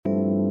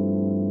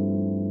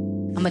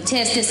I'm gonna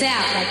test this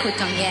out right quick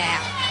on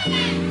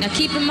yeah. Now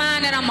keep in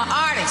mind that I'm an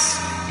artist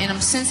and I'm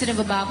sensitive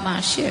about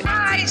my shit.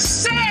 I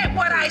said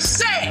what I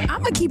said. I'm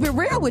gonna keep it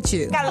real with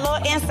you. Got a little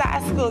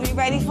inside scoop. You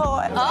ready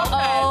for it?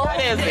 Uh-oh.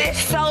 What is it? It's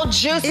so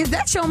juicy. Is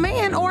that your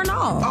man or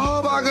no?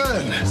 Oh my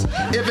goodness.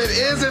 If it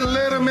isn't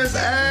Little Miss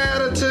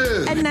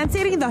Attitude. And that's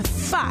it, the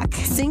fuck.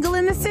 Single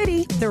in the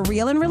City, the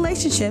real in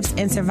relationships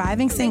and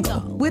surviving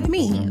single. With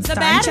me, The starring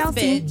baddest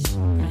Chelsea. bitch.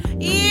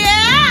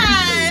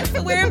 Yes,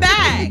 we're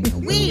back.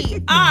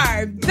 We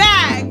are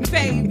back,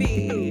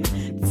 baby.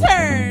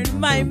 Turn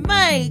my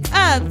mic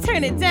up,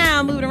 turn it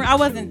down, move it around.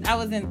 I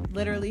wasn't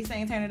literally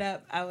saying turn it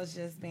up. I was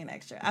just being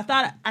extra. I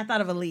thought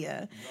of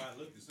Aaliyah.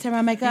 Turn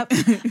my mic up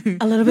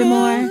a little bit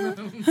more.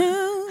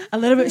 A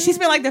little bit. She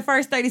spent like the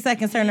first 30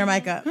 seconds turning her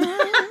mic up. What's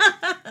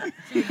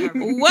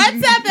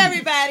up,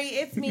 everybody?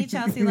 It's me,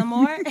 Chelsea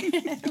Lamore.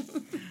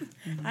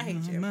 I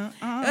hate you.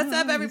 What's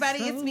up, everybody?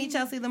 It's me,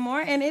 Chelsea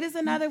Lamore, and it is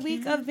another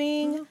week of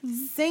being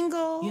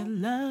single. Your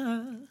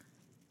love.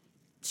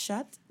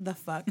 Shut the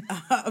fuck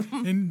up.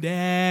 And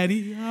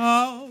Daddy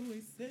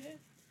always said,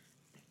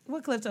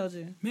 What Cliff told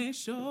you? make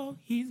sure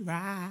he's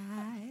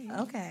right.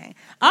 Okay.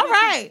 All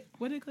right.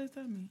 What did Cliff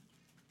tell me?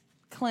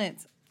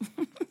 Clint.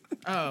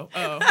 Oh.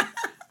 I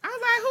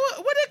was like,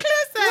 what did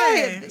Cliff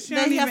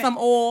say? They have some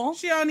oil.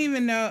 She don't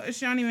even know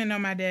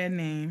my dad's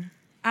name.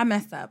 I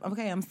messed up.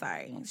 Okay, I'm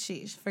sorry.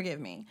 Sheesh,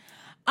 forgive me.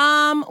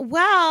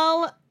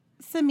 Well,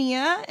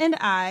 Samia and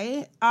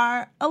I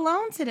are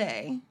alone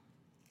today.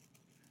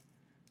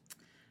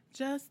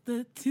 Just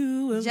the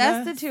two of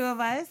Just us. the two of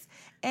us.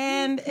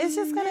 And it's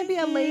just going to be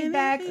a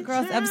laid-back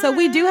girls episode.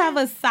 We do have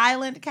a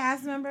silent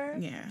cast member.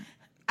 Yeah.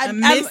 A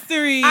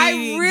mystery I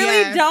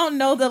really guest. don't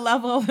know the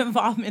level of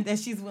involvement that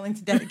she's willing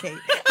to dedicate.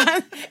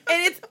 And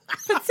it's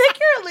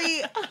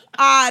particularly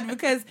odd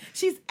because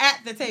she's at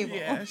the table.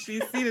 Yeah,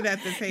 she's seated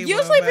at the table.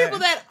 Usually but people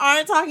that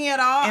aren't talking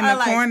at all in are the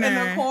like corner. in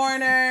the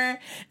corner.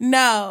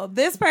 No,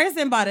 this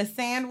person bought a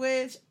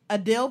sandwich, a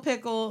dill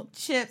pickle,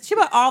 chips. She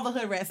bought all the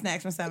hood rat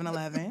snacks from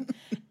 7-Eleven.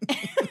 And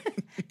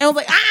was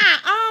like,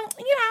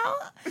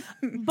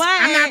 but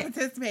I'm not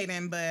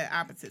participating, but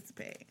I'll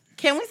participate.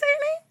 Can we say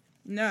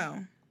your name?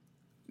 No.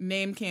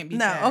 Name can't be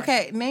No, said.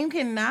 okay. Name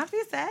cannot be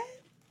said.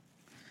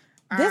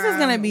 This is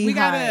gonna be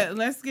hard.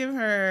 Let's give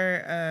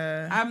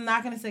her I'm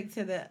not gonna stick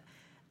to the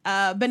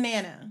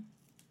banana.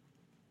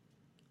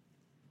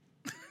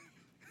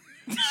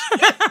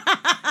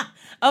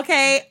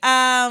 Okay,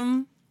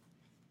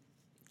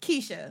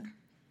 Keisha.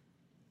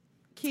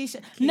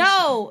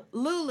 No,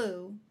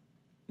 Lulu.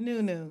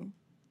 Nunu.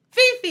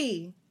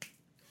 Fifi.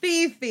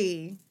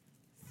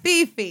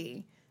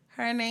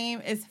 Her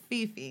name is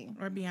Fifi.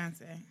 or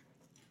Beyonce.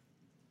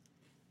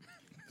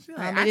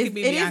 It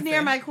is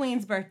near my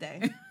queen's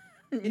birthday.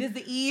 It is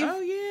the eve. Oh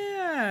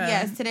yeah.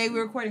 Yes, today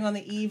we're recording on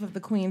the eve of the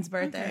queen's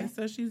birthday. Okay,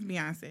 so she's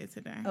Beyonce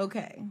today.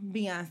 Okay,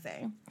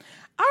 Beyonce.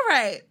 All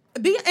right.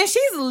 And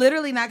she's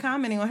literally not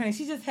commenting on her name.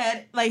 She's just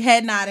head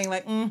nodding,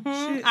 like,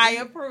 I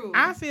approve.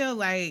 I feel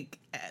like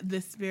the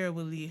spirit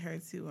will lead her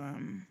to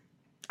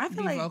I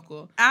feel be like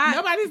vocal. I-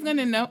 Nobody's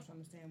gonna know.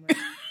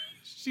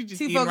 She just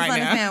too eating focused right on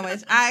the now.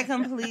 sandwich. I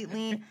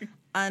completely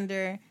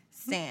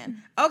understand.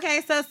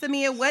 Okay, so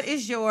Samia, what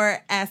is your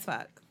ass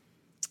fuck?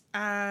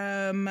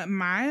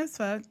 My as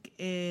fuck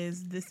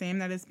is the same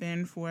that it's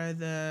been for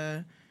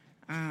the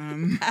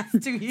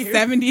Past 2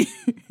 years.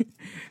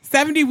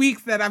 70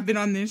 weeks that I've been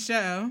on this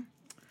show.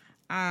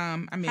 I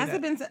made Has up.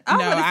 it been? I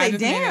was gonna say,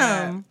 just made it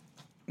up. damn.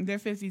 They're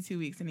 52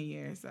 weeks in a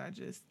year, so I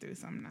just threw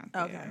something out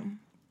there. Okay.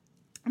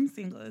 I'm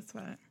single as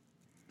fuck.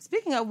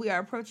 Speaking of, we are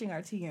approaching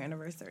our 2-year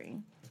anniversary.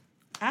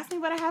 Ask me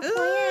what I have Ooh.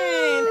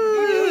 planned.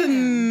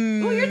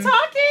 Ooh, you're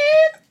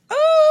talking.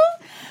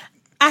 Ooh.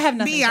 I have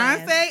nothing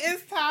Beyonce planned.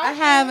 is talking. I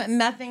have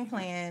nothing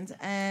planned,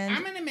 and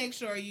I'm gonna make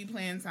sure you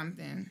plan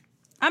something.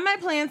 I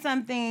might plan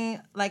something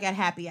like at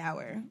happy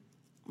hour,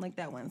 like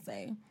that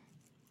Wednesday.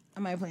 I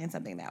might plan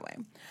something that way.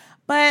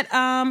 But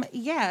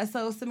yeah.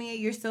 So Samia,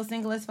 you're still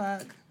single as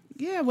fuck.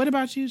 Yeah. What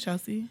about you,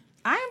 Chelsea?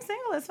 I am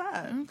single as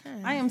fuck.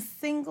 Okay. I am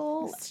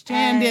single.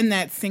 Stand as in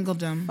that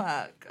singledom.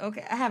 fuck.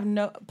 Okay. I have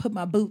put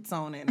my boots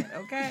on in it.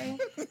 Okay.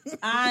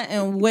 I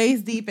am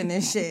waist deep in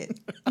this shit.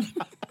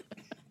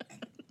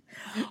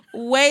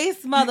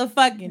 Waist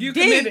motherfucking You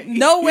deep. committed.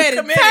 Nowhere You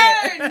to committed.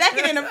 turn.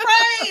 Naked and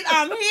afraid.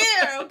 I'm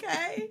here.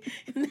 Okay.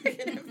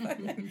 Naked and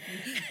afraid.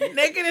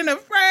 Naked and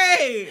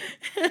afraid.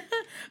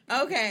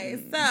 Okay,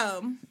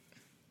 so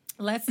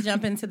let's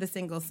jump into the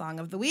single song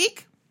of the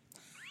week.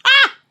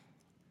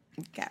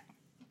 Okay.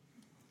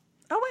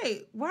 Oh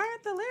wait, why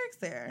aren't the lyrics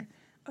there?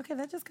 Okay,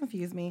 that just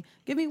confused me.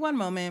 Give me one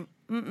moment.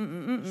 She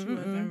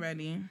wasn't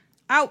ready.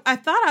 I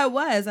thought I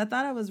was. I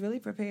thought I was really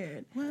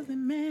prepared. Wasn't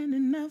man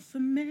enough for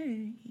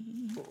me.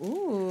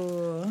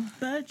 Ooh.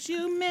 But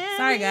you married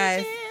Sorry,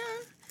 guys. him,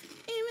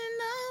 even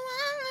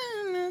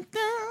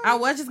though I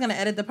was just gonna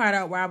edit the part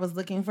out where I was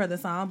looking for the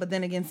song, but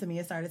then again,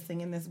 Samia started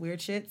singing this weird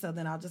shit, so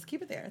then I'll just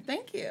keep it there.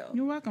 Thank you.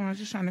 You're welcome. I was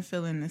just trying to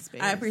fill in this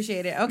space. I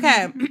appreciate it.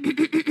 Okay.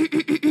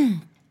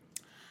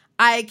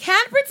 I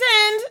can't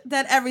pretend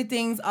that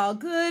everything's all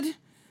good.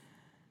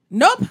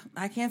 Nope,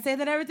 I can't say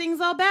that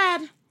everything's all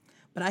bad,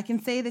 but I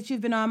can say that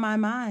you've been on my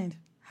mind.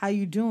 How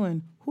you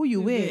doing? Who you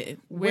with?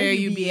 Where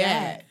you be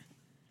at?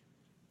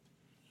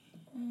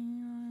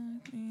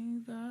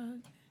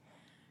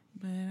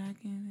 But I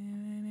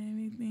can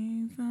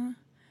everything's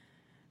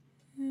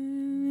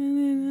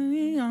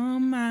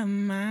on my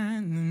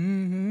mind.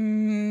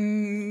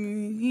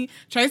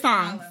 Trey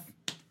Songz.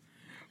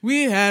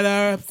 We had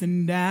our ups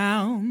and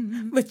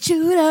downs, But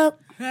you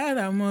up, and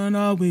I won't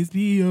always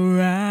be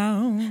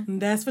around.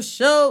 that's for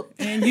sure.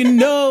 And you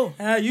know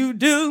How you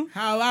do?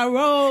 how I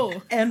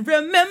roll. And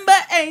remember,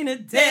 ain't a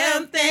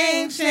damn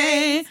thing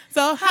changed.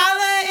 So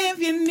holla if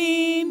you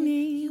need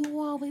me. You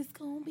always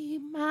gonna be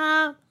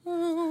my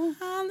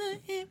Holla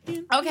if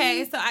you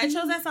Okay, so I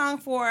chose that song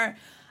for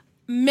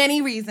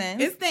many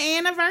reasons. It's the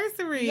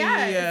anniversary.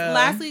 Yes.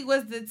 Last week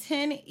was the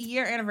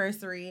 10-year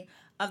anniversary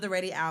of the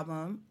Ready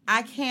album.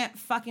 I can't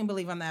fucking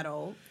believe I'm that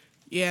old.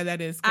 Yeah, that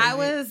is crazy. I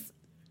was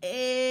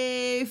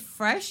a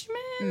freshman?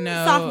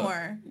 No.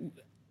 Sophomore.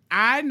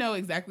 I know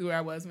exactly where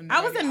I was when the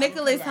I was Ready in album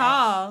Nicholas came out.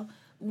 Hall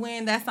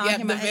when that song Yep,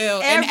 came the out.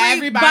 Ville. And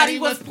everybody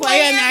was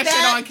playing that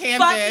shit on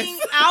campus. Fucking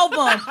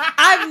album.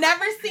 I've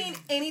never seen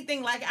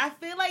anything like it. I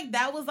feel like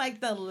that was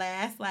like the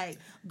last like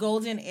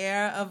golden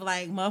era of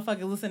like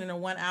motherfuckers listening to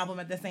one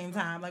album at the same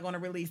time, like on a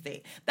release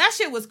date. That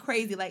shit was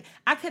crazy. Like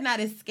I could not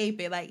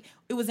escape it. Like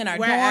it was in our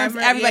Wherever,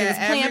 dorms. Everybody yeah, was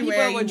playing. everywhere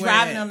People were you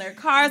driving went. on their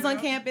cars on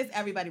campus.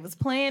 Everybody was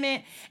playing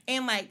it.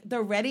 And like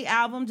the Ready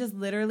album just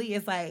literally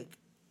is like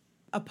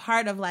a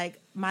part of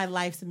like my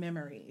life's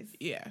memories.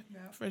 Yeah,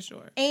 for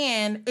sure.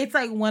 And it's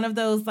like one of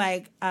those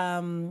like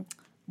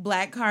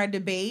black card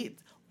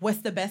debates. What's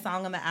the best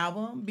song on the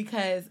album?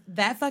 Because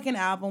that fucking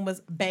album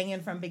was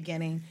banging from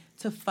beginning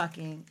to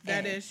fucking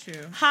That end. is true.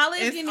 Holla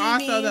if It's you need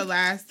also me. the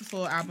last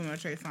full album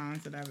of Trey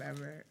Songz that I've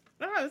ever.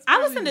 Oh, it's I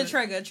really listened to good.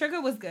 Trigger.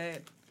 Trigger was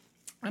good.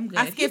 I'm good.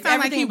 I He skipped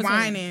sound like he everything between.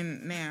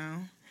 whining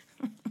now.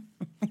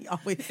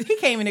 He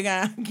came in the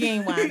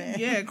game whining.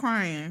 Yeah,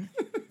 crying.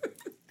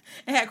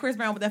 It had Chris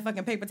Brown with that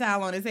fucking paper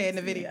towel on his head in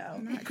the video.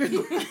 Remember he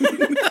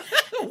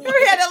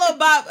had that little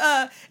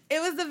bop.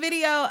 It was the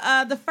video,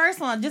 the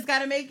first one, Just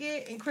Gotta Make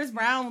It, and Chris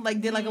Brown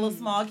like did like a little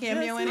small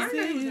cameo in it.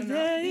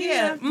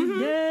 Yeah.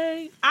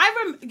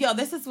 Yo,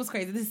 this is what's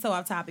crazy. This is so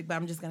off topic, but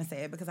I'm just gonna say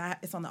it because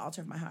it's on the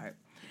altar of my heart.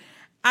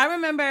 I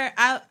remember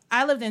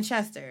I lived in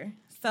Chester.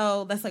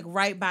 So that's like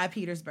right by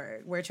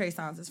Petersburg, where Trey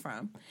Songz is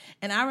from.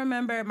 And I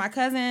remember my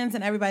cousins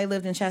and everybody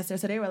lived in Chester.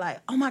 So they were like,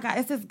 oh my God,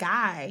 it's this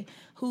guy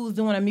who's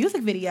doing a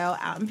music video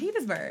out in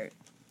Petersburg.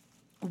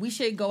 We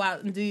should go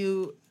out and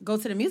go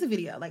to the music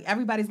video. Like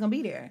everybody's gonna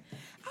be there.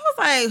 I was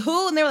like,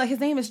 who? And they were like,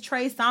 his name is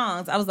Trey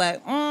Songz. I was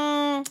like,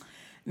 nah,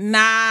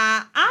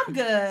 I'm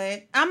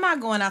good. I'm not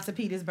going out to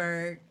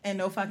Petersburg in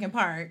no fucking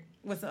park.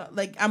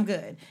 I'm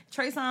good.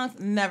 Trey Songz,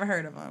 never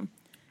heard of him.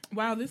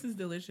 Wow, this is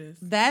delicious.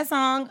 That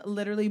song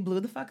literally blew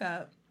the fuck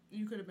up.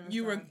 You could have been.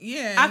 You were.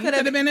 Yeah, I you could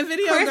have been a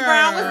video Chris girl.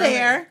 Brown was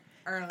there.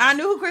 Early. I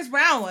knew who Chris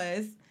Brown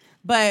was,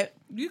 but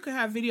You could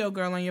have video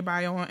girl on your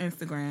bio on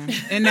Instagram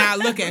and not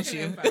look at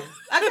you.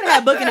 I could have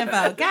had booking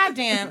info.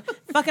 Goddamn,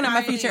 fucking up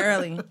my future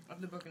early. Of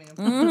the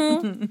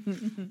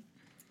booking.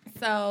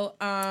 So,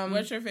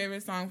 What's your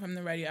favorite song from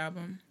the Ready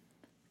album?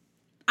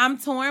 I'm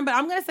torn, but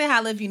I'm gonna say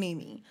 "Holla If You Need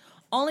Me,"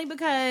 only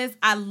because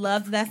I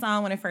loved that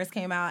song when it first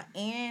came out,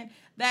 and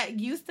that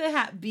used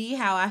to be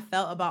how I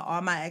felt about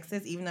all my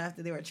exes, even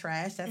after they were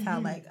trash. That's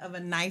how like of a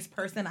nice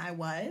person I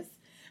was.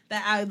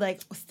 That I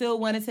like still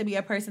wanted to be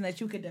a person that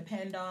you could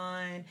depend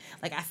on.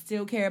 Like I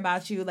still care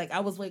about you. Like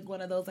I was like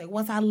one of those like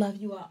once I love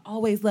you, I'll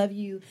always love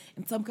you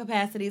in some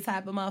capacity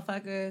type of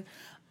motherfucker.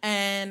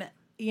 And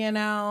no, You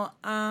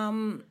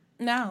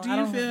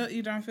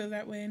don't feel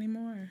that way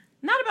anymore?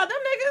 not about them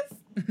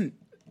niggas.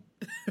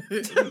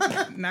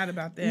 Not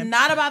about them.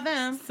 Not about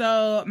them.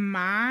 So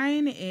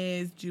mine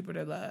is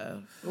Jupiter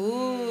Love.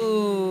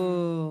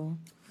 Ooh.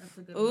 That's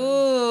a good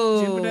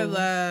Ooh. Jupiter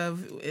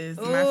Love is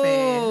my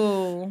fave.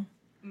 Ooh.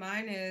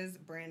 Mine is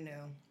Brand New.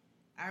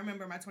 I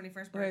remember my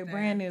 21st birthday. Wait,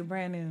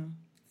 brand new.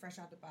 Fresh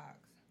out the box.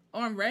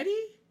 On Ready?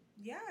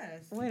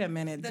 Yes. Wait a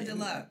minute. The dude.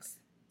 deluxe.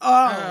 Oh,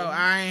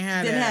 I ain't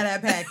had Didn't that.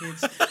 have that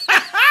package.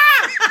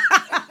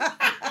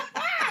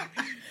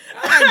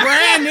 Like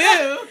brand new.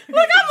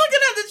 Look, I'm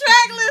looking at the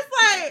track list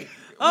like,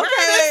 okay.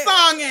 Where this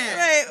song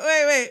at?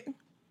 Wait.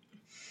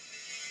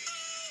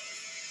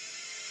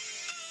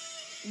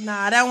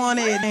 Nah, that one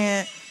is,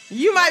 man.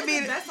 You might be.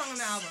 That song on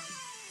the album.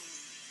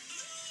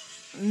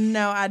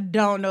 No, I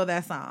don't know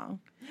that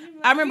song.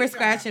 I remember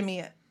scratching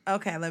me.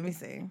 Okay, let me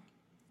see.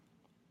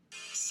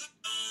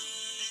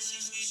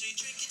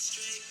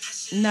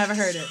 Never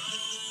heard it.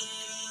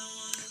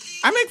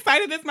 I'm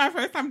excited. This is my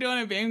first time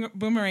doing a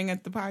boomerang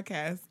at the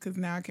podcast because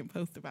now I can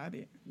post about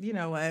it. You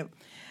know what?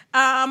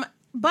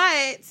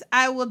 But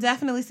I will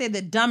definitely say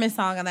the dumbest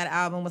song on that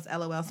album was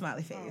LOL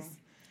Smiley Face.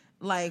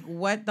 Like,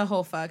 what the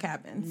whole fuck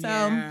happened? So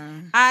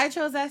Yeah. I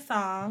chose that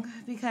song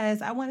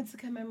because I wanted to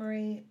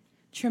commemorate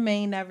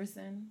Tremaine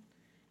Neverson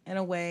in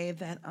a way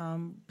that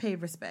paid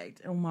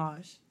respect and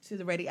homage to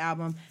the Ready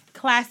album.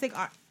 Classic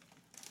art.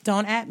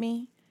 Don't at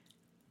me.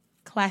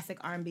 classic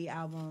R&B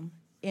album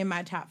in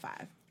my top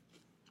 5.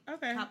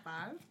 Okay. Top 5?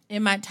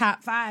 In my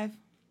top 5.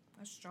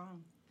 That's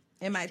strong.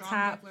 In my Strong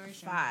top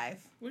declaration. 5.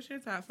 What's your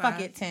top 5?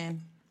 Fuck it,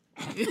 10.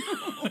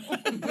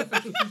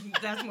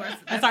 That's more.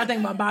 I started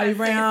thinking about Bobby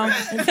Brown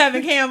and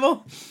Tevin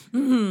Campbell.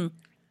 In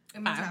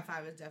my top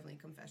 5 is definitely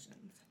Confessions.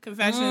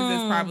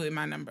 Confessions is probably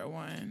my number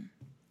 1.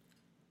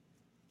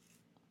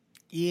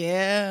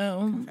 Yeah.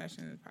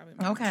 Confessions is probably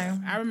my Okay.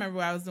 number 1. I remember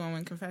what I was doing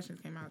when Confessions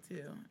came out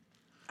too.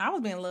 I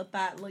was being a little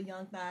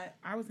young thought.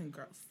 I was in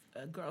Girl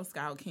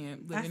Scout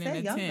camp, I living in said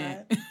a young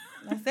tent. thought.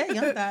 I said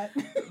young thought.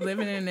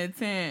 Living in a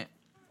tent.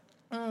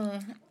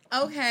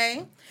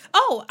 Okay.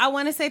 Oh, I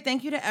want to say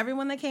thank you to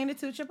everyone that came to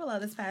 2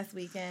 this past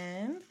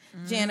weekend.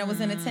 Jana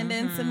was in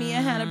attendance.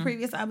 Samia had a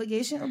previous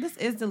obligation. Oh, this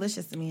is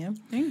delicious, Samia.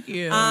 Thank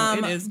you.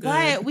 It is good.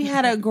 But we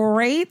had a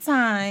great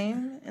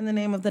time in the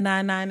name of the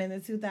 99 and the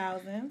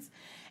 2000s.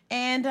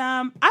 And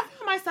I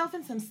found myself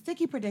in some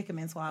sticky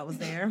predicaments while I was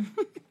there.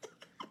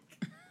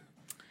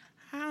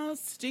 How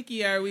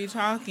sticky are we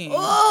talking?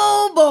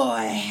 Oh,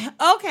 boy.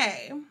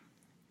 Okay.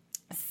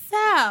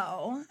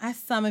 So, as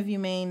some of you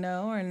may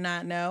know or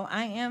not know,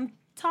 I am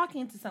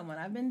talking to someone.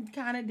 I've been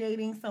kind of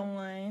dating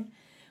someone.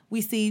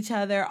 We see each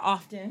other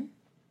often.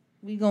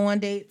 We go on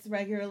dates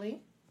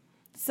regularly.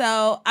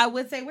 So, I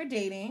would say we're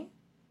dating.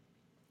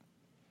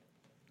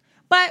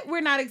 But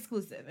we're not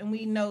exclusive, and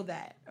we know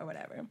that or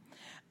whatever.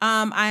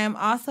 I am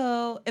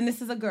also, and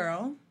this is a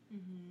girl,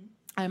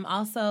 I'm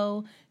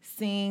also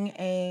seeing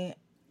a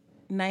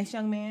nice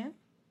young man,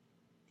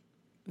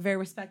 very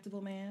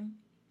respectable man.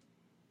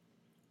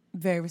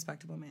 Very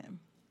respectable man.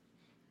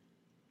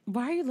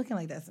 Why are you looking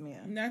like that,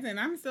 Samia? Nothing.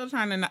 I'm still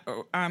trying to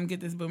get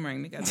this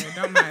boomerang together.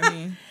 Don't mind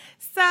me.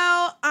 So,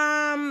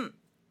 I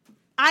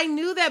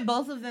knew that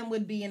both of them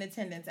would be in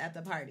attendance at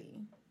the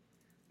party.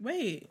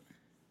 Wait.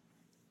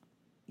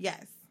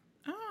 Yes.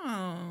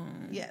 Oh.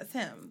 Yes,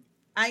 him.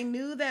 I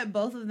knew that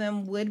both of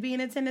them would be in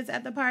attendance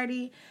at the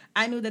party.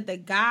 I knew that the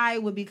guy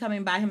would be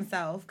coming by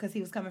himself because he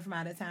was coming from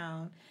out of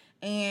town.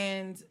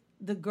 And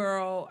the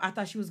girl, I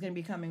thought she was going to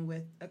be coming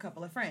with a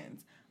couple of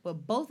friends.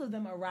 But both of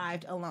them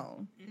arrived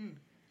alone.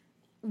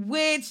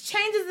 Which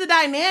changes the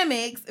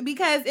dynamics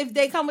because if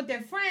they come with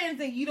their friends,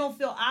 then you don't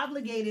feel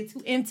obligated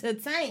to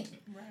entertain.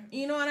 Right.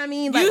 You know what I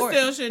mean? You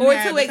still shouldn't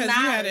have because you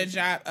had a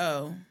job.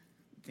 Oh,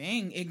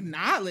 dang.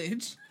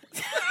 Acknowledge.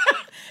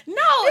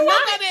 No,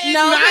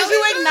 because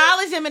you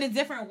acknowledge him in a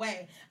different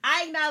way.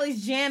 I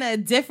acknowledge Jana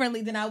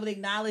differently than I would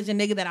acknowledge a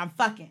nigga that I'm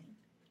fucking.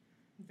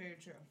 Very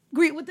true.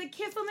 Greet with a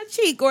kiss on the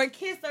cheek or a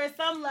kiss or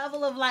some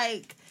level of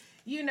like,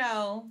 you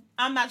know,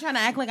 I'm not trying to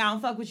act like I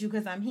don't fuck with you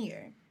because I'm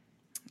here.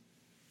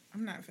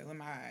 I'm not feeling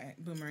my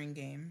boomerang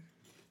game.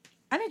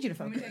 I need you to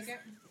focus.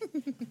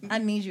 I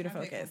need you to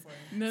focus.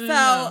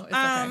 No. It's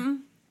okay.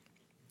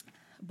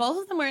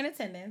 Both of them were in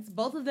attendance.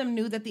 Both of them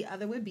knew that the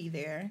other would be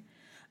there.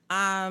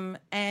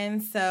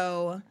 And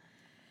so,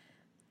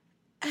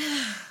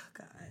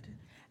 God,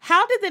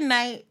 how did the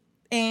night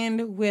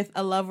end with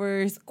a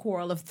lover's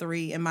quarrel of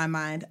 3 in my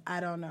mind? I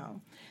don't know.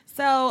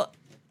 So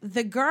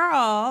the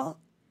guy's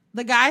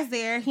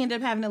there. He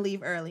ended up having to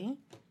leave early,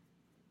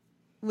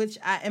 which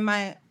in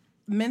my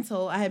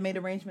mental, I had made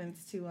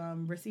arrangements to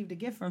receive a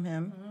gift from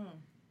him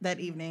that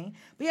evening.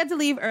 But he had to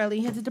leave early.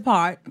 He had to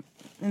depart,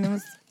 and it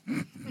was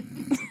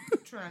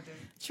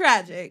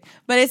tragic.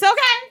 But it's okay.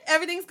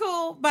 Everything's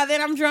cool. By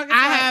then, I'm drunk.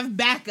 I have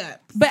backups.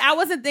 But I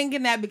wasn't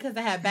thinking that because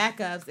I had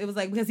backups. It was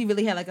like because he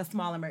really had like a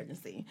small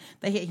emergency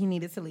that he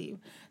needed to leave.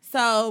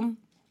 So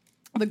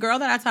the girl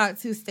that I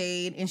talked to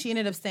stayed, and she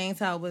ended up staying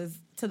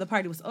till the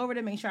party was over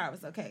to make sure I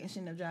was okay. And she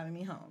ended up driving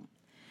me home.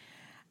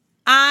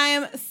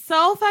 I'm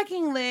so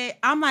fucking lit.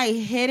 I'm like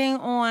hitting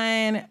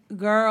on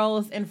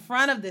girls in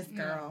front of this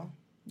girl.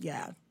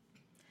 Yeah.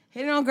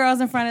 Hitting on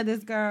girls in front of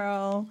this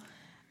girl.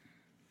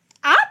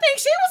 I think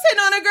she was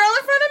hitting on a girl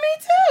in front of me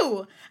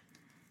too.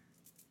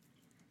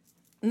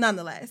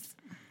 Nonetheless,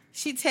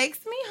 she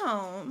takes me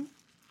home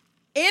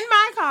in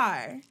my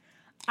car.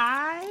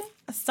 I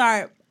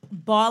start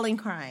bawling,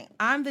 crying.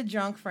 I'm the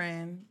drunk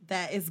friend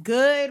that is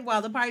good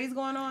while the party's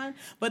going on,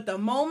 but the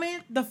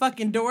moment the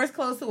fucking doors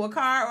close to a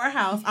car or a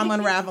house, I'm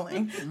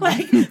unraveling.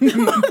 Like,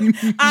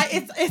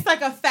 it's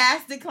like a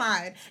fast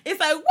decline. It's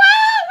like, wow,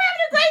 we're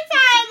having a great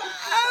time.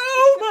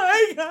 Oh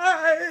my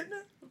God.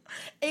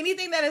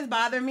 Anything that has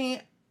bothered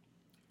me,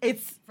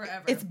 it's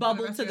forever. It's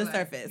bubbled to the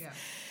surface. Yeah.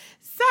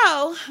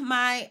 So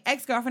my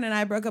ex-girlfriend and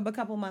I broke up a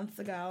couple months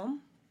ago,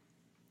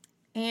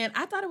 and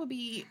I thought it would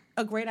be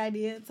a great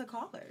idea to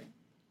call her.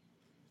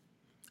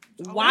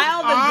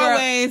 While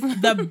always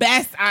the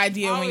best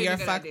idea when you're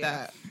fucked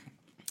up.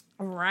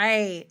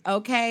 Right.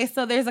 Okay.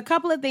 So there's a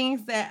couple of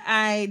things that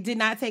I did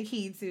not take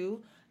heed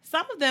to.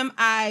 Some of them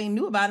I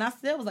knew about, and I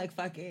still was like,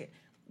 fuck it.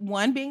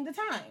 One being the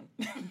time.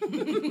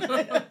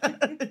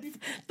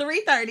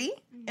 3:30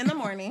 in the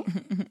morning.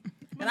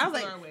 And I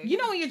was like, you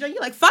know when you're drunk,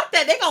 you're like, fuck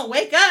that. They gonna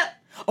wake up.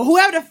 Or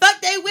whoever the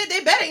fuck they with, they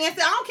better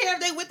answer. I don't care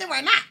if they with them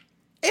or not.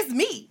 It's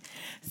me.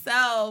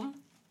 So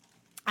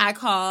I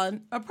called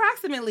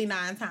approximately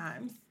 9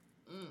 times.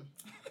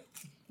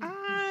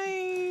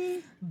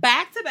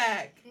 Back to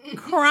back.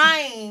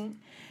 crying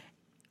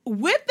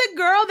with the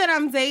girl that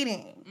I'm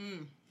dating.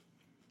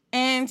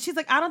 And she's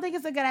like, I don't think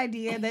it's a good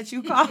idea that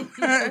you call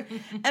her.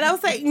 And I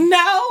was like,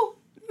 no,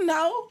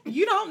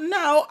 you don't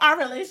know our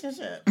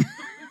relationship.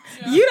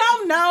 You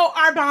don't know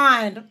our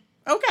bond.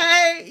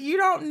 Okay? You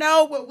don't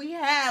know what we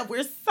have.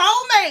 We're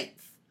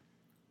soulmates.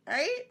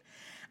 Right?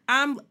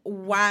 I'm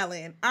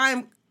wildin'.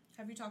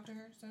 Have you talked to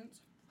her since?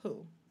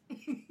 Who?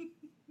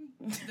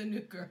 The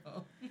new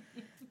girl.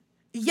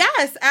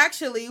 Yes,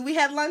 actually. We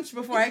had lunch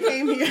before I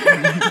came here.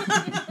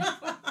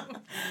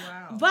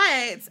 Wow.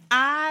 But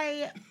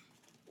I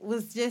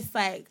was just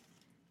like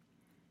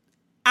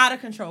out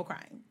of control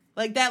crying.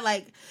 Like that,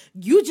 like,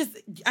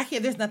 I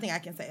can't, there's nothing I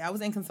can say. I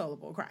was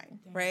inconsolable crying,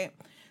 right?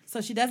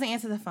 So she doesn't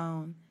answer the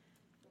phone.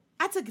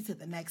 I took it to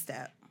the next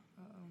step.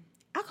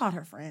 I called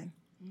her friend.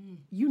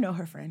 You know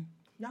her friend.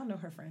 Y'all know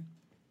her friend.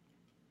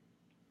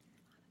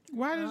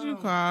 Why did you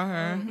call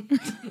her? What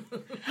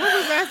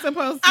was that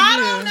supposed to I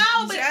do? don't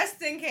know, but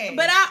Just in case.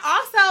 But I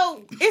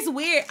also, it's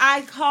weird.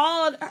 I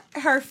called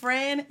her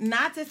friend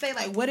not to say,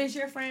 like, what is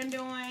your friend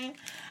doing?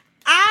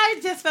 I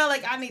just felt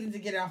like I needed to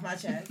get it off my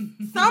chest.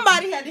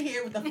 Somebody had to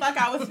hear what the fuck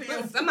I was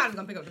feeling. Somebody's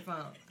gonna pick up the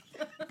phone.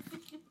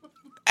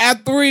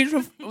 At 3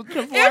 to 4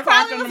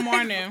 o'clock in the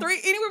morning.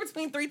 Anywhere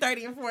between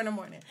 3:30 and 4 in the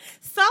morning.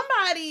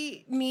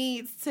 Somebody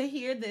needs to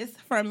hear this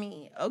from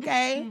me,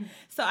 okay?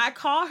 So I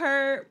call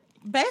her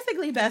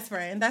basically best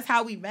friend. That's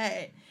how we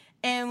met.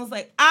 And was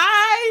like,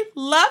 I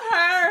love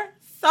her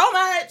so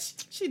much.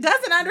 She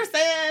doesn't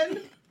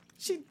understand.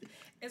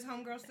 Is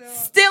homegirl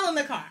Still in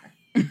the car.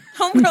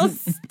 Homegirl's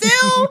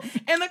still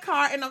in the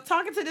car, and I'm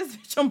talking to this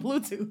bitch on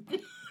Bluetooth.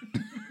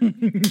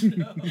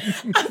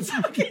 I'm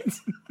talking to...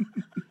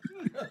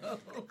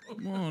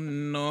 Oh,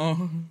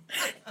 no.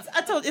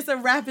 I told you, it's a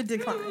rapid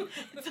decline.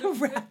 It's a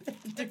rapid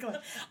decline.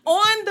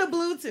 On the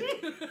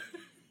Bluetooth,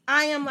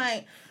 I am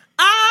like,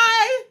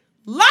 I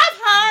love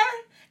her.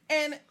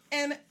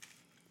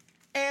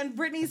 And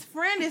Brittany's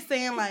friend is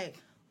saying like,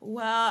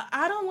 well,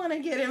 I don't want to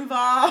get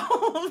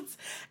involved.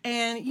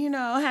 And, you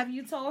know, have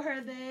you told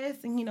her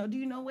this? And, you know, do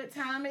you know what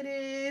time it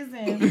is?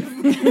 And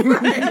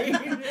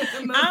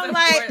I'm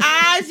like,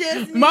 I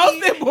just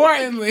Most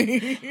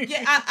importantly.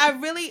 Yeah, I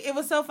really, it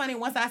was so funny.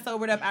 Once I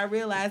sobered up, I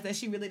realized that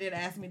she really did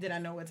ask me, did I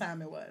know what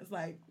time it was?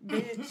 Like,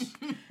 bitch.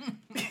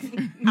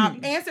 I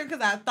answered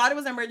because I thought it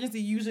was an emergency.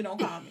 You usually don't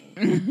call me.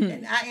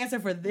 And I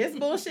answered for this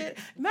bullshit.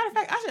 Matter of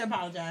fact, I should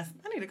apologize.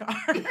 I need to call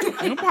her.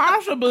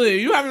 Possibly.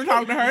 You haven't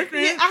talked to her since?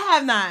 Yeah, I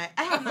have not.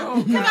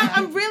 Because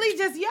I'm really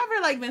just, you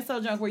ever like been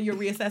so drunk where you're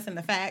reassessing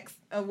the facts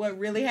of what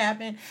really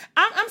happened?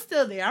 I'm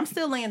still there. I'm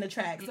still laying the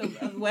tracks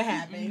of what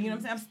happened. You know what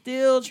I'm saying? I'm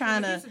still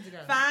trying to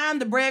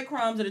find the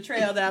breadcrumbs of the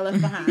trail that I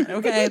left behind.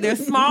 Okay?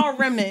 There's small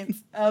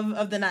remnants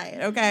of the night.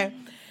 Okay?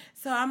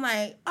 So I'm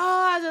like,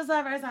 oh, I just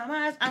love her so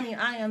much. I mean,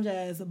 I am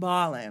just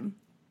bawling.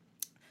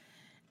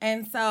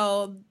 And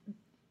so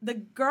the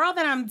girl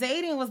that I'm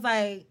dating was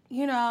like,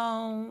 you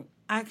know,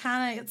 I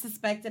kind of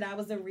suspected I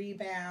was a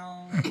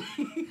rebound.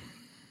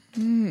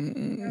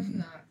 That's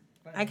not.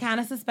 I kind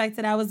of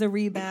suspected I was a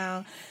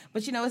rebound.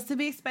 But, you know, it's to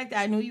be expected.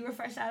 I knew you were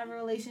fresh out of a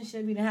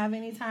relationship. You didn't have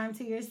any time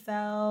to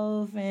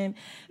yourself. And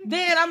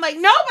then I'm like,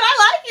 no, but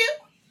I like you.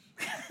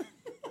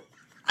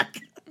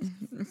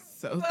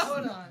 So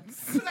Hold on.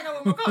 She's like, I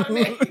want to call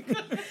me. Can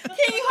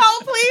you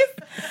hold, please?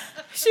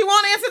 She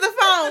won't answer the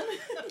phone.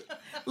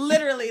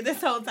 Literally,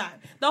 this whole time.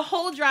 The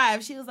whole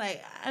drive, she was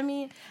like, I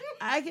mean,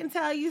 I can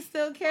tell you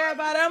still care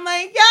about it. I'm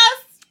like,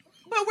 yes,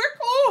 but we're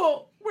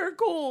cool. We're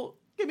cool.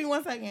 Give me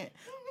 1 second.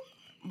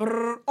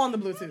 Brrr, on the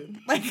Bluetooth.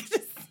 Like,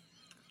 just...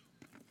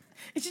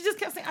 And she just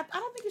kept saying, I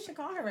don't think you should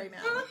call her right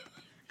now.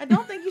 I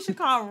don't think you should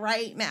call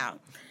right now.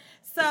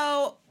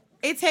 So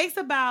it takes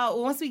about,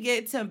 once we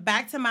get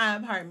back to my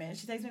apartment,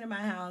 she takes me to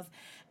my house.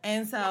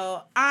 And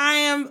so I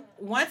am,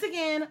 once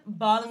again,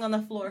 bawling on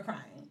the floor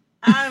crying.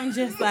 I'm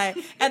just like,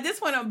 at this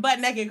point, I'm butt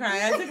naked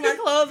crying. I took my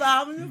clothes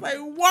off. I'm just like,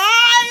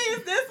 why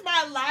is this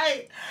my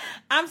life?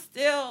 I'm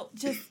still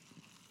just,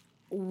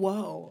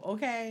 whoa,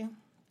 okay?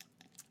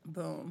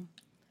 Boom.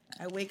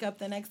 I wake up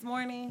the next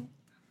morning.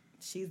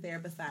 She's there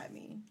beside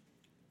me.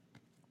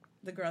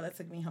 The girl that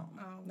took me home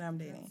that I'm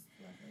dating.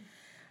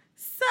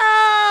 So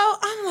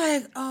I'm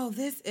like, oh,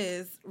 this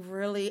is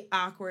really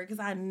awkward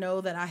because I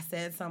know that I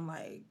said some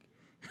like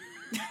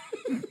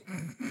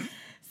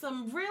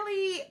some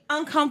really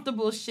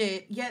uncomfortable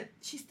shit, yet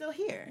she's still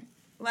here.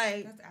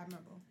 Like, That's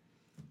admirable.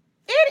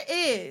 it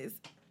is.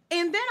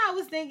 And then I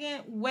was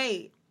thinking,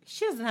 wait,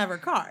 she doesn't have her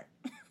card.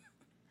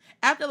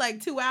 After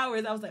like 2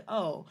 hours, I was like,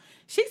 oh,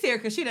 she's here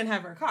because she didn't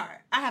have her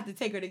car. I have to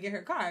take her to get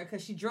her car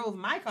because she drove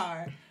my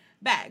car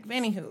back. But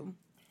anywho,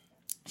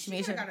 She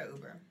made sure got an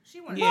Uber. She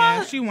wanted.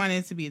 Yeah, she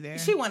wanted to be there.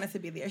 She wanted to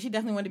be there. She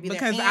definitely wanted to be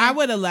because there. I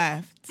would have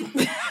left.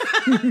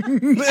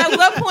 At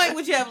what point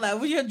would you have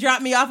left? Would you have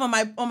dropped me off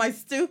on my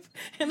stoop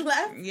and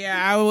left?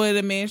 Yeah, I would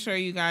have made sure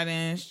you got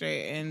in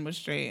straight and was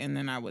straight, and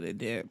then I would have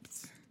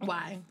dipped.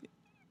 Why?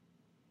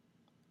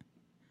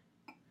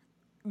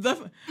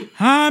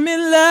 I'm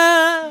in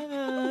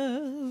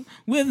love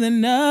with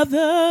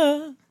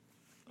another.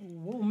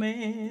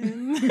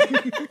 Woman.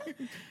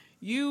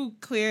 You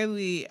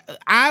clearly,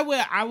 I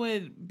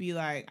would be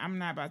like, I'm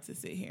not about to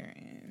sit here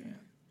and.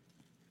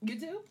 You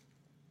too?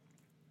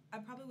 I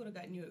probably would have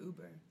gotten you an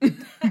Uber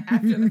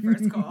after the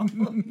first call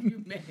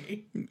you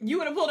made. You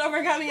would have pulled over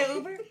and got me an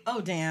Uber? Oh,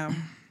 damn.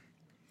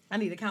 I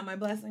need to count my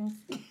blessings.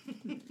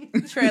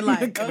 Tread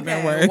light.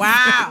 Okay.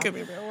 Wow.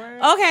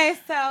 Okay,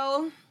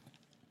 so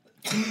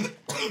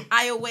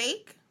I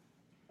awake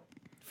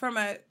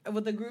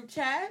with a group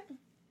chat.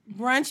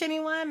 Brunch,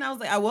 anyone? I was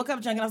like, I woke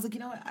up drunk and I was like,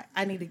 you know what?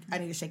 I need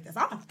to shake this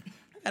off.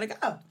 I gotta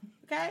go.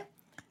 Okay.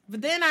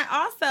 But then I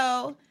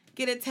also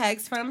get a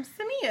text from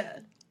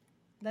Samia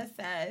that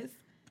says,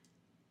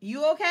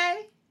 "You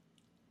okay?"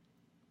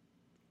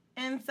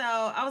 And so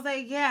I was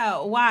like, "Yeah,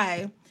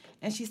 why?"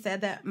 And she said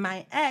that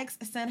my ex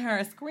sent her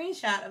a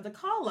screenshot of the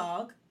call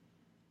log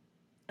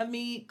of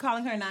me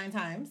calling her 9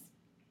 times.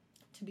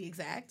 To be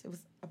exact, it was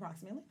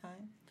approximately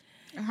 9.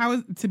 How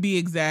is, to be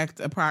exact,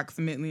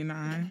 approximately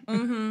 9?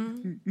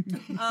 Mm-hmm.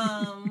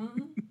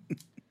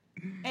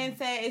 And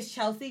said, "Is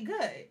Chelsea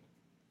good?"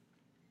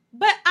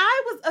 But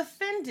I was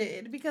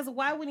offended because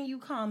why wouldn't you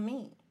call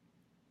me?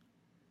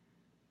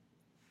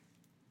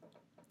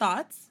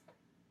 Thoughts?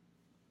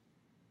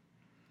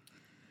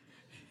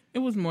 It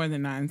was more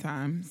than 9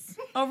 times.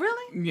 Oh,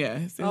 really?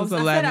 Yes, it was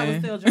 11. I said I was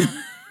still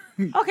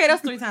drunk. Okay,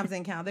 those 3 times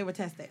didn't count. They were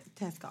test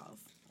calls.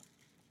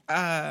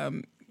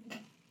 Can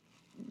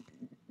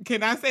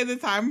I say the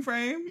time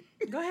frame?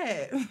 Go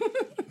ahead.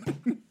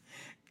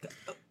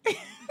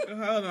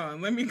 Hold on.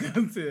 Let me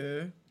go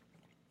to...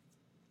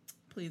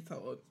 Please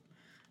hold.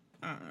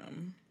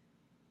 In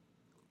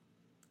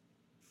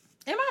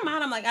my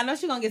mind, I'm like, I know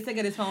she's going to get sick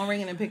of this phone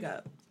ringing and pick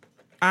up.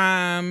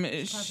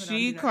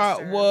 She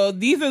called... Well,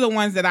 these are the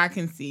ones that I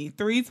can see.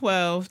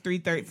 312,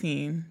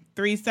 313,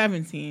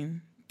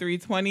 317,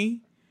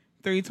 320,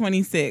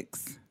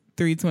 326,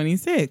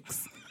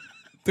 326,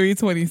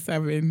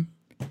 327,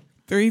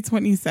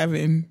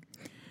 327,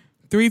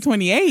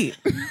 328,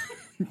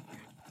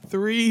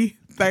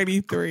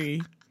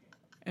 333,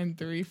 and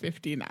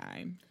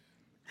 359.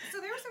 So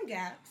there were some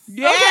gaps.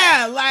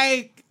 Yeah, okay.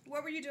 Like...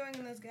 What were you doing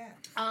in those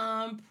gaps?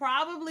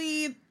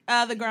 Probably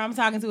the girl I'm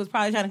talking to was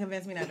probably trying to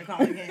convince me not to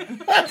call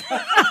again.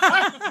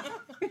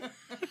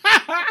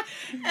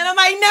 And I'm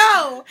like,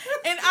 no.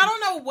 And I don't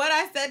know what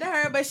I said to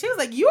her, but she was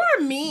like, "You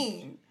are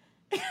mean."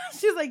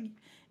 She was like,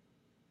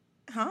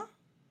 "Huh?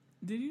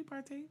 Did you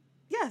partake?"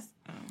 Yes.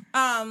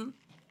 Oh.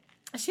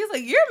 She was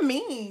like, "You're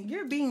mean.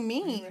 You're being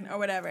mean," or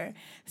whatever.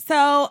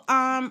 So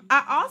I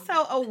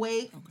also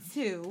awake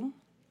too.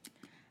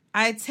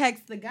 I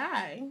text the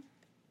guy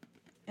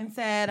and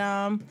said,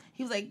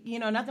 he was like,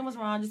 nothing was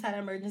wrong, just had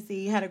an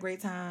emergency, had a great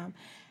time.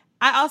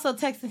 I also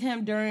texted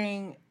him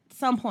during at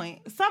some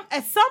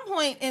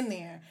point in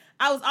there,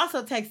 I was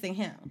also texting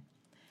him.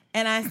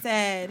 And I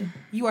said,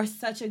 "You are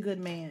such a good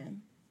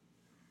man.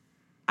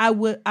 I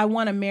want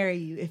to marry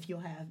you if you'll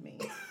have me."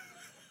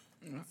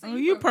 So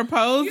you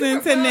proposing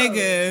to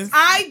niggas.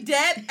 I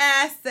dead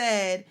ass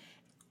said,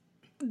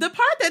 the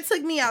part that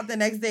took me out the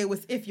next day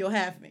was "if you'll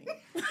have me."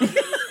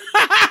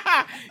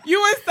 You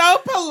were so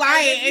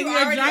polite in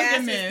your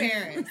drunkenness. His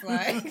parents,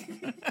 like.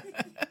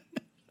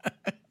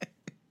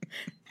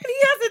 And he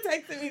has to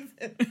text me.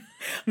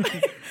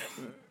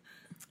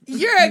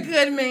 "You're a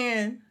good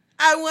man.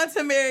 I want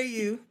to marry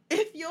you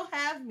if you'll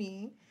have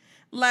me."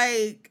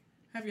 Like,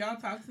 have y'all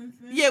talked since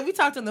then? Yeah, we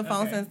talked on the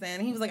phone since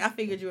then. He was like, "I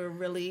figured you were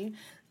really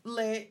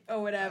lit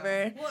or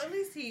whatever." Well, at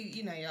least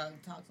y'all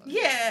talked on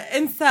Yeah,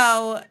 and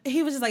so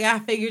he was just like, "I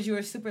figured you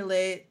were super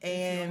lit."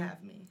 And you'll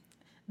have me.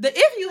 The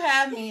 "if you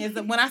have me" is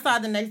when I saw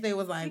it the next day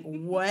was like,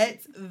 what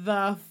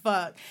the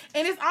fuck?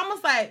 And it's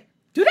almost like,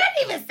 do that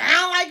even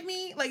sound like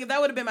me? Like, if that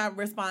would have been my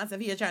response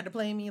if he had tried to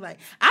play me, like,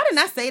 I did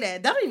not say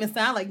that. That don't even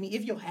sound like me.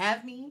 "If you'll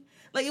have me."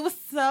 Like, it was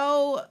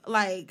so,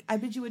 like, I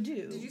bet you would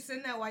do. Did you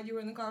send that while you were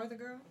in the car with the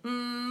girl?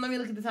 Let me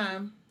look at the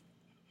time.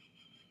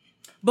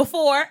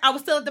 Before, I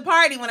was still at the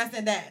party when I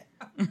said that.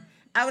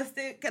 That was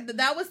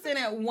sent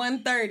at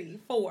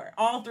 1:34.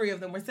 All 3 of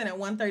them were sent at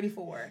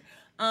 1:34.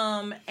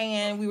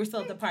 And we were still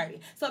at the party.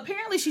 So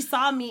apparently she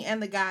saw me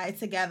and the guy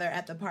together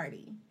at the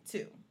party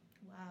too.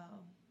 Wow.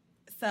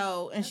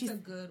 So, and she's a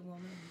good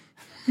woman.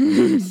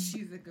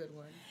 She's a good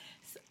one.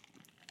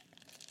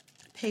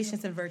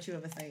 Patience and virtue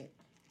of a saint.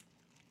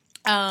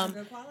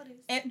 Good qualities.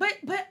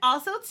 But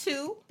also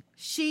too,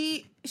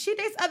 she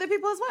dates other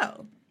people as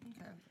well.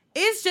 Okay.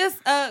 It's just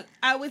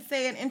I would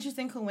say an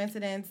interesting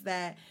coincidence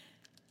that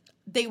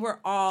they were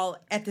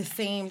at the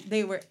same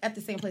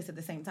place at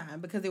the same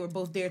time because they were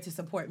both there to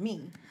support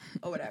me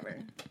or whatever.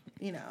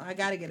 I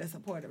got to get a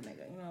supportive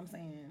nigga. You know what I'm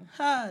saying?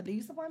 Do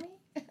you support me?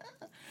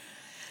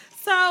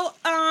 So,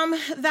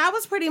 that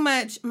was pretty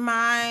much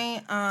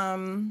my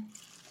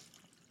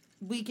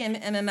weekend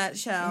in a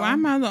nutshell. Why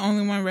am I the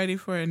only one ready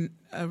for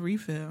a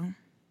refill?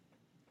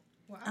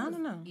 Well, I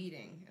don't know.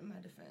 Eating in my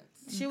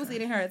defense. She was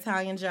eating her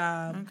Italian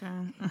job.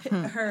 Okay.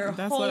 Her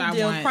That's whole what I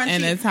dill want, crunchy,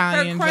 an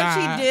Italian her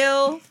crunchy job.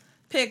 dill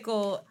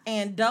pickle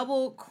and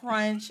double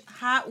crunch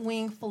hot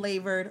wing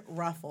flavored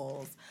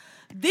Ruffles.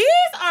 These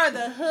are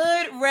the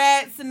hood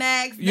rat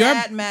snacks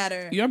that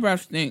matter. Your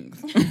breath stinks.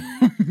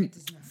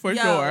 For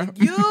Yo, sure.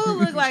 You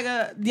look like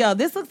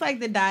this looks like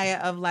the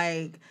diet of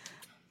like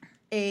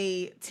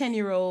a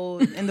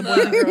 10-year-old in the Boys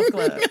and Girls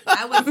Club.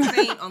 I was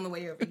faint on the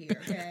way over here,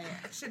 okay?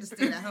 I should have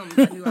stayed at home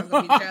if I knew I was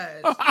going to be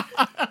judged.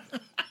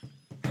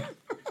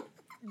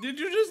 Did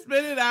you just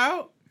spit it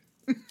out?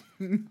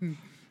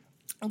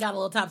 Got a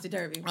little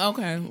topsy-turvy.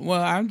 Okay.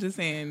 Well, I'm just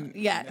saying.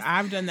 Yes.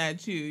 I've done that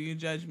too. You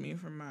judge me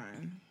for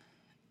mine.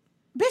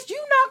 Bitch,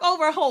 you knock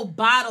over whole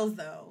bottles,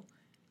 though.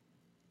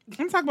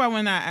 I'm talking about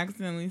when I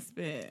accidentally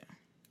spit.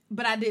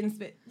 But I didn't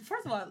spit.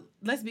 First of all,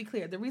 let's be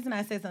clear. The reason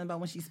I said something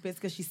about when she spits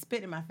because she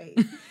spit in my face.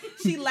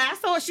 She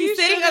laughed so she's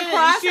sitting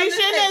across. She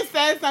shouldn't have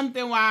said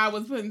something while I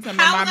was putting something in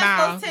my mouth.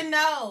 How was I supposed to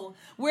know?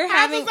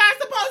 How was I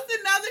supposed to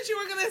know that you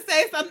were going to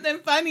say something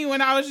funny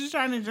when I was just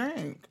trying to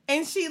drink?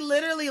 And she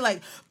literally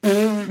like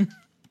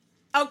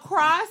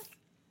across,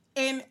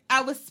 and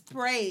I was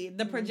sprayed.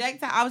 The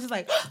projectile, I was just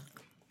like,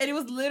 and it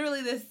was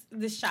literally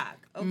this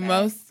shock. Okay?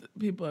 Most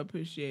people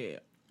appreciate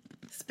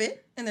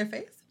spit in their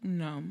face.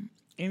 No.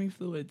 Any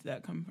fluids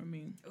that come from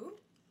me. Ooh.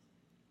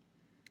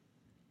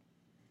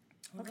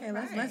 Okay,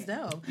 let's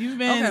delve. You've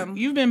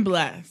been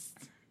blessed.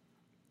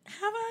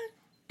 Have I?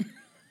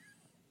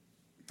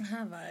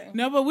 Have I?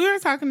 No, but we were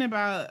talking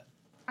about,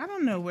 I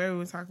don't know where we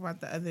were talking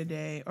about the other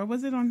day, or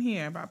was it on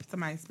here about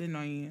somebody spitting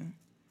on you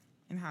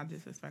and how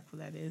disrespectful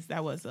that is?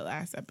 That was the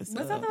last episode.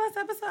 Was that the last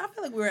episode? I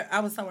feel like I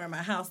was somewhere in my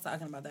house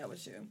talking about that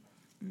with you.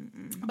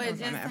 But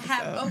just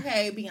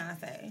okay,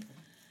 Beyonce.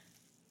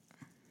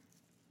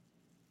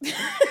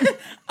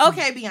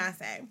 Okay,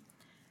 Beyonce.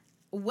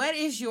 What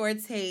is your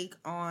take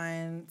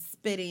on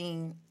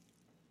spitting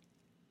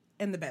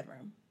in the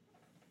bedroom?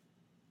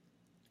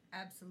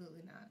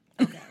 Absolutely not.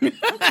 Okay.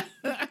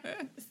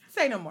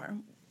 Say no more.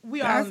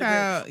 We all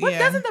agree. What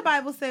doesn't the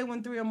Bible say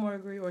when 3 or more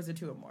agree, or is it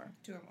 2 or more?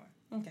 2 or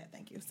more. Okay,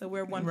 thank you. So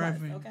we're 1 plus,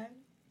 okay?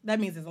 That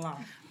means it's a law.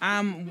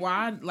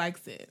 Wad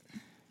likes it.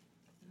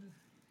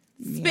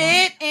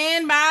 Spit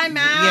in my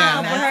mouth.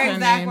 Yeah, that's her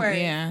exact word.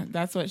 Yeah,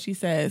 that's what she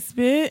says.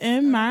 Spit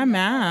in my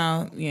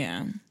mouth.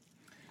 Yeah.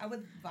 I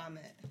would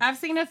vomit. I've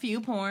seen a few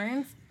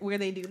porns where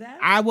they do that.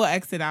 I will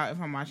exit out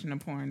if I'm watching a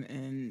porn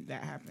and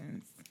that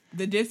happens.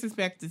 The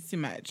disrespect is too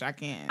much. I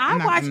can't. I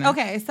watched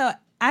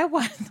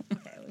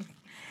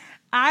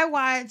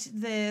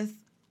this.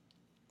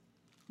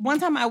 One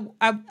time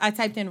I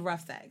typed in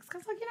rough sex.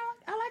 Because, like,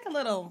 I like a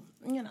little,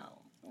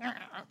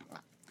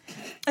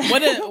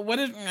 What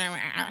is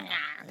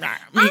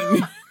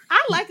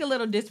I like a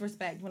little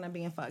disrespect when I'm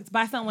being fucked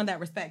by someone that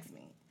respects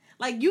me.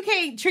 Like, you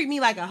can't treat me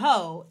like a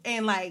hoe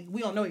and, like,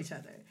 we don't know each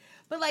other.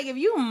 But, like, if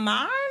you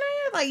mine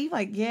it, like, you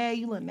like, yeah,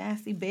 you little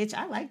nasty bitch.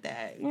 I like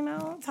that.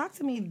 Talk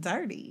to me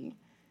dirty.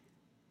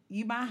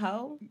 You my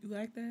hoe? You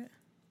like that?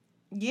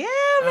 Yeah, man.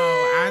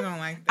 Oh, I don't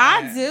like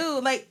that. I do.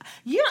 Like,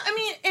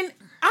 and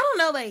I don't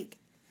know, like,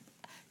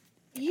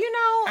 I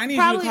need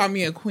you to call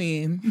me a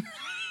queen.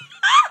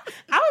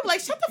 I would be like,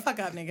 shut the fuck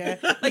up,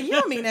 nigga. Like, you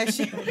don't mean that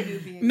shit.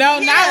 No,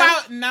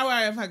 not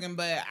where I fucking,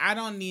 but I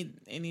don't need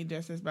any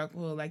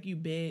disrespectful, like, you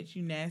bitch,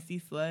 you nasty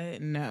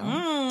slut. No.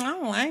 I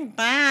don't like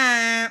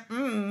that.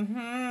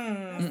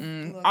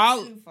 Mm-hmm.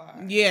 All too far.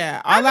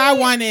 Yeah, I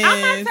want is...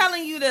 I'm not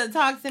telling you to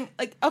talk to me.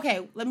 Like,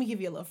 okay, let me give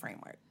you a little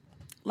framework.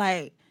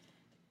 Like,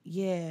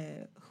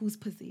 yeah, whose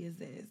pussy is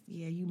this?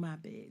 Yeah, you my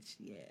bitch.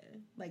 Yeah.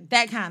 Like,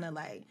 that kind of,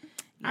 like...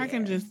 Yeah. I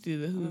can just do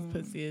the whose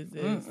pussy is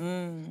this.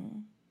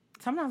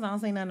 Sometimes I don't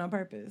say nothing on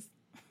purpose.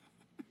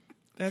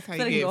 That's how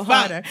so you get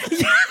harder.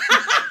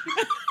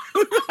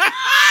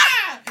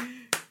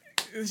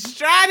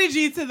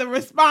 Strategy to the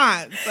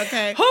response,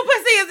 okay? Who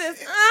pussy is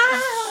this?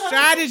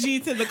 Strategy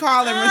to the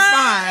call and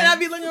response. And I'll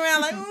be looking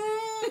around like,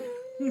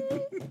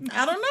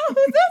 I don't know. Who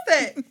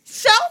does it?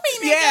 Show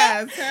me, nigga.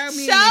 Yeah, tell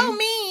me. Show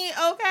me,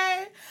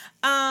 okay?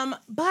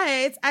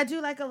 But I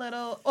do like a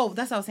little... Oh,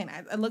 that's what I was saying.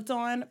 I looked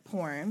on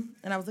porn,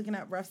 and I was looking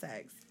at rough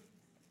sex.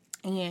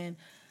 And...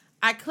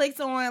 I clicked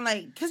on,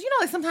 like, because,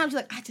 like, sometimes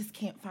you're like, I just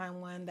can't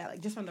find one that,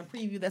 like, just from the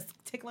preview that's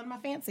tickling my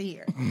fancy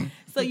here.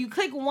 So you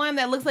click one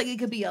that looks like it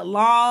could be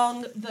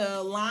along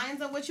the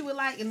lines of what you would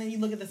like, and then you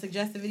look at the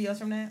suggested videos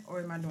from that, or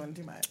am I doing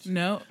too much?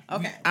 No.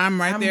 Okay.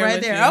 I'm right there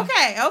with you.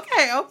 Okay.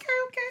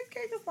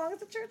 Just as long as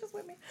the church is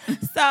with me.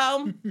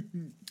 So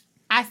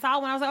I saw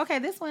one. I was like, okay,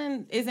 this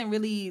one isn't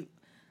really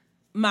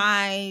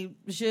my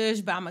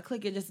zhuzh, but I'm going to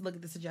click it just to look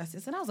at the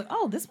suggestions. And I was like,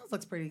 oh, this one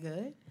looks pretty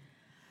good.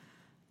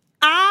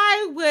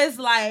 I was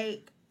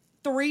like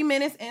 3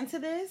 minutes into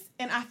this,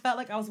 and I felt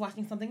like I was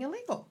watching something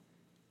illegal.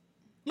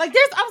 Like,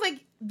 I was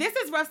like, this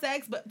is rough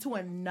sex, but to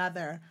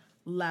another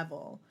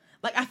level.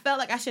 Like, I felt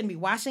like I shouldn't be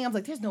watching. I was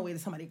like, there's no way that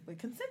somebody would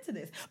consent to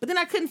this. But then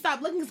I couldn't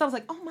stop looking because I was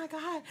like, oh my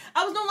God.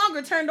 I was no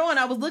longer turned on.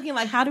 I was looking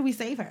like, how do we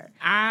save her?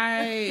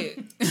 He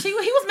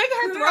was making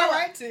her throw up.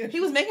 Right too.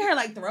 He was making her,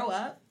 like, throw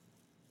up.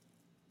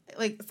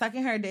 Like,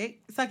 sucking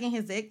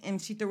his dick,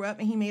 and she threw up,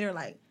 and he made her,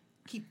 like,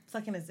 keep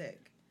sucking his dick.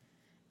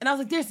 And I was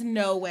like, there's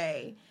no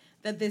way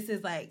that this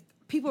is, like,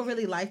 people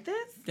really like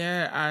this?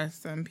 There are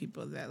some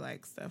people that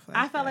like stuff like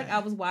I that. felt like I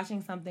was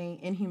watching something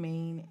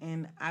inhumane,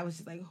 and I was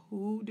just like,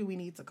 "Who do we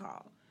need to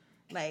call?"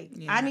 Like,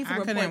 Yeah, I need to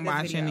report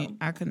this video.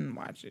 I couldn't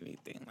watch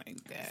anything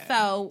like that.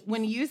 So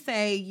when you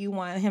say you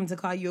want him to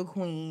call you a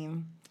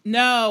queen,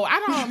 no, I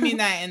don't mean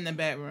that in the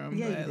bedroom.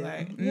 Yeah, but you do.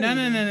 like, Yeah,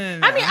 no.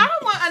 I mean, I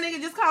don't want a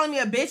nigga just calling me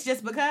a bitch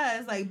just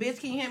because. Like,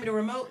 bitch, can you hand me the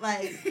remote?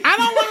 Like, I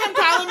don't want him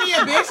calling me a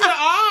bitch at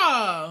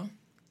all.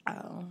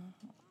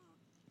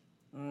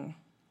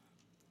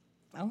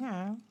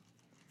 Okay.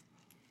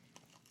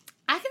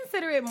 I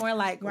consider it more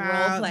like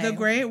role play. In the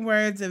great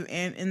words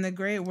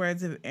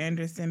of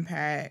Anderson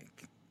 .Paak,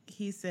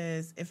 he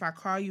says, "If I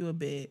call you a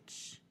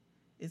bitch,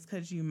 it's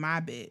because you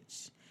my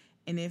bitch,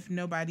 and if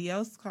anybody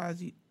else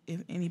calls you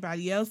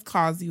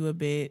a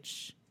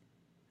bitch,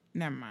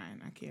 never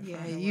mind. I can't. Yeah,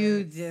 find the you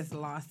words. just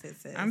lost it,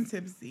 sis. I'm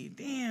tipsy.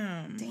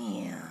 Damn.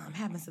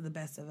 Happens to the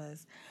best of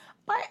us.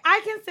 But I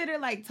consider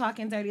like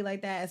talking dirty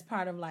like that as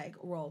part of like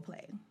role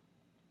play.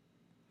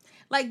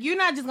 Like, you're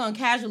not just gonna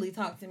casually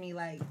talk to me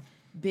like,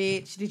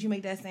 bitch, did you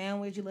make that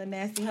sandwich, you little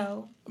nasty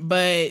hoe?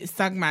 But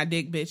suck my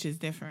dick, bitch, is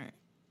different.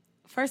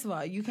 First of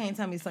all, you can't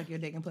tell me suck your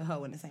dick and put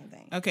hoe in the same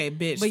thing. Okay,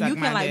 bitch, But suck you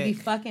can my like be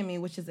dick. fucking me,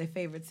 which is a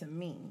favor to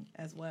me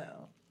as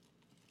well.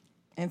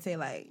 And say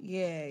like,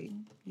 yeah,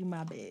 you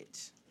my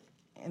bitch.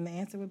 And the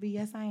answer would be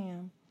yes, I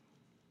am.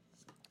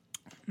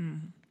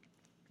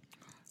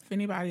 If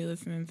anybody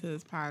listening to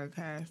this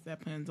podcast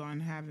that plans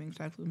on having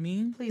sex with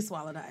me, Please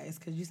swallow the ice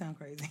because you sound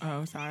crazy.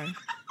 oh, sorry.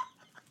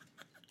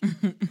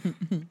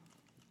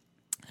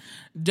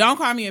 Don't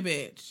call me a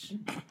bitch.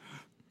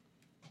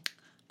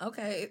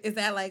 Okay, is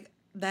that like,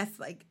 that's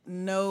like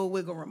no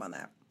wiggle room on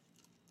that?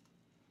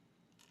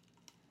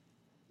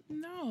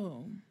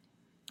 No,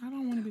 I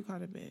don't want to be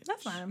called a bitch.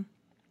 That's fine.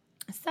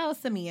 So,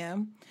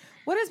 Samia,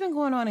 what has been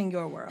going on in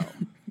your world?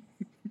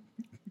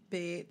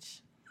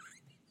 Bitch.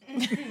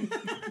 It's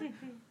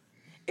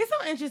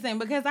so interesting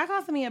because I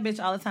call Samia a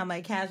bitch all the time,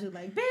 like casually,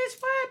 like, bitch,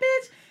 what,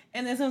 bitch?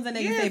 And then as soon as a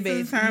nigga say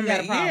bitch, you got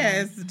a problem.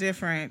 Yeah, it's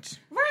different.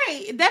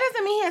 Right. That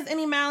doesn't mean he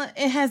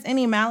has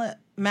any malice.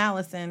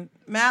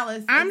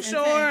 I'm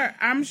sure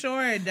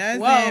it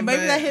doesn't. Whoa, maybe but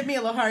that hit me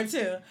a little hard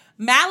too.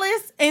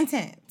 Malice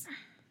intent.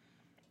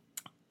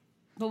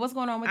 But what's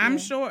going on with you?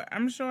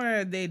 I'm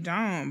sure they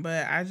don't,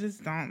 but I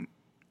just don't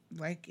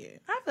like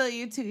it. I feel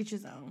you, to each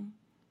his own.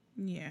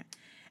 Yeah.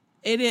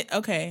 It is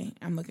okay.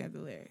 I'm looking at the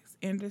lyrics.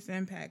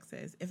 Anderson .Paak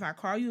says, "If I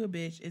call you a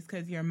bitch, it's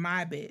because you're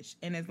my bitch,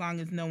 and as long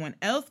as no one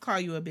else call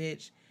you a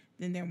bitch,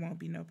 then there won't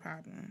be no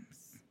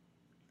problems.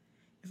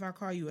 If I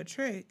call you a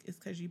trick, it's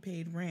because you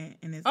paid rent,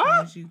 and as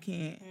long as you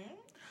can't."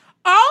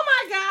 Oh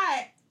my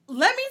God!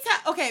 Let me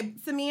tell. Okay,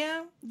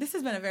 Samia, this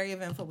has been a very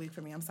eventful week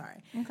for me. I'm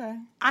sorry. Okay.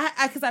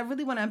 Because I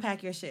really want to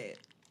unpack your shit.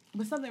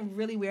 But something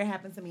really weird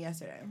happened to me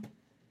yesterday.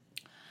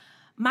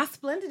 My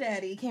Splendid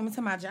Daddy came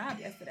into my job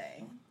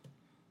yesterday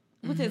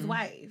with his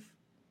wife.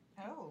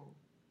 Oh.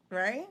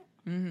 Right?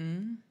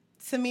 Mm-hmm.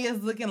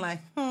 Samia's looking like,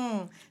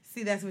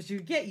 see, that's what you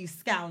get, you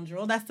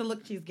scoundrel. That's the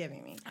look she's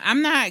giving me.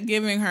 I'm not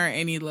giving her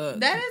any look.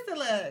 That is the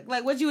look.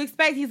 Like, what you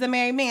expect? He's a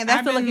married man.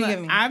 That's the look you're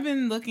giving me. I've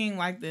been looking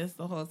like this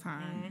the whole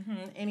time.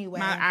 Mm-hmm. Anyway.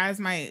 My eyes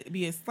might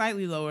be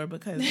slightly lower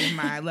because of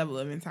my level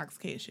of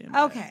intoxication.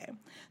 But. Okay.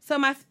 So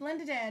my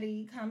Splendid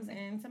Daddy comes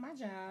into my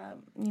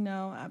job. You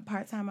know,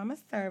 part-time, I'm a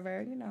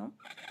server, you know.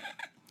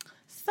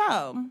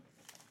 So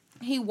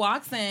he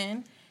walks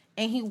in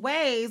and he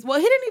waves. Well,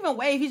 he didn't even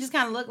wave. He just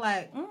kind of looked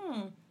like,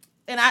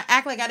 And I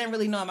act like I didn't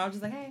really know him. I was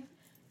just like, hey,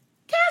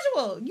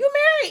 casual. You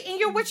married and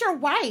you're with your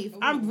wife. Ooh.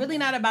 I'm really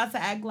not about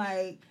to act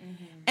like.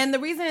 Mm-hmm. And the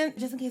reason,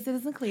 just in case it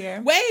isn't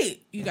clear.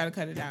 Wait. You got to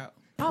cut it out.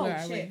 Oh,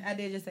 shit. I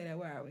did just say that.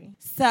 Where are we?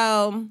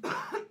 So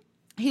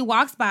he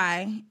walks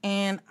by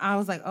and I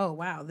was like, oh,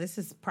 wow, this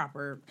is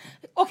proper.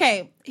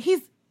 Okay.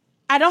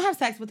 I don't have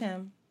sex with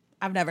him.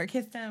 I've never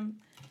kissed him.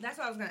 That's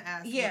what I was going to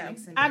ask. Yeah.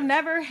 I've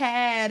never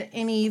had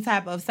any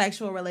type of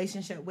sexual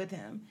relationship with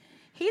him.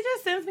 He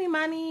just sends me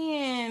money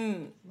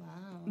and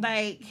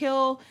like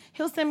he'll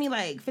send me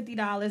like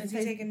 $50. Is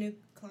he taking new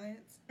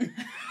clients?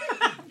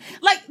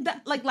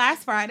 like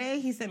last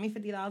Friday, he sent me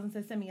 $50 and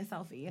said, send me a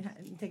selfie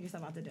and take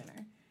yourself out to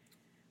dinner.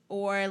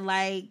 Or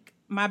like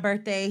my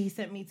birthday, he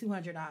sent me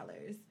 $200.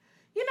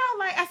 You know,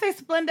 like I say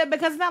splendid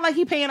because it's not like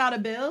he paying all the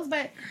bills,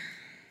 but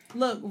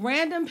look,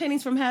 random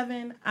pennies from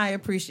heaven, I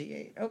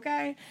appreciate,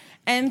 okay?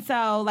 And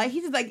so like he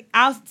just like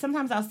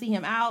sometimes I'll see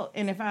him out,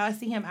 and if I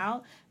see him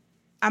out,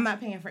 I'm not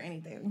paying for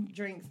anything.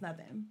 Drinks,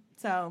 nothing.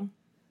 So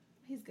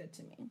he's good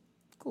to me.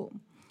 Cool.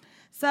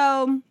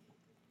 So,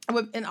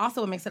 and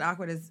also what makes it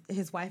awkward is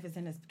his wife is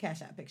in his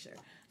Cash App picture.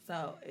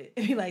 So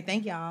it'd be like,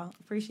 thank y'all.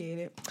 Appreciate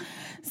it.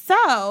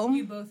 So.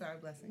 You both are a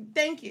blessing.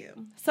 Thank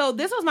you. So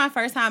this was my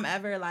first time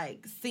ever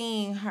like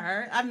seeing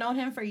her. I've known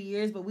him for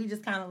years, but we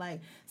just kind of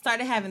like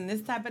started having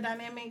this type of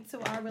dynamic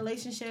to our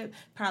relationship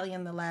probably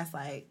in the last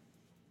like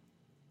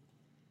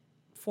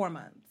 4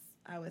 months,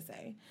 I would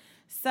say.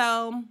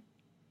 So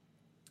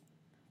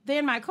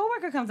then my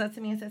coworker comes up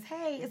to me and says,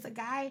 hey, it's a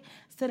guy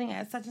sitting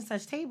at such and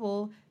such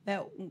table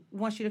that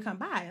wants you to come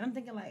by. And I'm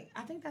thinking like,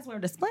 I think that's where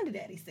the Splendid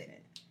Daddy's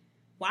sitting.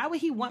 why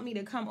would he want me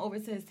to come over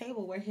to his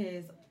table where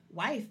his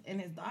wife and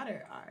his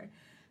daughter are?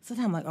 So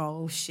then I'm like,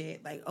 oh,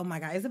 shit. Like, oh,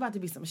 my God, it's about to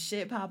be some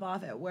shit pop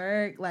off at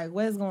work. Like,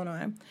 what is going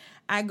on?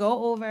 I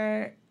go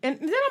over, and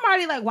then I'm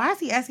already like, why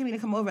is he asking me to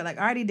come over? Like,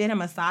 I already did him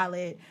a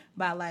solid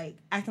by, like,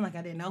 acting like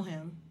I didn't know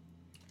him.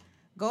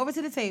 Go over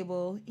to the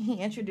table. He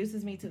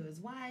introduces me to his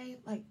wife,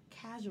 like,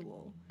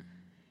 casual.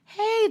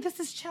 Hey, this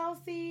is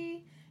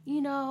Chelsea.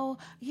 You know,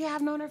 yeah,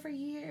 I've known her for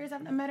years.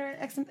 I've met her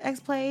at X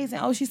Place,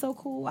 and, oh, she's so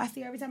cool. I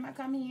see her every time I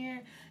come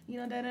here. You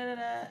know,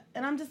 da-da-da-da.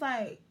 And I'm just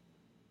like,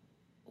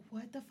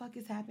 what the fuck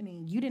is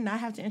happening? You did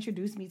not have to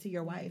introduce me to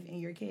your wife and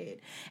your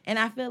kid. And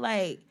I feel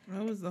like...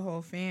 That was the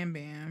whole fan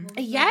bam.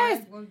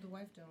 Yes. What was the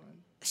wife doing?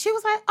 She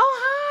was like, oh,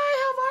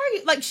 hi, how are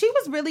you? Like, she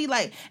was really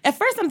like... At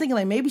first, I'm thinking,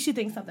 like, maybe she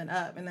thinks something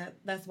up, and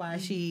that's why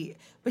she...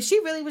 But she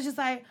really was just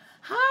like,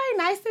 hi,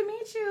 nice to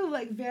meet you.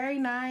 Like, very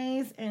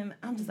nice. And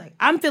I'm just like,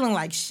 I'm feeling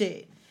like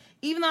shit.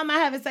 Even though I'm not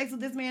having sex with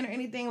this man or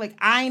anything, like,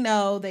 I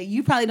know that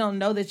you probably don't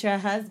know that your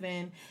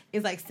husband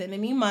is, like,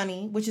 sending me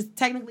money, which is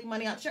technically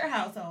money out your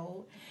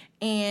household.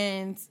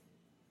 And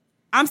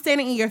I'm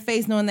standing in your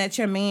face knowing that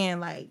your man,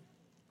 like,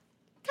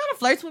 kind of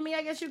flirts with me,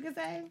 I guess you could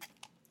say,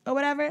 or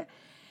whatever.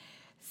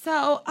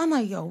 So I'm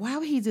like, yo, why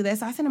would he do that?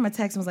 So I sent him a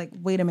text and was like,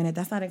 wait a minute,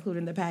 that's not included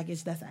in the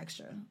package. That's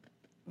extra.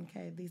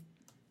 Okay,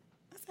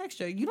 that's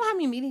extra. You don't have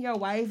me meeting your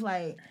wife.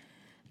 Like,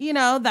 you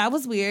know, that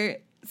was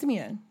weird.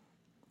 Samia.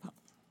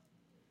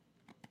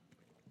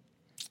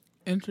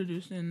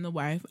 Introducing the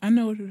wife. I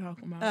know what you're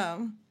talking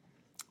about.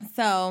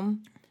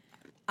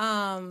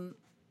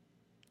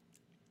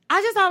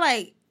 I just thought,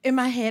 like, in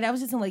my head, I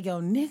was just like, yo,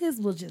 niggas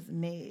will just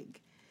nig.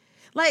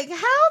 Like,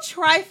 how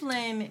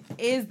trifling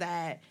is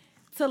that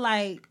to,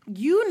 like,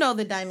 you know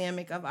the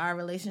dynamic of our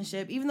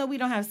relationship. Even though we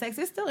don't have sex,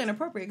 it's still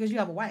inappropriate because you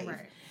have a wife.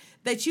 Right.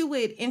 That you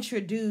would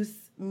introduce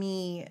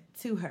me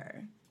to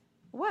her.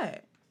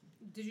 What?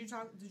 Did you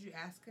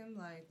ask him,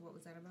 like, what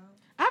was that about?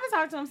 I haven't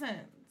talked to him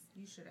since.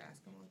 You should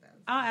ask him what that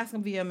was. I'll ask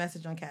him via a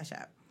message on Cash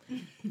App.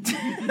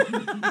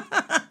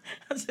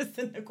 I'll just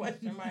send a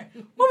question mark.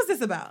 What was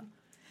this about?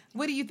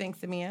 What do you think,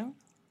 Samia?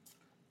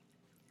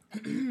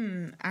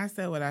 I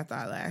said what I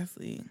thought last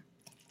week.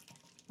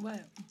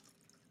 What?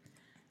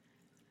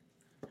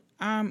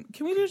 Can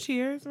we do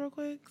cheers real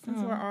quick since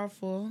we're all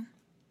full?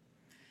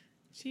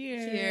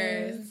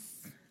 Cheers.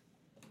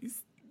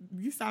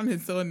 You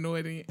sounded so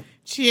annoyed.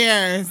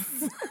 Cheers.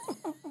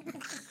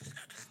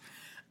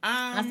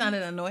 I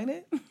sounded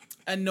anointed.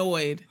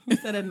 Annoyed. You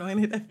said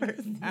anointed at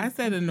first. I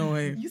said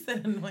annoyed. You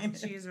said anointed.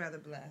 She is rather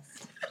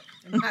blessed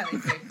and highly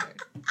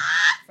favored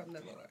from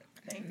the Lord.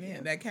 Thank you.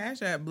 Yeah, that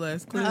Cash App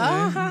blessed clearly.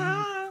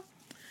 Uh-huh.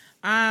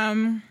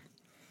 I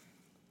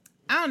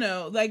don't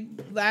know. Like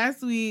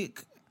last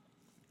week,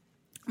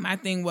 my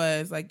thing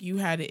was like you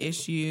had an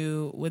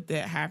issue with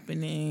it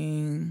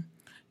happening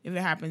if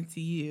it happened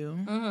to you.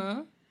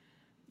 Mm-hmm.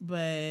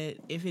 But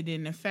if it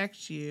didn't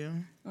affect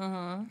you,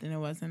 then it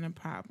wasn't a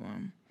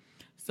problem.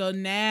 So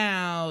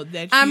now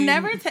that I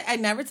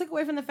never took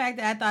away from the fact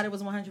that I thought it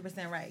was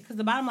 100% right. Because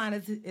the bottom line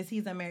is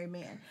he's a married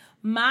man.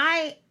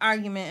 My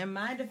argument and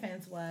my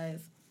defense was,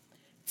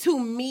 to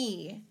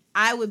me,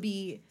 I would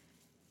be,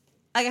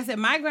 like I said,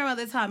 my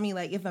grandmother taught me,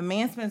 like, if a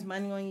man spends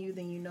money on you,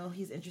 then you know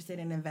he's interested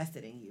in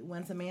investing in you.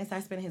 Once a man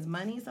starts spending his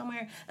money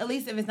somewhere, at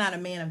least if it's not a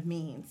man of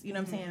means, you know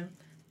what I'm saying?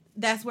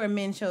 That's where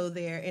men show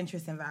their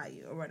interest and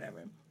value or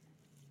whatever.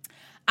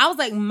 I was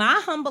like,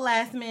 my humble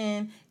ass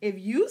man, if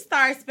you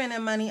start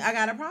spending money, I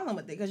got a problem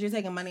with it because you're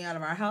taking money out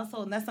of our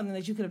household, and that's something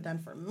that you could have done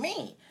for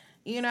me,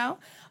 you know?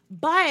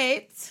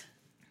 But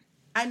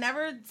I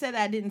never said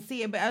that I didn't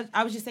see it, but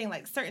I was just saying,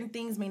 like, certain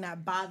things may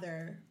not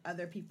bother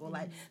other people.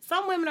 Like,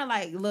 some women are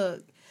like,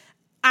 look,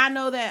 I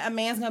know that a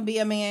man's going to be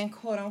a man,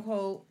 quote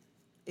unquote.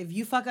 If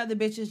you fuck other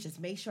bitches, just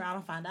make sure I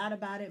don't find out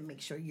about it.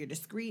 Make sure you're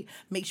discreet.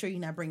 Make sure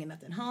you're not bringing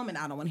nothing home. And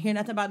I don't want to hear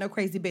nothing about no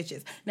crazy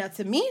bitches. Now,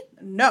 to me,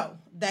 no,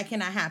 that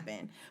cannot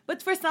happen.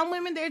 But for some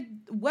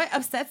women, what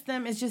upsets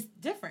them is just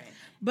different.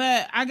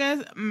 But I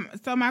guess,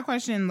 so my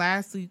question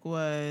last week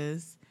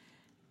was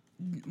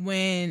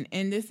and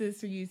this is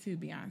for you too,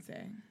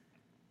 Beyonce.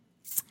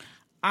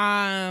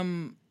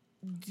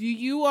 Do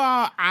you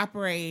all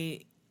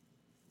operate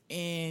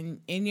in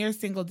your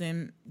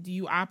singledom, do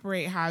you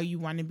operate how you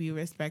want to be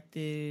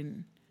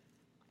respected,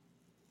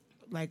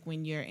 like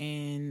when you're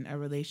in a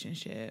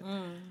relationship?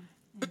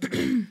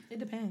 It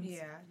depends.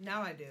 Yeah,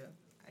 now I do.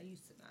 I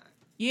used to not.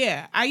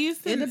 Yeah, I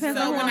used to. It depends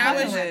on when who I I'm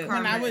was with.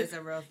 when I was is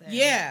a real thing.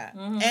 Yeah,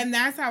 and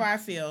that's how I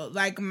feel.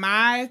 Like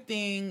my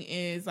thing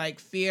is like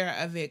fear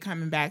of it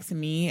coming back to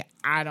me.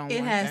 I don't. It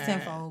want has that.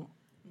 tenfold.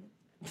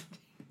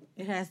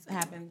 It has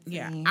happened to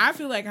me. I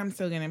feel like I'm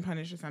still getting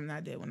punished for something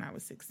I did when I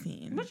was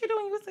 16. What you doing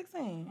when you were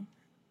 16?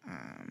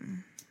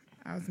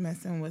 I was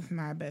messing with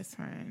my best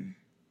friend.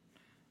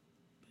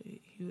 But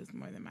he was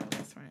more than my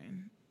best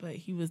friend. But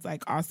he was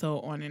like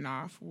also on and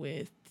off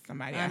with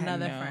somebody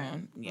Another I had known.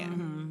 friend. Yeah.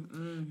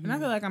 And I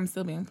feel like I'm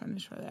still being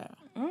punished for that.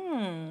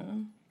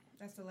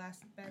 That's the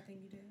last bad thing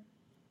you did?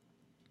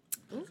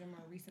 What's your more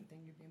recent thing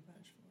you're being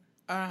punished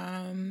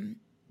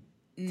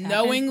for?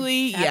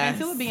 Knowingly, Tap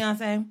yes. into it,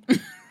 Beyonce.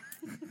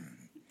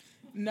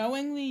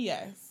 Knowingly,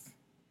 yes.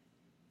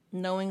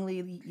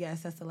 Knowingly,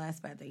 yes, that's the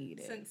last bad thing you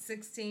did. Since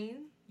 16,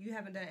 you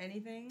haven't done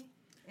anything?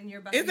 And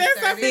you're about Is to be there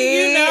 30? something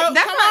you know?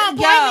 That's Come not- on,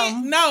 yo.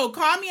 point me. No,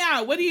 call me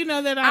out. What do you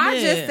know that I I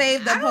did? just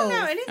saved the I don't post.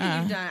 know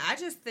anything you've done. I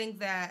just think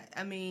that,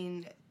 I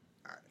mean,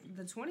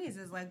 the 20s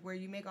is like where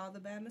you make all the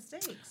bad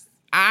mistakes.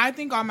 I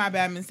think all my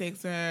bad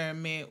mistakes are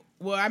made.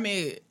 Well, I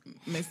made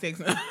mistakes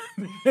in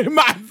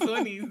my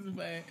 20s,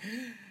 but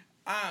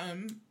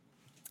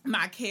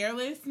my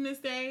careless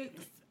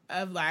mistakes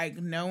of like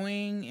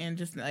knowing and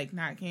just like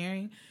not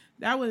caring,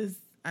 that was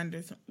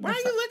under. Why are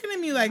you looking at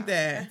me like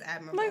that? That's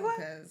admirable Like what?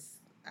 because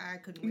I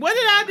couldn't. What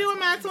did I do in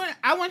my 20s?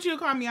 I want you to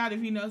call me out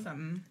if you know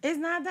something. It's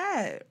not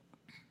that.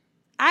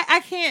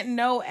 I can't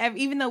know,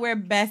 even though we're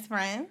best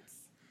friends.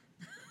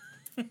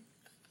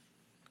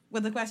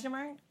 With a question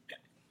mark?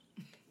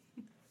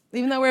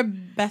 Even though we're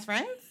best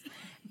friends?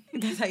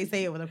 That's how you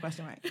say it with a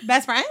question mark.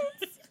 Best friends?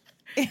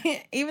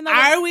 Even though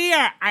Are we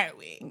or aren't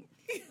we?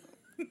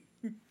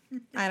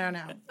 I don't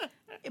know.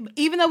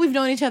 Even though we've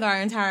known each other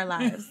our entire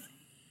lives.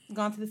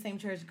 Gone to the same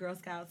church, Girl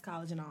Scouts,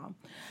 college and all.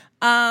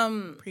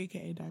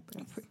 Pre-K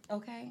diapers.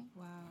 Okay.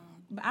 Wow,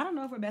 But I don't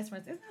know if we're best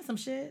friends. Isn't that some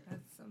shit?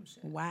 that's some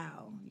shit.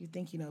 Wow. You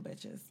think you know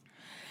bitches.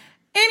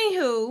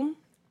 Anywho,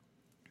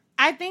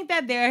 I think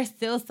that there are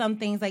still some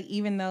things, like,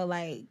 even though,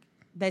 like,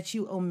 that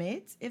you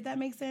omit, if that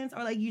makes sense.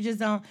 Or, like, you just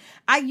don't...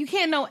 you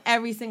can't know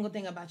every single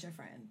thing about your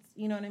friends.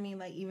 You know what I mean?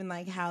 Like, even,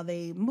 like, how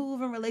they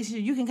move in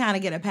relationships. You can kind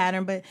of get a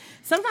pattern, but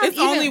sometimes It's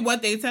only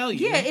what they tell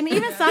you. Yeah, and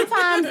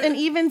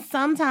even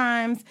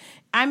sometimes,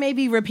 I may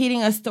be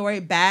repeating a story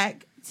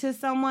back to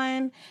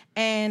someone,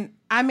 and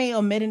I may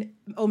omit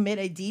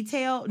a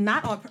detail,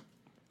 not on...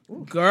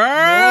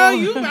 Girl,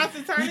 you about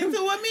to turn into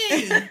a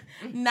me.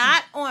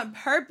 Not on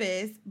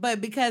purpose,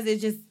 but because it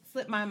just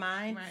slipped my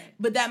mind. Right.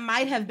 But that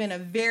might have been a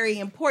very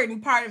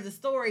important part of the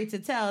story to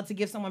tell, to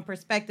give someone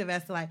perspective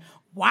as to, like,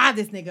 why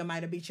this nigga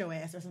might have beat your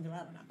ass or something.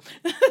 I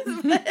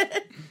don't know.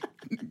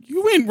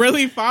 You went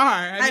really far.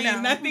 I know.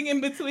 mean, nothing in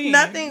between.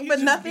 Nothing, You but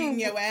just nothing-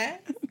 beating your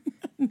ass.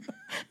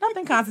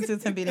 Nothing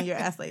constitutes him beating your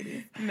ass,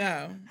 lady.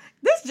 No.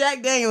 This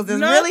Jack Daniels is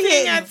No really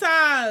thing hitting. at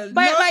all.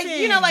 But, No like,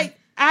 thing. you know, like,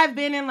 I've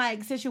been in,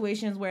 like,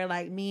 situations where,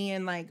 like, me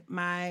and, like,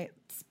 my,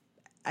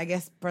 I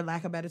guess, for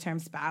lack of a better term,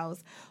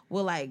 spouse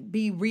will, like,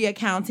 be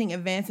reaccounting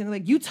events and,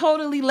 like, you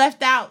totally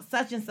left out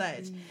such and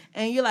such.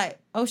 And you're like,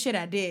 oh, shit,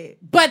 I did.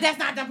 But that's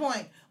not the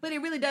point. But it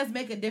really does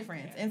make a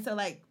difference. Yeah. And so,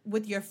 like,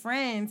 with your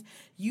friends,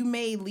 you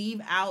may leave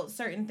out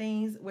certain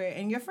things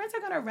and your friends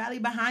are going to rally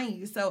behind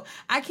you. So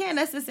I can't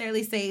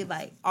necessarily say,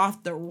 like,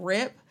 off the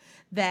rip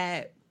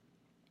that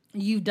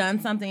you've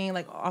done something,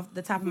 like, off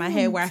the top of my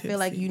head where I feel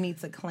like you need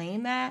to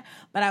claim that.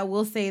 But I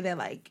will say that,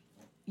 like,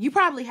 you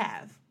probably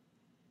have.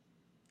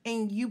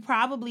 And you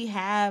probably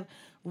have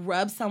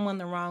rubbed someone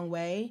the wrong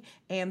way,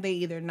 and they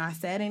either not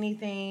said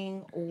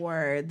anything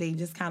or they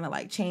just kind of,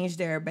 like, changed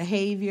their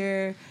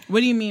behavior.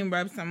 What do you mean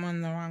rub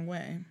someone the wrong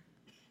way?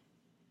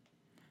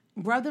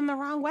 Rub them the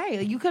wrong way.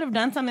 Like, you could have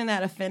done something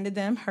that offended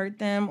them, hurt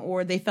them,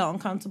 or they felt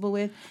uncomfortable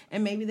with,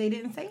 and maybe they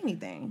didn't say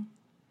anything.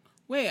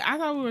 Wait, I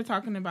thought we were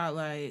talking about,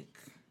 like...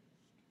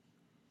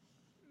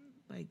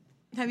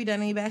 Have you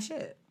done any bad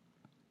shit?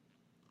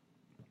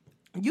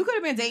 You could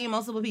have been dating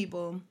multiple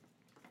people.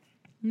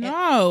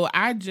 No,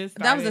 I just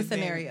That was a started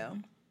dating. scenario.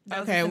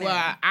 Okay,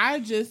 well, I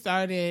just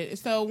started...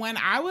 So when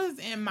I was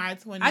in my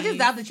 20s... I just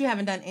doubt that you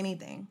haven't done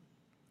anything.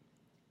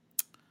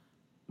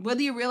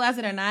 Whether you realize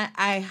it or not,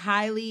 I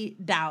highly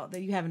doubt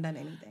that you haven't done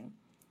anything.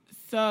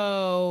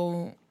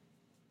 So...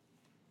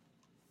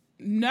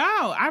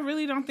 No, I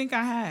really don't think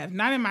I have.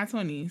 Not in my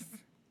 20s.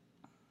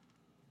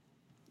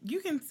 You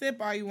can sip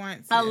all you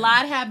want to. A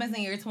lot happens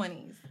in your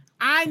 20s.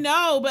 I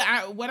know,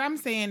 but what I'm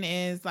saying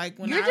is, like,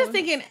 when You're just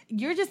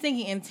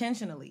thinking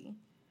intentionally.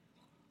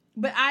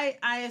 But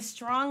I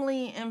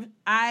strongly am,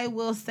 I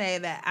will say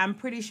that I'm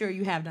pretty sure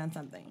you have done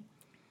something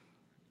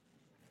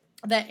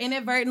that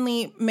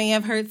inadvertently may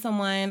have hurt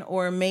someone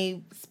or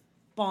may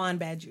spawn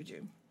bad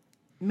juju.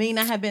 May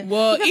not have been.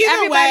 Well, because either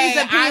everybody's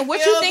way, opinion, I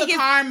what feel you think the is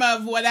karma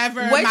of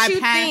whatever what my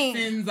you past think.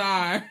 sins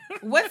are.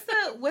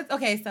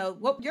 Okay, so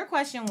what your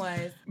question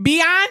was?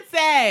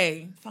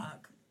 Beyonce.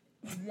 Fuck.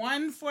 10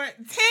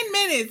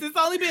 minutes. It's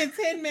only been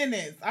 10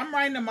 minutes. I'm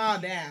writing them all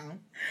down.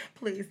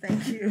 Please,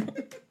 thank you.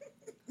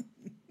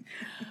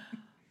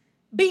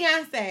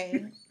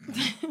 Beyonce.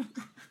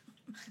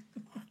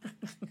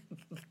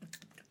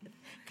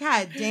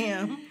 God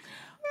damn.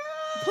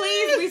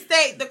 Please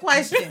restate the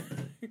question.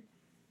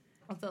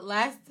 What's the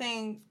last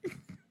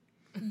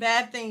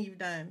bad thing you've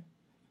done?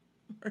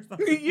 Or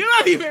something? You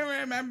don't even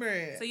remember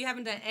it. So you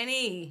haven't done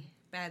any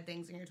bad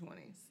things in your 20s?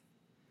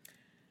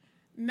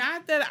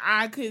 Not that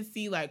I could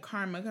see, like,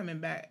 karma coming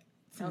back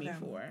to me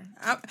for.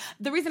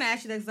 The reason I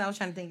asked you that is because I was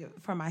trying to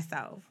think for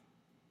myself.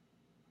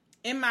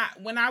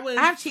 When I was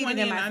I've cheated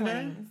 20 in my and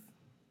under, 20s.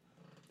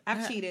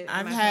 I've cheated.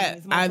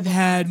 I've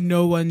had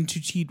no one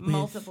to cheat with.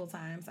 Multiple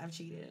times I've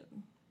cheated.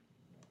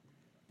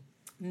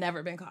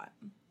 Never been caught.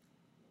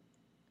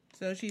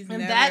 So she's and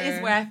never... that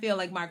is where I feel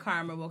like my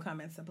karma will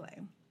come into play.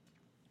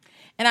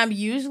 And I'm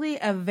usually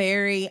a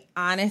very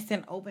honest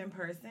and open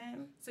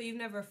person. So you've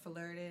never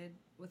flirted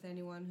with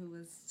anyone who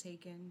was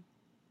taken?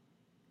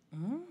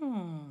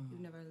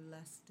 You've never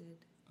lusted?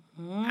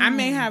 I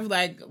may have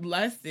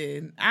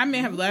lusted.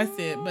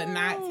 But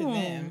not to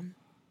them.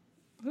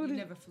 You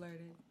never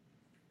flirted?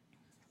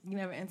 You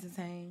never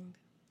entertained?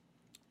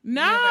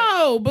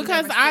 No,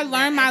 because never I took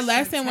learned that my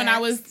extra lesson when I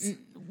was. text?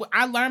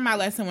 I learned my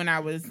lesson when I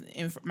was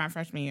in my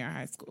freshman year of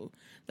high school.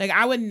 Like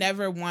I would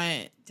never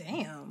want.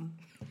 Damn.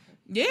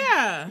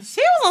 Yeah.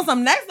 She was on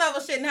some next level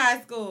shit in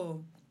high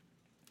school.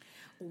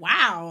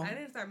 Wow. I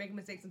didn't start making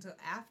mistakes until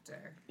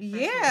after. freshman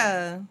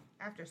Yeah. year,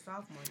 after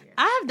sophomore year.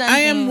 I have done I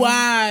am things-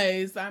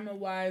 wise. I'm a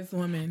wise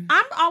woman.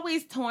 I'm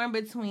always torn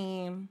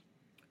between,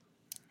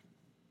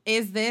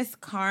 is this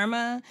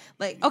karma?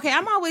 Like, okay,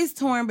 I'm always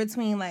torn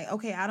between like,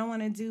 okay, I don't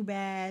want to do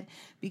bad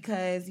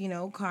because, you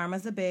know,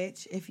 karma's a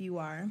bitch if you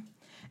are.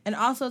 And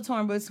also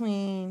torn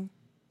between,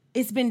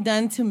 it's been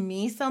done to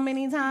me so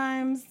many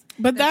times.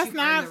 But that's you've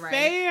not earned the right.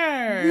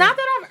 fair. Not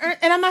that I've earned,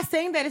 and I'm not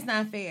saying that it's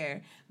not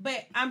fair,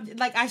 but I'm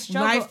like, I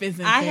struggle. Life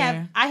isn't I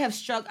fair. have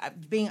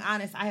struggled, being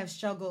honest, I have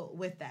struggled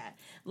with that.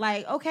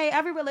 Like, okay,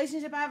 every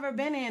relationship I've ever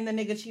been in, the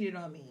nigga cheated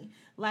on me.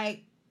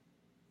 Like,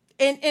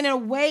 in a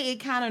way, it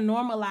kind of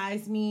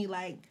normalized me,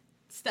 like,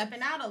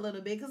 stepping out a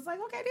little bit, because, like,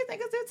 okay, these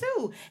niggas do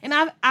too. And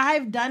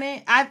I've done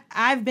it.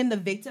 I've been the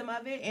victim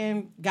of it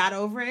and got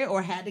over it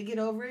or had to get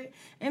over it.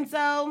 And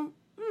so,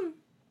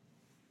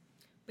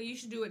 But you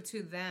should do it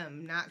to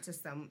them, not to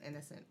some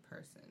innocent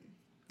person.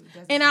 who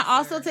doesn't and I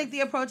also deserve- take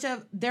the approach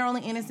of they're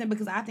only innocent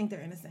because I think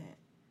they're innocent.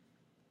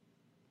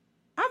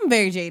 I'm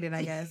very jaded,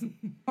 I guess,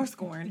 or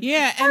scorned.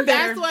 Yeah, Or and bitter.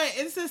 that's what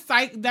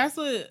it's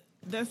a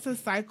that's a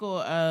cycle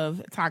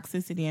of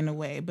toxicity in a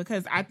way,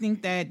 because I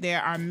think that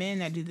there are men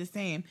that do the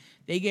same.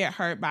 They get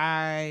hurt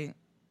by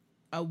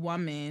a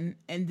woman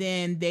and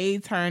then they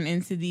turn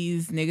into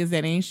these niggas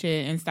that ain't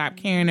shit and stop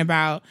caring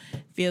about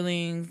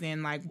feelings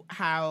and like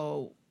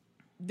how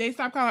they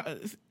stop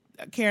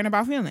caring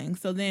about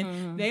feelings. So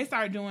then they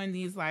start doing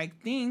these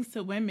like things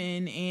to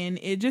women and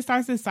it just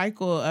starts a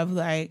cycle of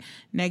like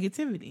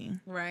negativity.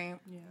 Right.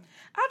 Yeah.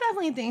 I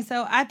definitely think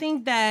so. I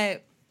think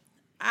that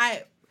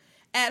I,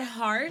 at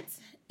heart,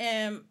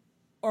 am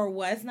or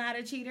was not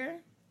a cheater,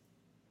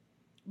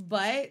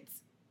 but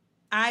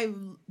I've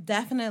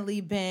definitely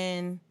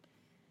been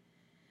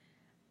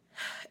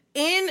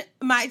in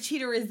my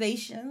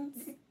cheaterizations.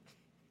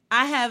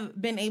 I have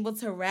been able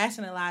to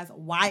rationalize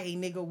why a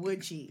nigga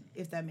would cheat,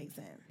 if that makes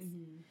sense.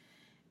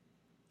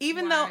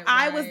 Even though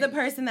I was the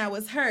person that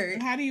was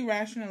hurt. How do you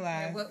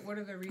rationalize? Yeah, what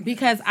are the reasons?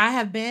 Because I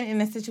have been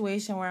in a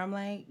situation where I'm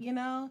like, you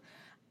know,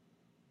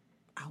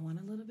 I want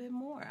a little bit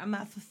more. I'm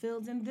not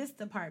fulfilled in this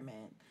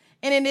department.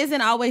 And it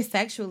isn't always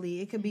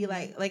sexually. It could be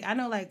like I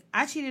know, like,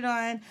 I cheated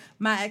on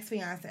my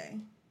ex-fiance.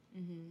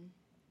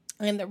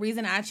 And the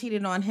reason I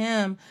cheated on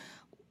him,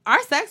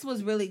 our sex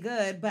was really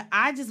good, but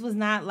I just was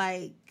not,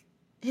 like,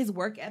 his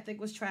work ethic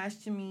was trash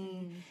to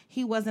me.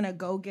 He wasn't a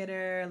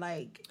go-getter,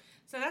 like...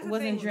 So that's the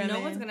wasn't thing. No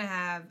driven. one's gonna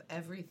have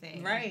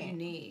everything Right. you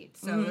need.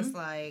 So it's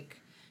like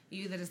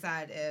you either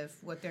decide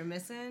if what they're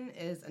missing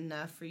is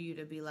enough for you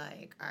to be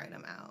like, all right,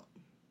 I'm out.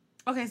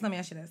 Okay, so let me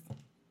ask you this.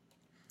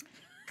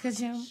 Could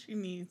you... She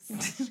needs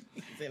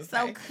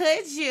So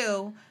could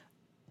you,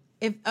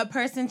 if a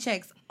person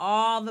checks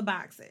all the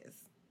boxes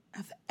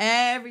of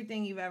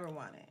everything you've ever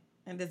wanted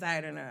and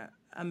desired in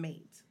a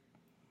mate,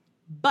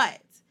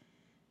 but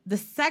the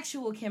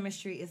sexual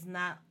chemistry is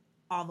not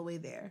all the way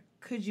there,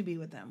 could you be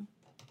with them?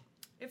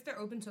 If they're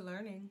open to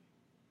learning,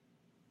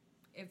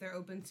 if they're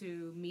open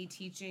to me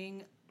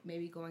teaching,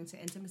 maybe going to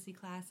intimacy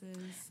classes.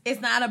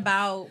 It's not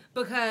about...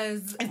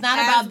 Because It's not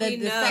as about we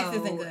the sex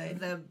know, isn't good.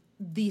 The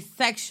The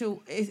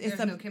sexual... It's there's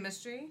a no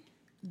chemistry.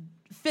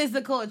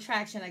 physical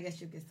attraction, I guess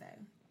you could say.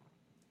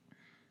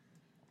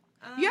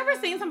 You ever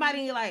seen somebody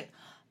and you're like,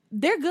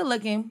 they're good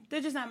looking,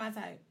 they're just not my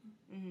type.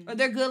 Or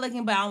they're good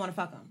looking, but I don't want to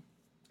fuck them.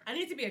 I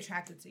need to be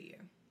attracted to you.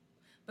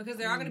 Because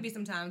there are going to be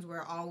some times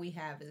where all we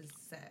have is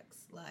sex.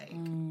 Like,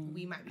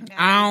 we might be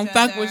I don't each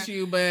fuck other. with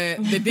you, but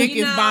the dick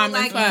is bomb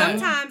like, as fuck.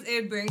 sometimes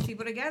it brings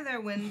people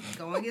together when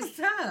going is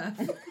tough.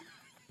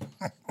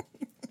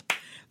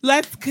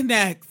 Let's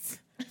connect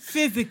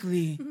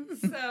physically.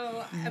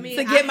 So, I mean,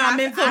 To get my I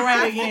mental have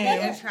right to be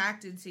again.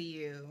 attracted to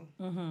you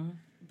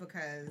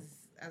because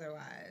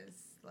otherwise,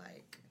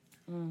 like,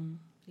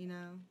 you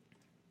know,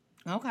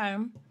 Okay.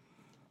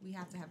 we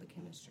have to have a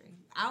chemistry.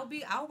 I'll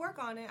work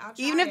on it. I'll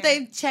try Even if it.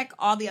 they check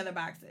all the other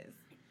boxes,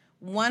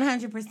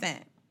 100%.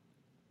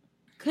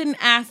 Couldn't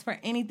ask for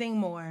anything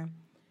more.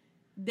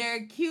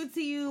 They're cute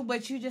to you,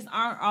 but you just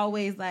aren't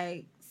always,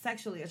 like,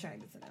 sexually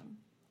attracted to them.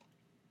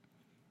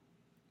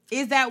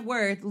 Is that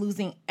worth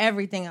losing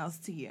everything else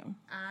to you?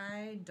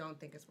 I don't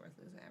think it's worth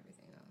losing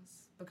everything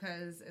else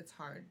because it's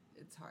hard.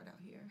 It's hard out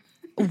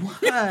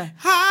here.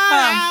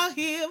 Hard out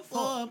here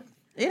for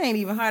It ain't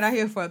even hard out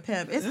here for a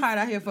pimp. It's hard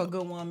out here for a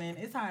good woman.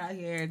 It's hard out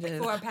here just...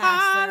 For a hard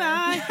pastor.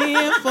 out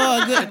here for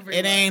a good.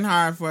 It ain't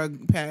hard for a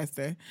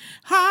pastor.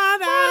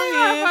 Hard out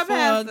here for a for a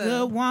pastor.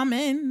 good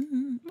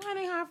woman. Mine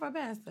ain't hard for a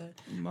pastor.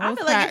 I Most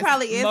feel like it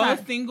probably is hard.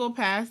 Most single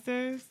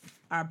pastors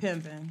Are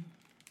pimping.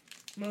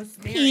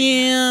 Most married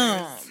Yeah.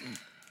 pastors.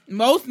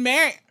 Most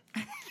married.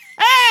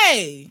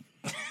 Hey.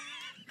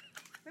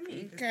 Let me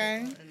eat this Okay.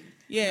 pickle and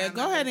Yeah, mind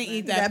go my ahead and business.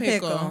 eat that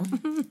pickle.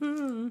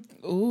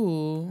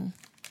 Ooh.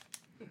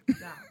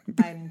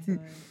 Bite into it.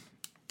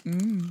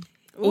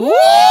 Ooh.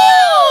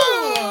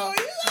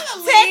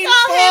 Take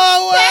off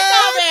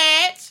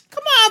it.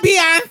 Come on,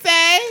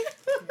 Beyonce.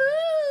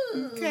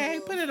 Okay,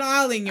 put it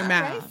all in your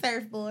mouth.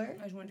 Surfboard.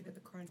 I just wanted to get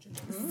the crunch.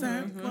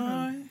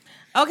 Surfboard.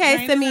 Okay,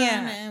 Rain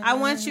Samia, on I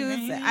want you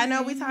to, I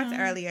know we talked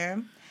earlier,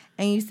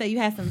 and you said you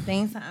had some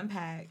things to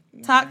unpack.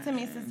 Talk to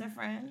me, sister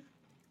friend.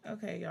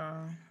 Okay,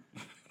 y'all.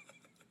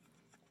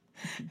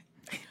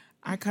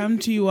 I come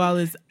to you all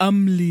as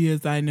humbly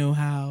as I know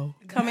how.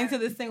 Coming to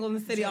the Single in the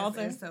City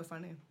altar. It's so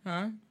funny.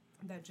 Huh?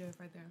 That GIF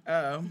right there.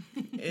 Oh,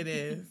 it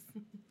is.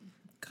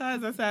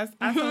 Cause I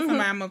told somebody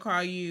I'm gonna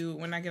call you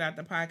when I get out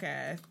the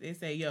podcast. They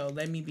say, "Yo,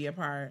 let me be a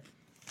part."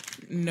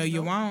 No,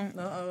 you won't.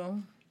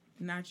 Uh-oh.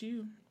 Not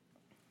you.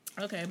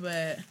 Okay,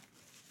 but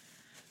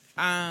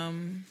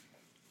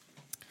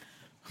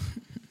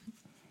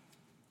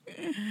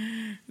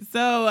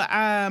so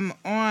on.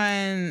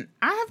 I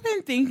have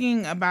been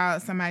thinking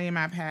about somebody in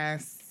my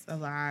past a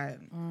lot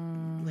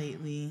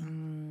lately.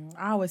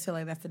 I always feel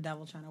like that's the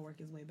devil trying to work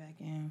his way back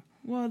in.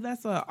 Well,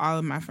 that's what all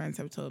of my friends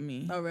have told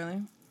me. Oh,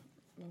 really?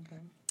 Okay.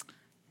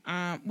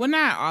 Well,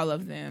 not all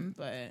of them,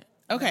 but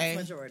okay.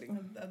 Majority.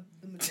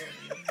 The majority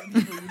of the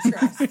people you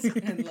trust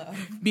and love.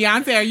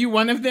 Beyonce, are you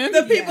one of them?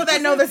 The people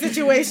that know the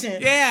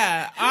situation.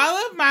 Yeah,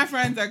 all of my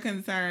friends are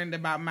concerned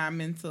about my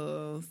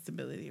mental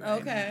stability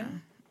right Okay.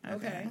 now.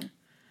 Okay.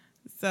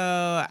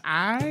 So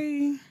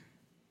and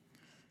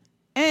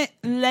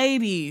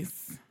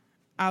ladies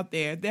out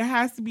there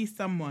has to be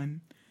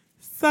someone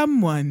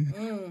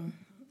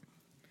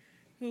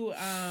who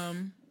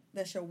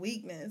That's your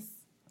weakness.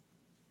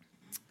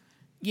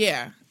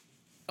 yeah.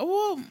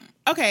 Well,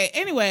 okay.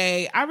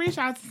 Anyway, I reached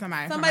out to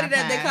somebody Somebody from my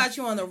that they past. caught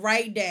you on the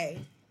right day.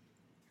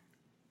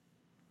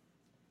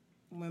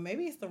 Well,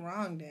 maybe it's the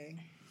wrong day.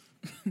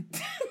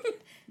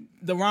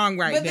 the wrong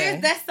right But day.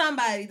 that's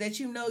somebody that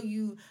you know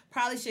you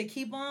probably should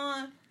keep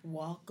on,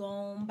 walk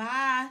on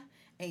by,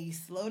 and you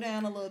slow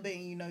down a little bit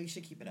and you know you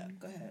should keep it up.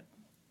 Go ahead.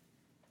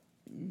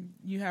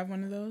 You have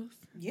one of those?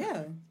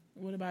 Yeah.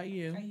 What about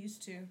you? I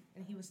used to,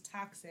 and he was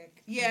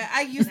toxic. Yeah,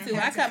 I used And to. I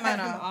I had to cut mine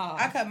cut him off. off.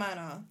 I cut mine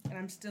off And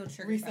I'm still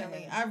triggered by recently.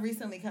 him. I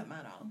recently cut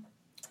mine off.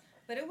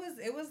 But it was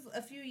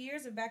a few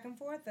years of back and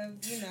forth of,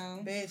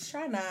 Bitch,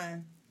 try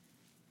 9.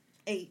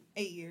 8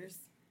 years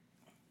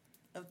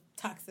of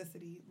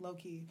toxicity, low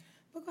key.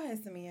 But go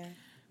ahead, Samia.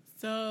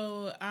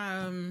 So,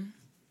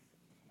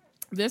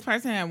 this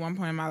person at one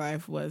point in my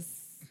life was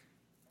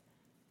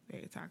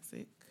very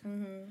toxic.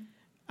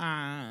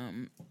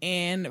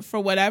 And for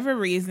whatever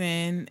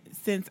reason,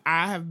 since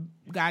I have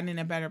gotten in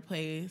a better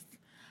place,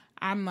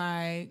 I'm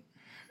like,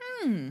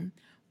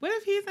 what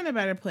if he's in a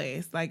better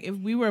place? Like, if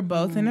we were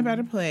both in a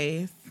better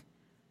place,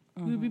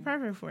 we would be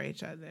perfect for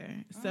each other.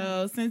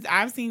 So, since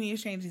I've seen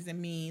these changes in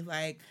me,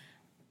 like,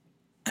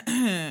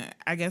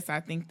 I guess I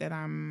think that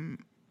I'm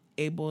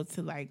able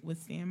to, like,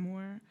 withstand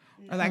more.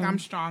 Or, like, I'm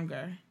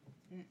stronger.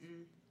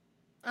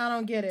 I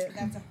don't get it.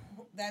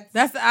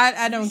 That's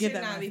I don't you get should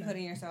that. not be myself.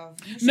 putting yourself.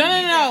 You No.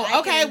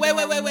 shouldn't be Okay,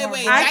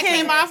 wait. I That can.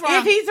 came off wrong.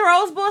 If he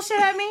throws bullshit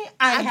at me,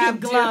 I have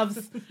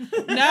gloves.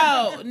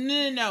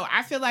 No.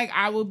 I feel like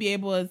I will be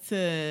able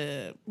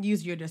to.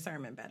 Use your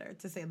discernment better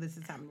to say this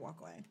is time to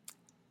walk away.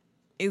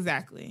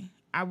 Exactly.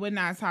 I would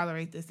not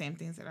tolerate the same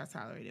things that I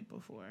tolerated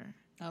before.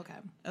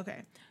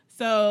 Okay.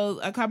 So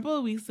a couple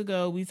of weeks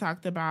ago, we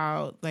talked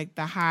about like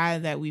the high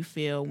that we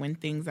feel when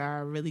things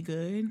are really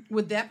good.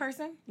 With that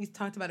person? You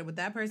talked about it with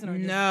that person or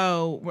just...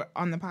 No, we're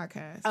on the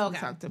podcast. Okay. We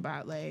talked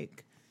about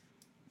like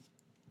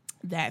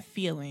that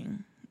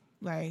feeling.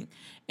 Like,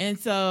 and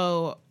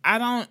so I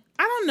don't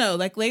know.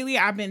 Like lately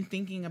I've been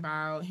thinking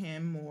about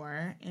him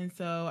more. And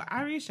so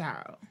I reached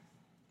out.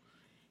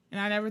 And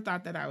I never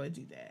thought that I would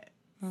do that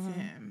to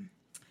him.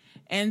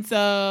 And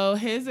so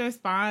his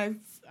response,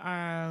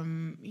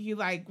 he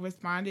like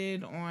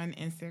responded on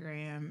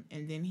Instagram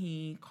and then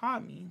he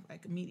called me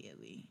like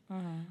immediately.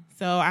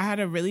 So I had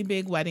a really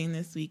big wedding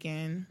this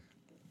weekend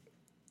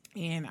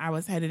and I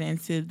was headed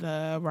into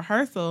the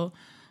rehearsal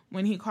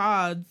when he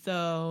called.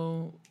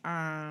 So,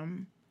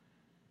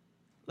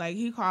 like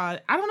he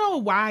called, I don't know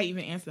why I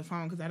even answered the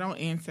phone because I don't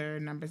answer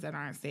numbers that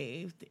aren't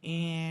saved.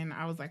 And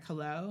I was like,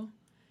 hello.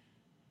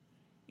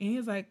 And he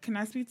was like, can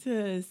I speak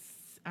to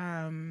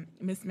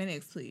Miss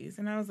Minix, please?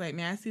 And I was like,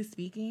 may I see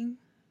speaking?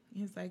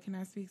 He was like, can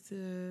I speak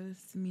to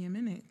Samia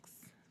Minix,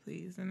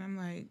 please? And I'm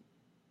like,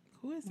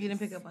 who is this? You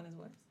didn't pick up on his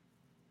voice?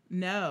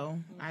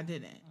 No, I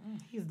didn't.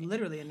 He's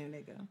literally a new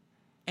nigga.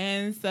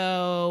 And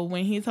so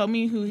when he told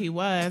me who he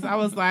was, I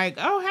was like,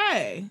 oh,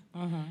 hey.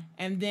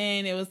 And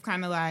then it was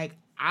kind of like,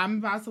 I'm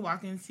about to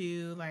walk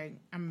into, like,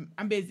 I'm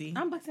busy.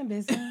 I'm booked and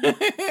busy.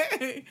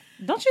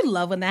 Don't you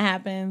love when that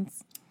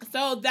happens?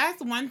 So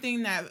that's one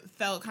thing that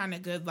felt kind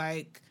of good.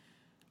 Like,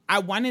 I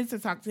wanted to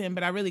talk to him,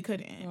 but I really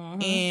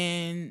couldn't.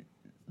 And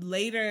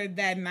later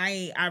that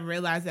night, I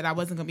realized that I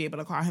wasn't going to be able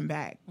to call him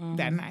back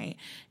that night.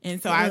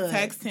 And so I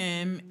texted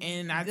him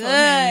and I told him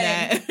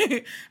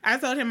that I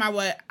told him I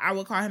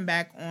would call him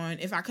back on,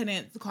 if I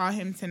couldn't call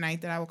him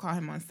tonight, that I would call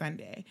him on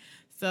Sunday.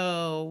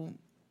 So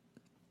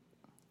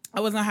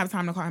I wasn't going to have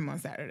time to call him on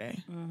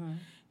Saturday.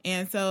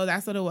 And so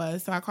that's what it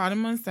was. So I called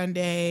him on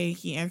Sunday.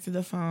 He answered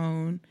the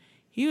phone.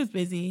 He was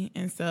busy.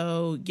 And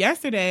so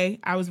yesterday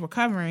I was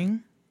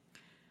recovering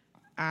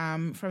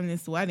from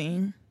this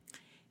wedding.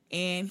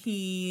 And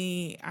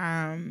he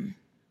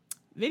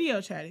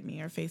video chatted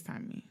me or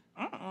FaceTimed me.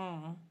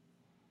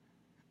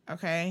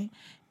 Okay.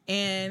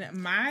 And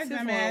my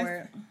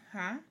dumbass...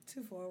 Huh?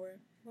 Too forward.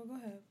 Well, go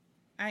ahead.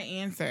 I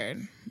answered.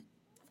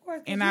 Of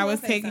course. And I was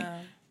taking...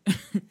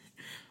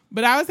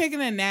 But I was taking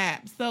a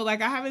nap. So,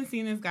 like, I haven't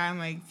seen this guy in,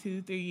 like,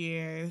 2-3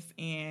 years.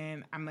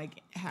 And I'm,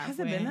 like, halfway. Has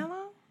it been that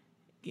long?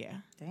 Yeah.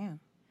 Damn.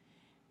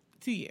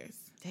 2 years.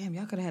 Damn,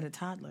 y'all could have had a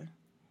toddler.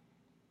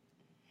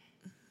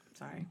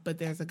 Sorry. But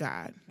there's a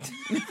God.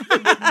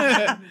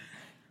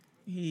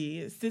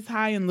 He sits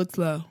high and looks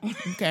low.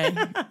 Okay.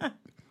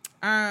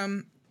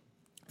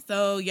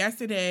 So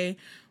yesterday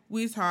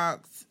we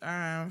talked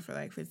for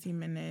like 15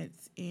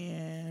 minutes,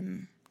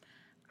 and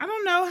I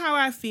don't know how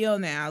I feel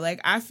now.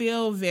 Like, I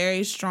feel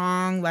very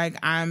strong. Like,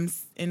 I'm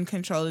in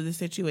control of the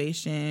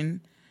situation.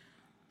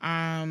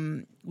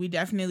 We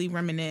definitely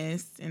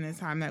reminisced in the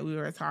time that we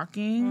were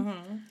talking,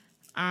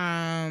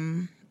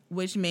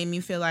 which made me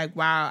feel like,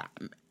 wow,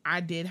 I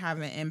did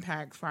have an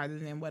impact farther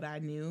than what I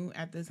knew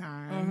at the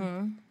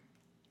time.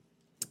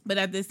 But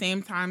at the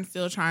same time,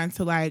 still trying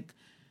to, like,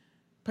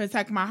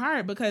 protect my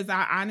heart, because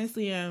I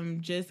honestly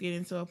am just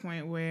getting to a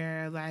point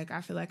where, like,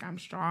 I feel like I'm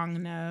strong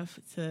enough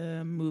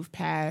to move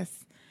past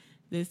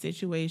this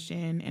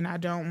situation, and I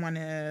don't want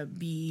to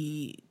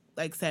be,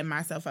 like, setting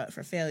myself up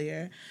for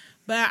failure.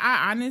 But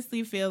I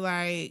honestly feel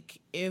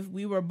like if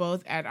we were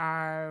both in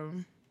our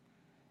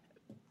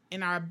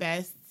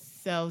best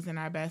selves, in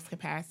our best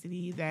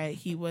capacity, that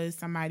he was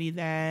somebody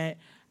that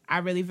I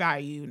really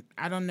valued.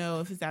 I don't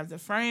know if it's as a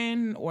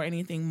friend or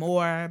anything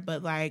more,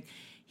 but, like,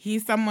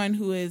 he's someone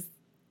who is,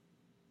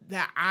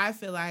 that I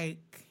feel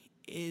like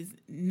is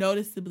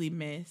noticeably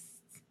missed.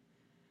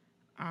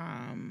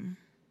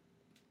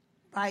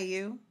 By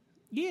you?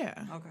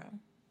 Yeah. Okay.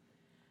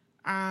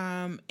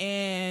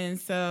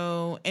 And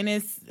so, and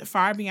it's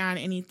far beyond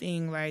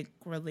anything like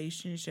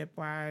relationship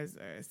wise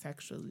or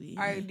sexually.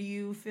 Do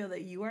you feel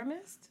that you are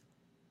missed?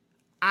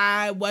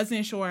 I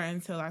wasn't sure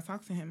until I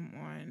talked to him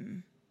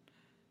on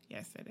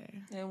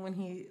yesterday.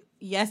 And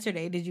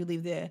yesterday, did you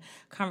leave the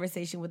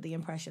conversation with the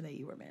impression that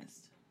you were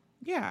missed?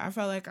 Yeah, I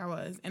felt like I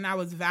was. And I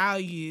was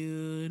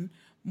valued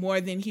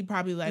more than he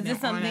probably let it on. Is it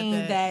something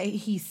that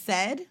he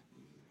said?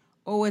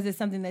 Or was it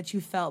something that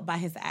you felt by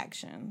his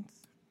actions?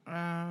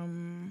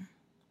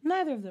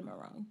 Neither of them are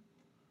wrong.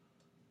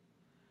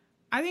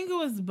 I think it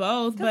was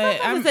both, but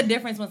there's a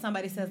difference when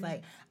somebody says,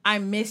 like, I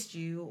missed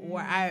you, or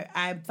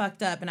I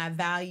fucked up and I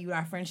valued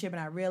our friendship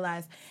and I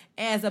realized,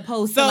 as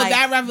opposed to, like,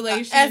 that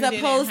revelation, as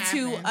opposed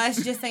to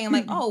us just saying,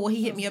 like, oh, well,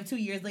 he hit me up 2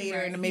 years later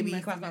and maybe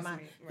he crossed my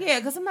mind. Right. Yeah,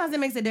 because sometimes it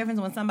makes a difference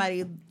when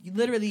somebody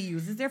literally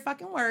uses their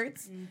fucking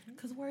words,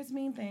 because words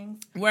mean things.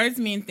 Words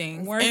mean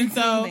things.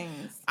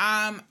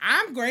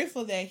 I'm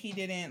grateful that he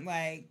didn't,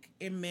 like,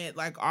 admit,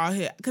 like, all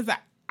his, because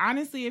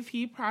honestly, if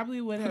he probably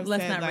would have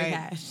Let's said, not like,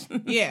 rehash.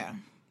 Yeah.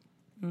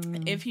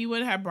 If he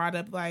would have brought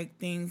up, like,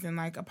 things and,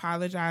 like,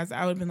 apologized,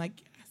 I would have been like,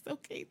 yes,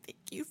 okay, thank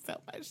you so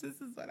much. This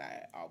is what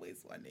I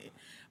always wanted.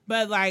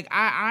 But, like,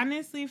 I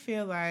honestly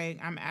feel like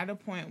I'm at a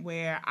point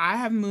where I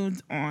have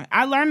moved on.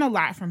 I learned a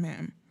lot from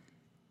him,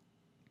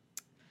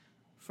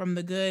 from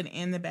the good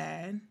and the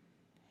bad.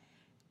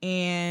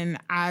 And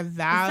I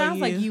value... It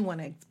sounds like you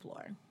want to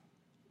explore.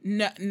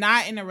 No,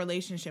 not in a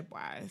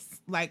relationship-wise.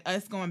 Like,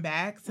 us going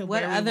back to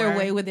what where we other were.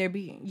 way would there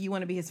be? You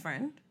want to be his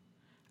friend?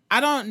 I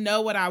don't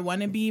know what I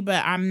want to be,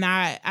 but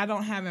I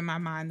don't have in my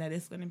mind that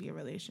it's going to be a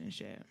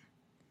relationship.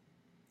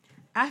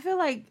 I feel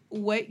like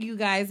what you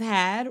guys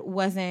had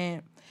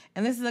wasn't,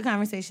 and this is a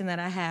conversation that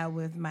I had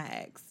with my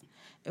ex.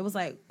 It was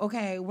like,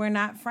 okay, we're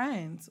not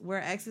friends. We're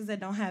exes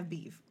that don't have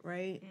beef,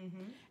 right?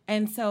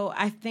 And so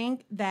I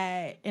think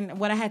that, and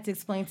what I had to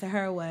explain to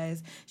her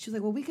was, she was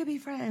like, well, we could be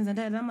friends. And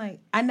I'm like,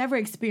 I never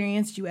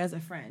experienced you as a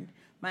friend.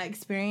 My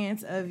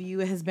experience of you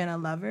has been a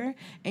lover,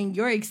 and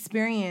your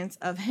experience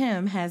of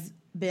him has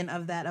been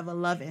of a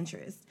love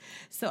interest.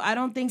 So I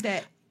don't think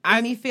that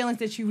any feelings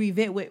that you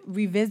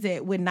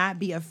revisit would not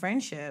be a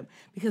friendship,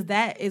 because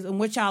that is, and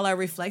what y'all are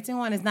reflecting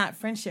on is not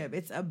friendship.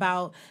 It's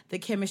about the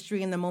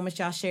chemistry and the moments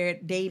y'all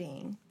shared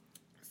dating.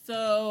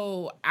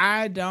 So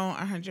I don't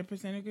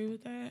 100% agree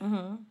with that.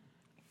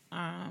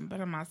 But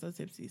I'm also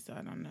tipsy, so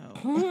I don't know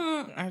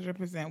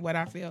 100% what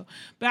I feel.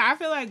 But I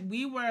feel like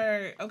we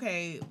were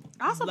okay.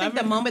 I also think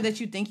the moment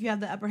that you think you have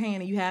the upper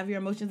hand and you have your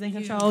emotions in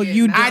control, get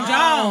you don't. I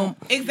don't.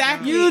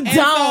 Exactly. You And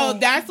don't. So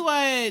that's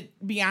what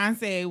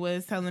Beyonce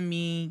was telling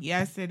me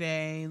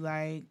yesterday.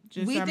 Like,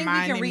 just We think we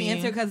reminding can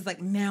re-enter me. because it's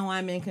like, now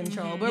I'm in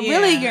control. But Yeah.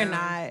 really, you're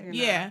not.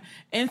 Yeah.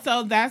 And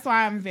so that's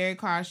why I'm very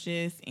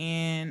cautious.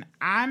 And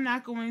I'm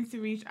not going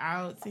to reach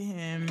out to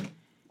him.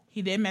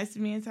 He did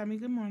message me and tell me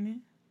good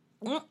morning.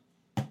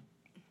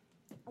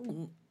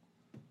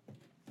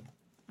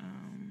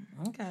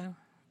 Okay.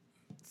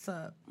 What's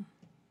up?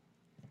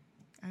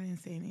 I didn't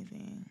say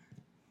anything.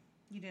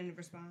 You didn't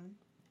respond.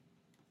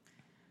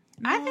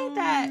 I think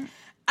that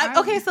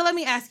okay, so let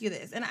me ask you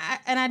this. And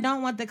I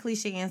don't want the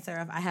cliche answer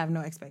of I have no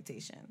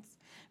expectations,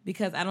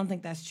 because I don't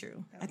think that's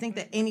true. I think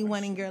that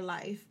anyone in your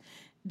life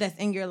that's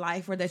in your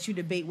life, or that you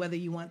debate whether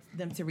you want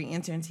them to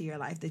re-enter into your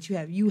life, that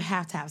you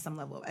have to have some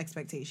level of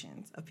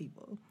expectations of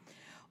people.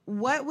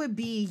 What would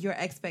be your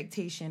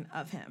expectation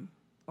of him?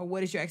 Or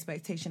what is your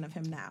expectation of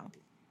him now?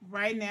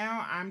 Right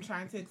now, I'm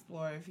trying to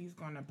explore if he's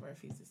grown up or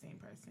if he's the same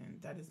person.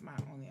 That is my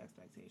only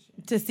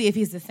expectation. To see if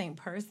he's the same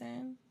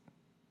person?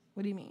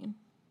 What do you mean?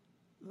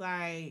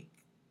 Like,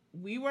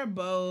 we were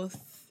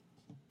both,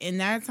 in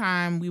that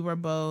time, we were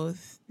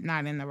both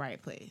not in the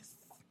right place.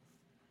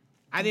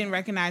 I didn't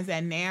recognize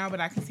that now, but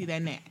I can see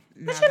that now.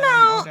 But you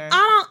know,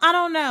 I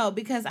don't know,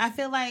 because I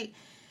feel like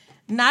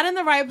not in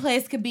the right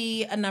place could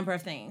be a number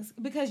of things.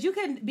 Because you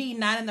can be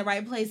not in the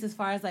right place as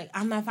far as like,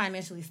 I'm not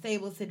financially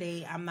stable to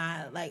date. I'm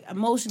not like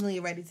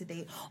emotionally ready to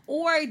date.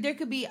 Or there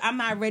could be, I'm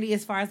not ready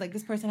as far as like,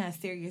 this person has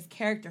serious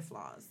character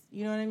flaws.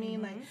 You know what I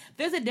mean? Like,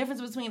 there's a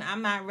difference between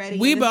I'm not ready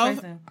and this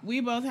person. We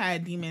both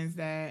had demons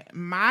that,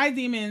 my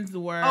demons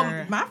were.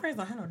 Oh, my friends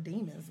don't have no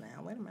demons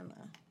now. Wait a minute.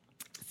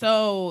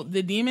 So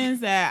the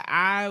demons that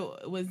I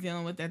was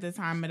dealing with at the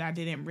time, but I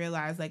didn't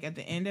realize, like at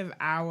the end of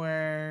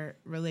our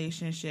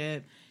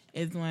relationship,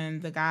 is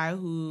when the guy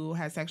who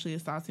had sexually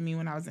assaulted me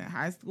when I was in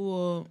high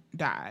school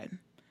died.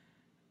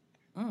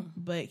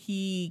 But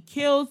he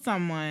killed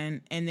someone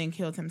and then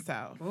killed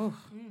himself.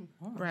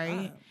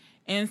 Right?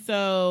 And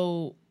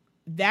so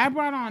that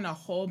brought on a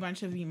whole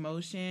bunch of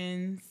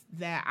emotions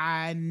that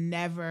I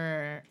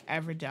never,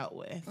 ever dealt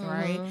with.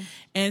 Right?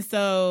 And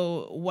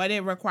so what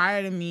it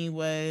required of me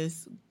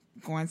was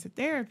going to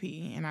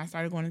therapy. And I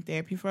started going to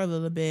therapy for a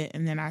little bit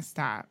and then I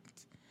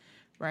stopped.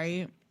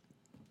 Right?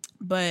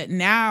 But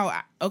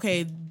now,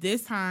 okay,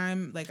 this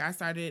time, like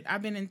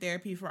I've been in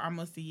therapy for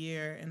almost a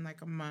year and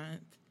like a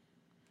month.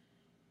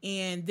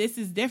 And this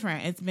is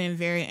different. It's been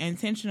very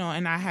intentional.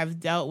 And I have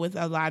dealt with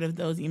a lot of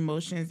those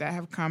emotions that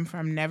have come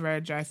from never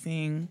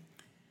addressing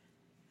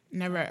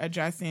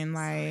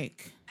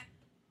like,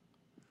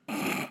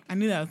 I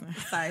knew that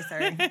was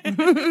Sorry.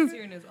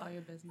 Hearing is all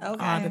your business.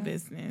 Okay. all the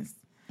business.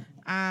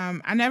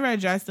 I never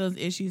addressed those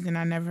issues and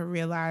I never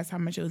realized how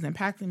much it was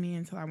impacting me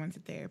until I went to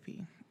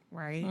therapy.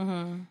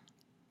 Right?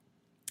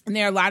 And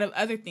there are a lot of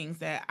other things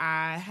that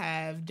I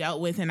have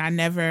dealt with and I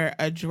never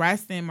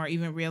addressed them or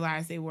even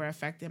realized they were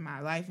affecting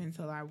my life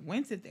until I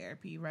went to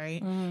therapy, right?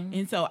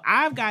 And so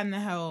I've gotten the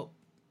help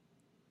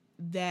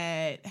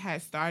that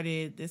has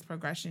started this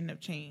progression of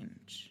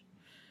change.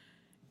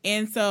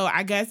 And so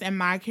I guess in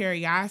my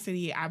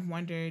curiosity, I've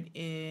wondered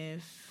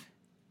if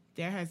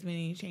there has been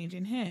any change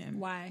in him.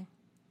 Why?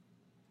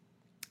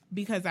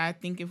 Because I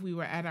think if we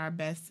were at our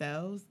best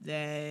selves,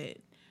 that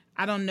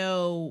I don't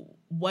know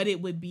what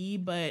it would be,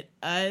 but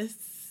us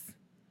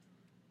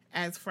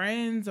as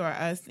friends or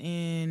us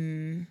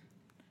in...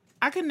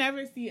 I could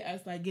never see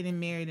us like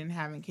getting married and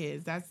having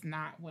kids. That's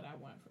not what I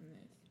want from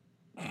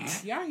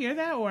this. Y'all hear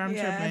that or I'm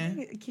tripping? I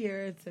think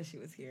Kiara said she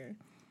was here.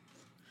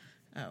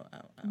 Oh.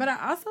 But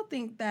I also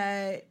think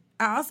that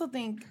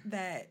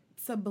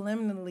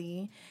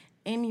subliminally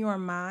in your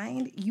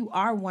mind, you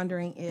are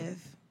wondering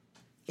if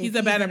He's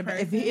a better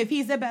person. If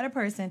he's a better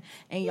person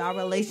and y'all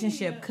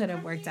relationship could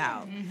have worked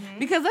out.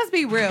 Because let's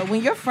be real,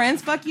 when your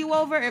friends fuck you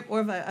over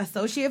or if an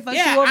associate fucks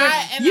you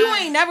over, you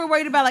ain't never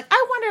worried about like,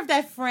 I wonder if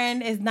that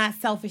friend is not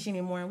selfish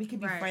anymore and we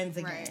could be friends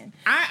again.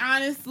 I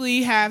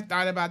honestly have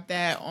thought about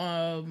that.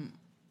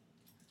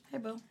 Hey,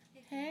 boo.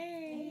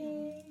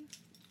 Hey.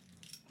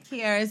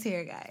 Kiara's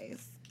here,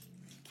 guys.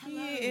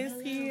 Kia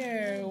is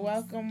here.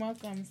 Welcome.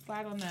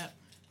 Slide on up.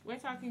 We're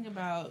talking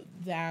about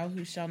thou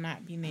who shall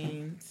not be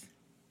named.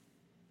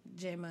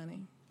 J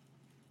Money.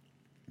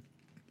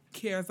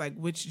 Kiara's like,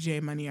 which J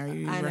Money are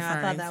you referring to?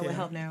 I thought that would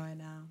help narrow it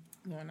down.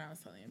 The one I was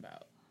telling you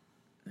about.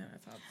 That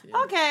I talked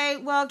to. Okay,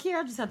 well,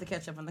 Kiara just have to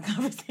catch up on the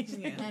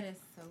conversation. Yeah. That is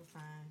so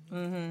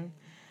fun.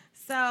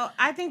 So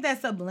I think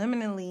that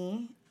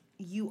subliminally,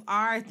 you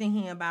are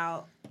thinking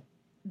about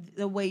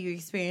the way you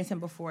experienced him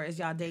before as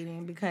y'all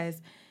dating,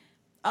 because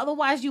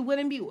otherwise you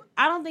wouldn't be.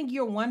 I don't think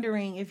you're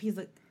wondering if he's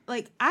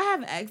like I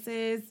have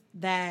exes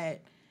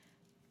that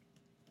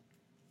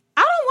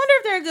I don't wonder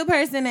if they're a good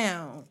person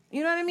now.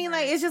 You know what I mean?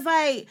 Like, it's just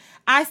like,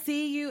 I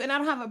see you and I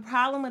don't have a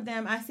problem with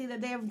them. I see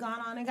that they have gone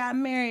on and got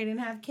married and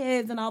have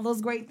kids and all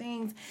those great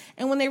things.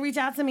 And when they reach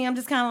out to me, I'm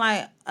just kind of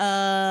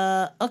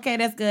like, okay,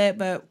 that's good,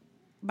 but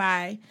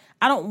by.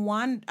 I don't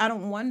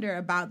wonder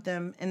about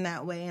them in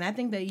that way. And I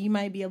think that you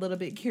might be a little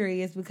bit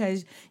curious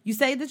because you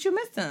say that you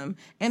miss them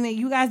and that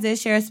you guys did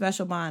share a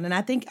special bond. And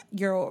I think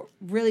you're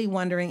really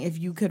wondering if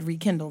you could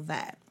rekindle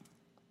that.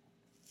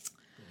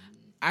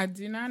 I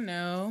do not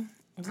know.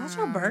 Is that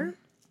your bird?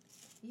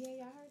 Yeah,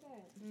 y'all heard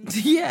that.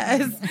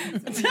 Yes.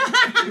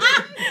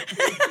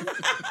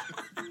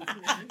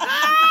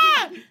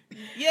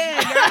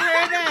 Yeah, y'all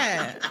heard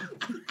that.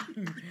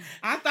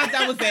 I thought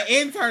that was an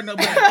internal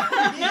bird.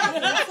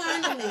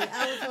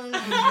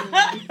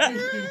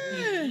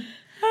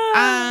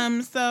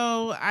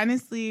 So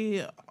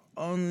honestly,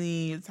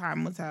 only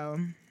time will tell.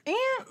 And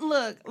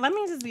look, let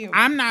me just be.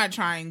 I'm not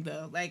trying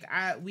though. Like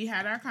we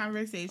had our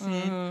conversation.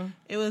 Mm-hmm.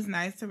 It was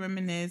nice to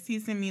reminisce. He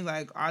sent me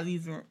like all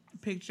these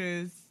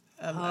pictures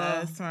of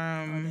us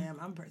from. Oh,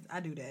 damn, I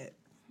do that.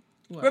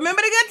 What?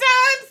 Remember the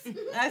good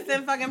times? I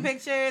send fucking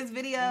pictures,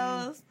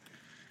 videos.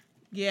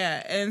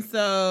 Yeah, and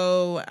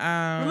so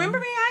remember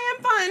me? I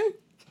am fun.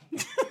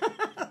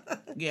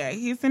 Yeah,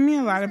 he sent me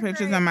a lot of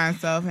pictures of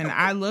myself, and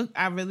I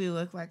really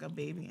look like a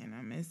baby in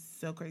them. It's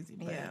so crazy.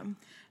 But, yeah.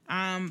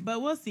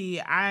 But we'll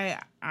see. I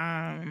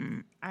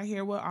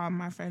hear what all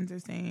my friends are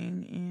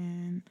saying,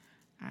 and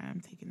I'm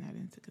taking that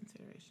into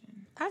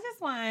consideration. I just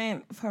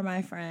want for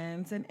my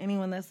friends and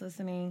anyone that's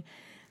listening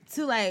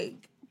to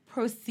like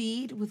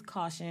proceed with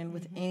caution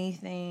with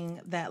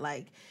anything that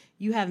like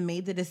you have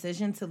made the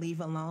decision to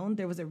leave alone.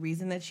 There was a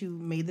reason that you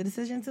made the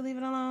decision to leave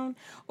it alone,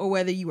 or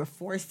whether you were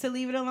forced to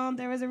leave it alone,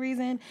 there was a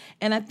reason.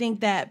 And I think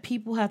that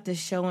people have to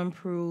show and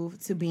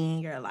prove to be in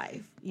your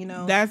life, you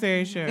know? That's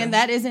very true. And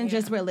that isn't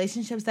just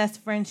relationships, that's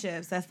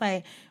friendships. That's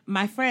like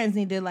my friends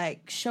need to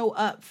like show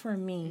up for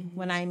me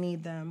when I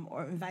need them,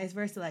 or vice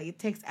versa. Like it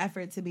takes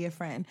effort to be a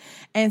friend.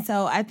 And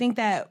so I think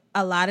that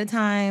a lot of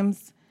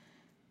times,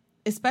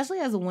 especially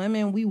as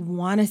women, we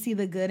want to see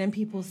the good in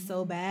people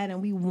so bad,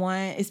 and we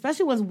want,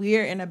 especially when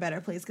we're in a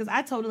better place, because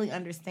I totally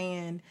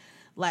understand,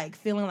 like,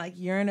 feeling like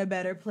you're in a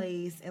better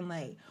place and,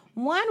 like,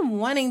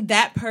 wanting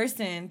that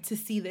person to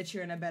see that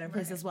you're in a better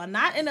place as well.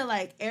 Not in a,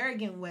 like,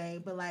 arrogant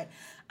way, but, like,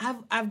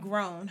 I've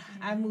grown.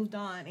 I've moved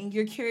on, and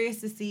you're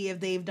curious to see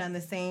if they've done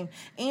the same,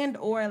 and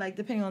or, like,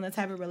 depending on the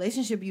type of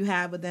relationship you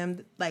have with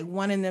them, like,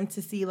 wanting them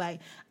to see, like,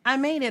 I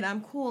made it,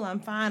 I'm cool, I'm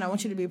fine, I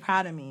want you to be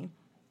proud of me.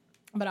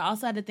 But I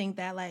also had to think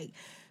that, like,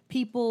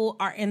 people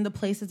are in the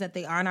places that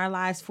they are in our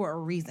lives for a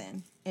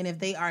reason. And if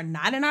they are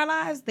not in our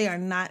lives, they are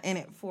not in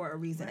it for a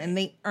reason. Right. And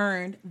they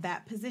earned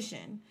that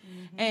position.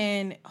 Mm-hmm.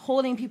 And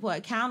holding people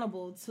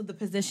accountable to the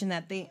position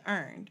that they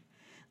earned.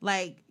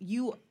 Like,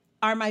 you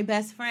are my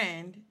best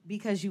friend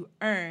because you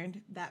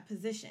earned that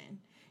position.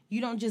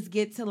 You don't just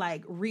get to,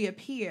 like,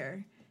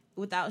 reappear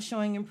without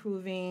showing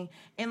improving.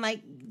 And,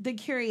 like, the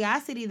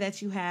curiosity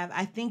that you have,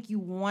 I think you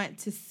want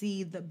to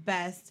see the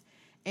best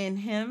in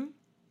him.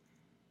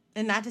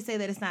 And not to say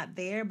that it's not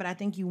there, but I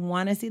think you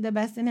want to see the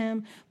best in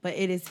him. But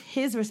it is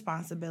his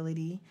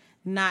responsibility,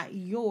 not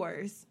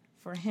yours,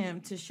 for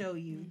him to show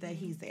you that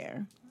he's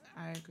there.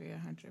 I agree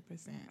 100%.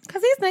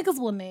 Because these niggas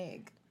will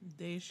nig.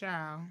 They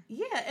shall.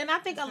 Yeah, and I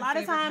think a lot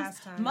of times,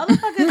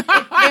 motherfuckers,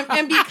 look,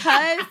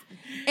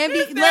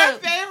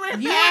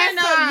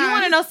 you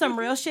want to know some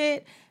real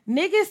shit?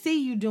 Niggas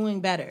see you doing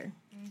better.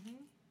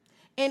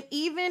 And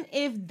even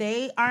if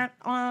they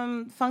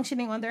aren't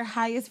functioning on their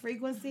highest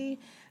frequency,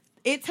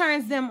 it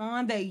turns them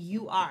on that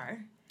you are.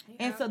 Yeah.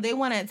 And so they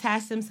want to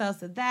attach themselves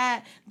to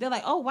that. They're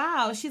like, oh,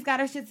 wow, she's got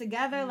her shit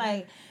together. Mm-hmm.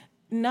 Like,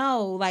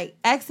 no, like,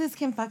 exes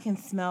can fucking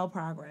smell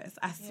progress.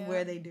 I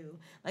swear they do.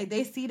 Like,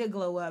 they see the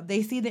glow up.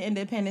 They see the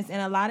independence.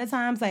 And a lot of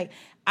times, like,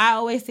 I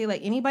always say,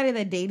 like, anybody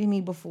that dated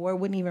me before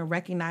wouldn't even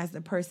recognize the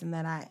person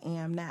that I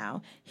am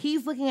now.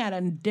 He's looking at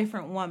a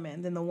different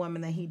woman than the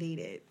woman that he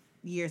dated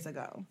years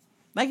ago.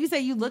 Like you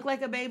said, you look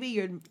like a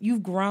baby.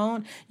 You've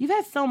grown. You've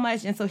had so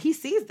much. And so he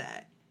sees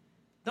that.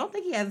 Don't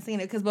think he hasn't seen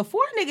it. Because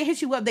before a nigga hits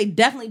you up, they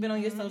definitely been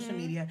on your social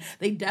media.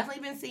 They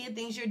definitely been seeing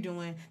things you're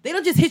doing. They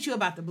don't just hit you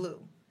about the blue.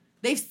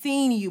 They've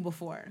seen you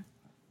before.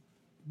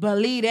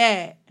 Believe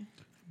that.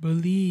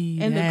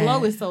 And the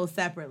glow is sold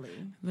separately.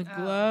 The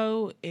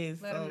glow is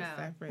sold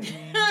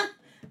separately.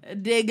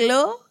 The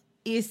glow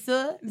is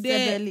sold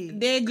separately.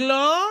 The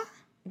glow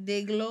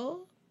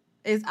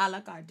is a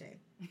la carte.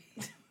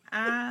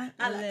 A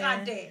la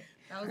carte.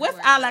 What's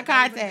a la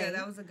carte?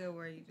 That was a good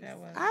word you just said.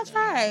 I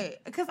tried.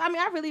 Because, I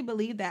mean, I really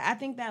believe that. I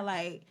think that,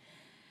 like,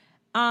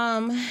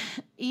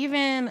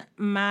 even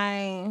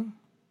my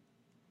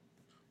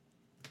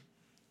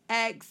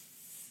ex-fiance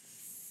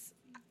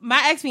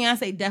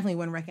definitely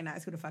wouldn't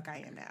recognize who the fuck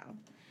I am now.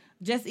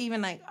 Just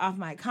even, like, off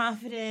my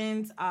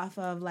confidence, off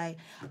of, like,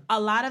 a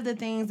lot of the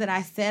things that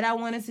I said I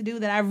wanted to do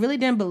that I really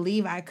didn't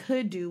believe I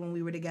could do when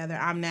we were together,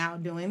 I'm now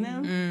doing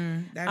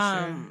them.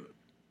 That's true.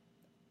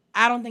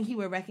 I don't think he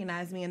would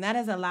recognize me, and that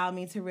has allowed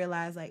me to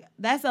realize, like,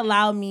 that's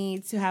allowed me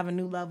to have a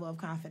new level of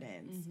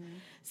confidence. Mm-hmm.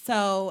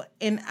 So,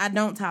 and I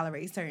don't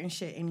tolerate certain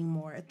shit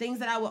anymore. Things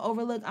that I would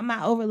overlook, I'm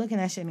not overlooking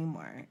that shit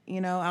anymore. You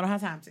know, I don't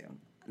have time to.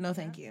 No,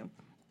 thank you.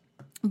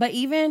 But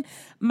even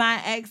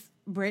my ex,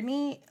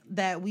 Brittany,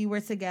 that we were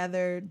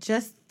together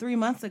just 3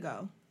 months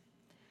ago,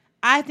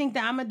 I think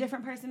that I'm a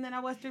different person than I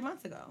was 3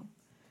 months ago.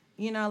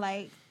 You know,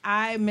 like,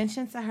 I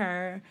mentioned to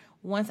her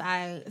once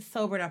I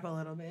sobered up a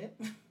little bit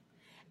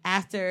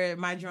after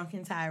my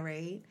drunken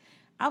tirade,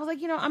 I was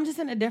like, you know, I'm just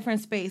in a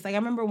different space. Like, I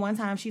remember one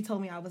time she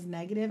told me I was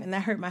negative, and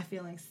that hurt my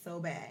feelings so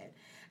bad.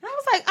 And I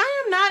was like,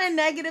 I am not a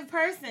negative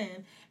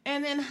person.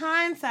 And in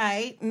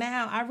hindsight,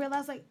 now I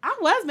realize, like, I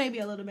was maybe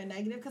a little bit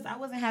negative because I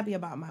wasn't happy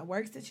about my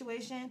work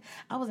situation.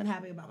 I wasn't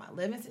happy about my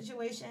living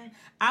situation.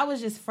 I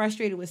was just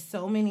frustrated with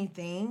so many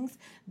things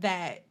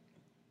that,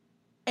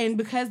 and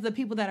because the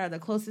people that are the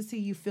closest to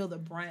you feel the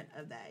brunt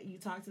of that. You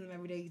talk to them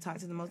every day, you talk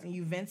to them most, and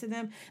you vent to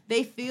them.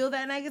 They feel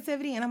that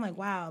negativity, and I'm like,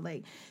 wow.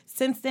 Like,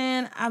 since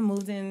then, I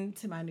moved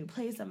into my new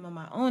place. I'm on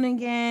my own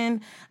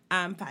again.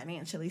 I'm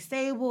financially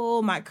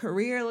stable. My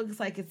career looks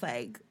like it's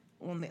like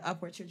on the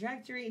upward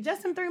trajectory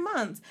just in 3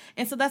 months.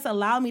 And so that's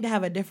allowed me to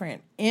have a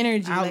different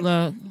energy.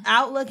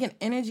 Outlook and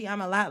energy.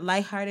 I'm a lot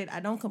lighthearted. I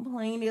don't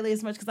complain nearly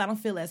as much because I don't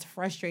feel as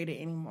frustrated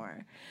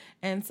anymore.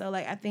 And so,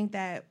 like, I think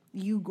that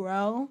you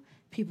grow.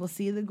 People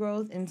see the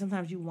growth, and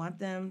sometimes you want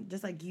them,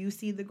 just like you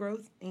see the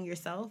growth in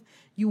yourself,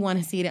 you want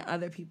to see it in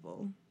other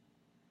people.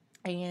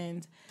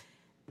 And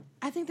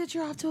I think that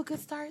you're off to a good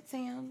start,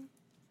 Sam.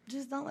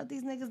 Just don't let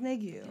these niggas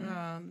nig you.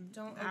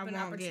 Don't open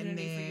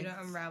opportunity for you to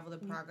unravel the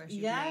progress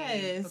you've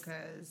yes.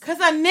 made. Because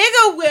a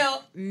nigga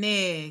will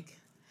nig.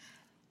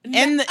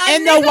 In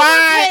the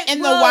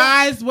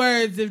wise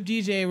words of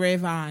DJ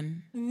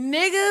Rayvon,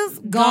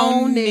 niggas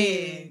gon'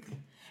 nig.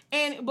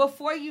 And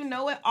before you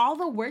know it, all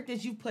the work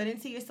that you put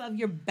into yourself,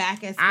 you're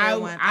back at square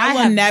one. I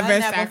will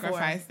never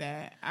sacrifice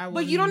that.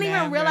 But you don't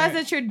even realize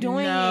that you're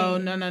doing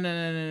it.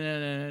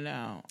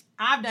 No.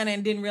 I've done it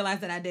and didn't realize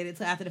that I did it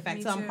till after the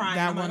fact. So I'm crying.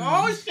 I'm like,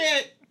 oh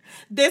shit.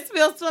 This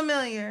feels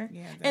familiar.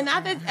 Yeah, and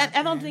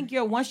I don't think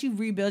once you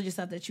rebuild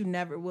yourself that you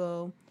never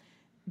will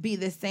be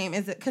the same.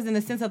 Because in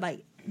the sense of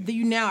like,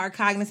 you now are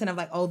cognizant of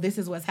like, oh, this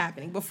is what's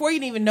happening. Before you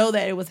didn't even know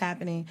that it was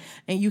happening,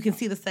 and you can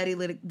see the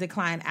steady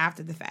decline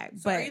after the fact.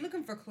 So are you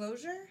looking for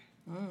closure?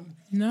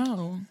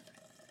 No.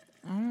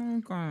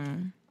 Okay.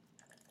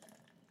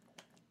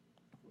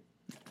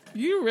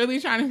 You really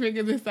trying to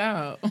figure this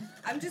out?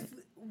 I'm just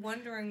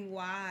wondering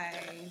why.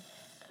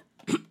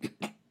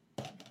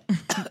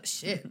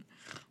 Shit.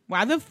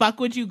 Why the fuck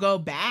would you go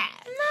back?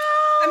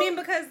 I mean,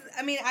 because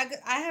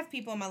I have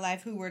people in my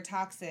life who were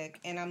toxic,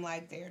 and I'm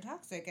like, they're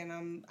toxic,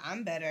 and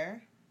I'm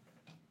better.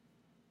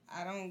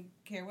 I don't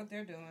care what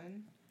they're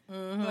doing.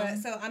 Mm-hmm. But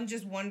so I'm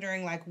just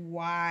wondering, like,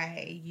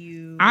 why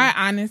you I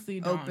honestly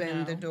don't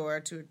open the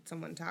door to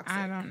someone toxic.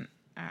 I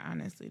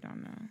honestly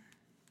don't know.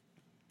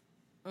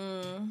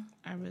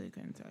 I really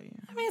couldn't tell you.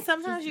 I mean,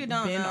 sometimes you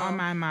don't been know. on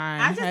my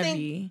mind.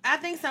 I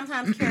think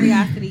sometimes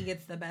curiosity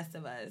gets the best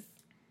of us.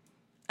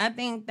 I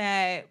think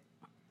that.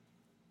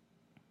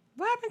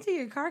 What happened to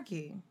your car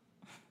key?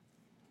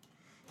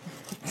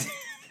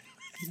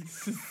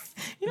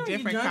 You know,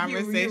 different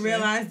conversation. You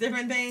realize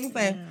different things.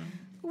 Like,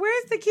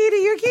 where's the key to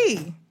your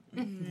key?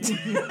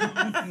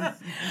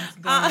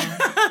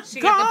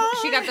 She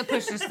got the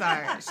push to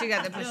start. She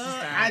got the push to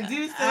start. I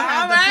do still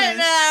have the push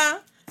now,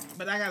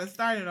 but I got to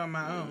start it on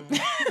my own.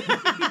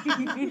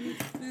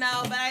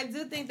 No, but I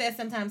do think that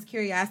sometimes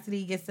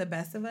curiosity gets the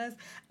best of us.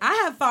 I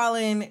have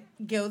fallen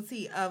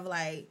guilty of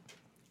like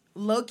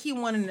low-key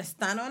wanting to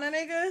stun on a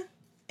nigga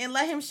and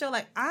let him show,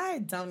 like, I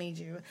don't need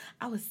you.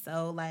 I was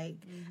so, like,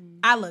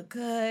 I look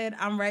good.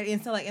 I'm ready.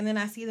 And so, like, and then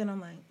I see that I'm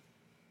like,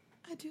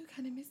 I do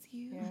kind of miss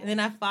you. Yeah. And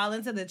then I fall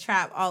into the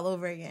trap all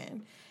over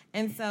again.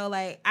 And so,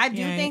 like, I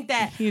do think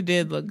that. He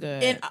did look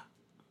good.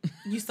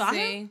 You saw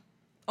him?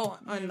 Oh,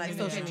 on, like,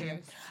 social media.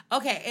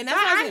 Okay. And that's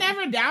why I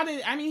never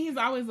doubted. I mean, he's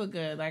always looked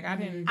good. Like, I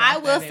didn't. I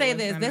will say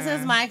this. This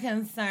is my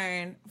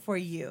concern for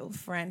you,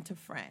 friend to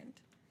friend.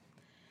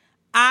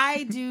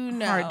 I do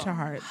know. Heart to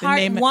heart.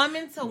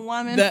 Woman to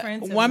woman,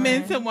 friend to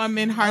woman to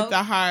woman, heart to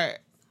heart.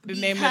 The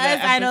name of the episode.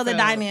 Because I know the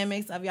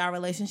dynamics of y'all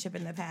relationship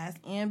in the past,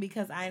 and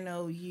because I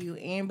know you,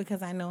 and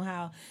because I know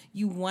how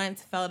you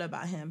once felt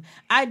about him.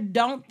 I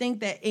don't think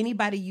that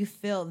anybody you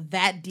feel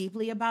that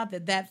deeply about,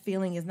 that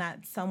feeling is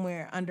not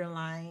somewhere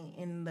underlying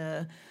in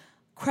the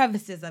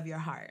crevices of your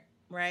heart,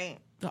 right?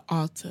 The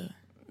altar.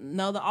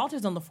 No, the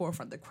altar's on the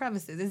forefront. The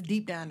crevices, it's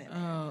deep down in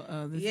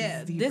there. This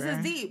is deeper. This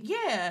is deep.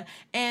 Yeah.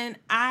 And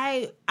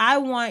I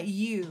want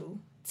you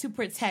to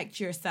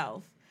protect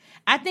yourself.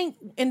 I think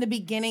in the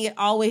beginning it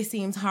always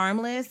seems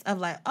harmless of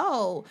like,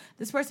 oh,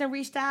 this person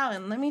reached out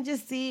and let me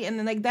just see. And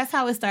then like that's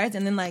how it starts.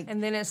 And then like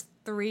it's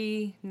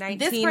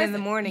 3:19 in the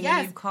morning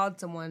and you've called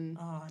someone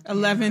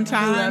 11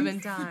 times. 11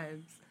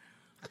 times.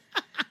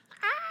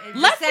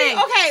 Let's be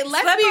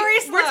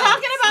we're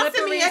talking about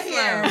Samia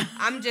here.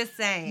 I'm just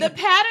saying. The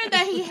pattern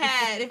that he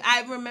had, if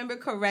I remember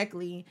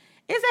correctly,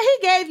 is that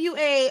he gave you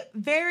a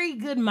very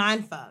good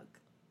mind fuck,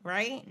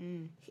 right?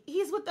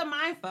 He's with the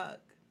mind fuck.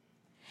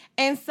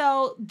 And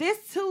so this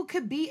too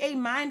could be a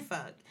mind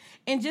fuck.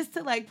 And just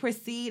to like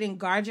proceed and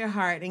guard your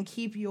heart and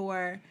keep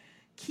your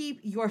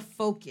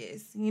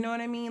focus. You know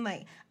what I mean?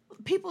 Like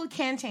people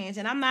can change,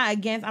 and I'm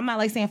not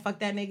like saying fuck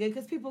that nigga,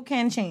 because people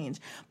can change.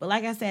 But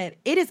like I said,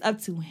 it is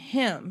up to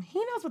him. He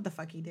knows what the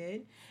fuck he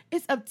did.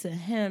 It's up to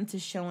him to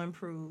show and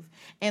prove.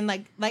 And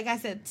like I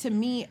said, to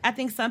me, I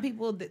think some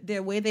people,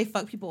 their way they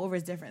fuck people over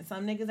is different.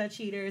 Some niggas are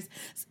cheaters.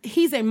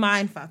 He's a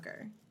mind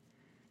fucker.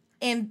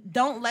 And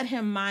don't let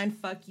him mind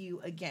fuck you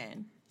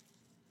again.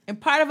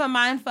 And part of a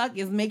mind fuck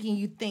is making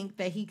you think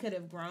that he could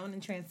have grown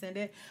and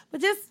transcended.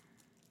 But just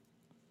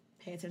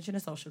pay attention to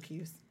social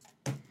cues.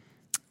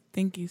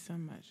 Thank you so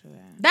much for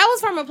that. That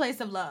was from a place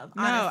of love.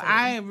 No, honestly.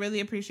 I really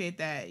appreciate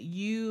that.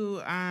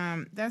 You,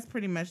 that's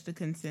pretty much the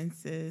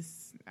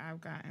consensus I've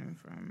gotten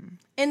from.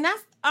 And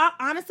that's,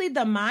 honestly,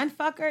 the mind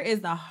fucker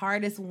is the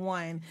hardest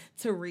one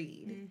to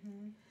read.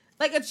 Mm-hmm.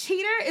 Like, a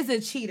cheater is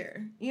a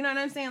cheater. You know what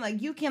I'm saying?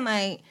 Like, you can,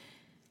 like,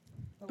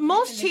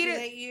 most cheaters.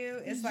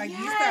 It's like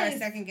you start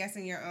second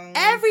guessing your own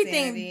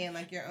everything sanity and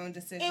like your own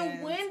decisions.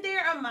 And when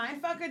they're a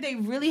mind fucker, they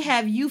really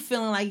have you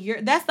feeling like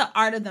you're. That's the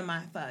art of the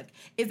mind fuck.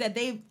 Is that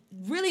they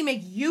really make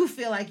you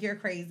feel like you're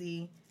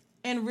crazy,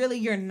 and really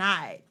you're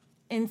not.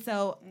 And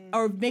so,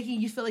 or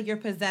making you feel like you're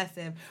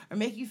possessive, or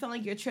making you feel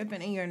like you're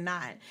tripping and you're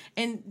not.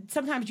 And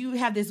sometimes you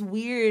have this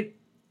weird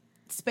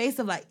space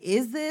of like,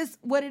 is this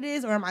what it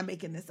is, or am I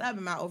making this up?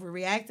 Am I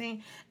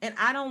overreacting? And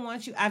I don't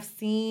want you. I've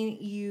seen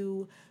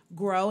you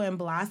grow and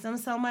blossom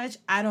so much.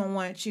 I don't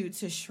want you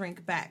to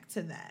shrink back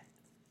to that.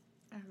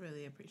 I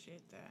really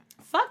appreciate that.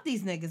 Fuck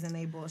these niggas and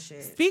they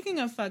bullshit. Speaking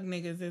of fuck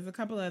niggas, there's a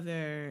couple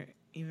other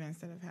events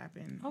that have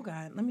happened. Oh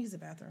God, let me use the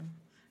bathroom.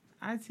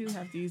 I too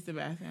have to use the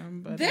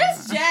bathroom, but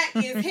this jack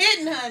is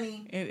hidden,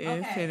 honey. It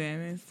is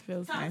hidden. It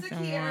feels nice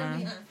and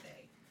warm. Beyonce.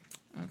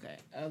 Okay.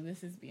 Oh,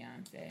 this is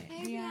Beyonce.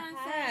 Hey, Beyonce.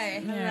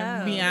 Hi. Yeah,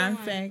 Hello.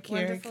 Beyonce,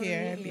 Kira,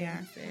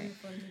 Beyonce.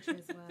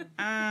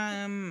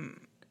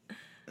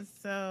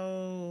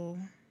 So,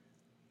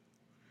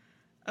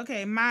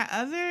 okay, my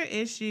other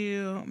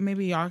issue,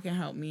 maybe y'all can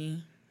help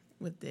me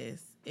with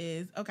this,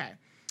 is, okay,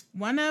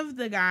 one of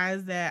the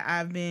guys that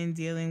I've been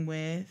dealing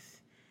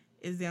with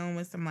is dealing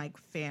with some, like,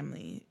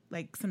 family,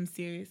 like, some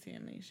serious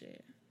family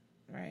shit,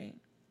 right?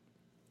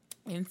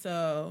 And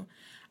so,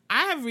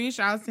 I have reached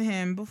out to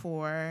him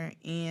before,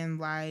 and,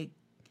 like,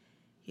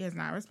 he has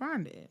not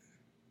responded.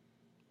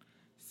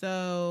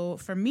 So,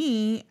 for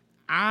me,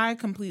 I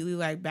completely,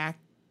 like,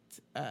 backed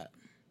up.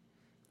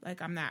 Like,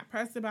 I'm not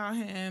pressed about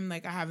him.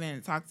 Like, I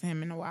haven't talked to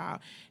him in a while.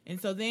 And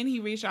so then he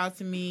reached out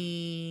to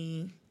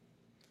me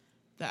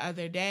the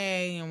other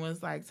day and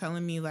was, like,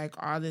 telling me, like,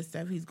 all this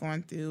stuff he's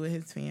going through with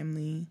his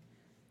family.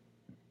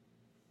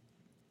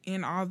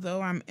 And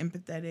although I'm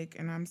empathetic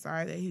and I'm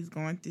sorry that he's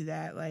going through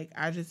that, like,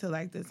 I just feel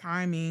like the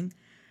timing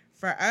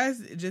for us,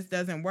 it just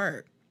doesn't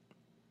work.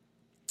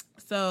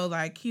 So,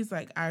 like, he's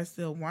like, I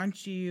still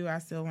want you. I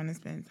still want to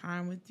spend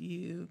time with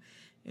you.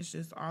 It's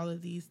just all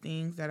of these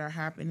things that are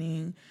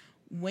happening.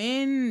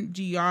 When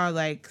do y'all,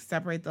 like,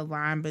 separate the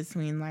line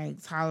between,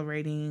 like,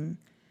 tolerating?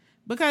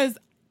 Because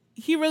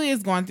he really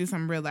is going through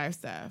some real life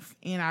stuff.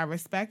 And I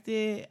respect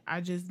it.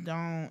 I just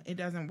don't, it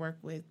doesn't work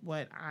with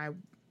what I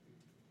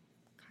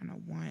kind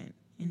of want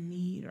and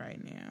need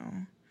right now.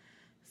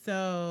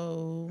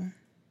 So,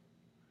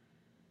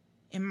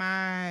 am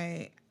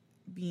I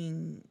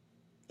being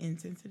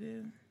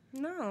insensitive?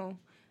 No.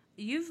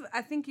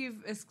 I think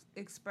you've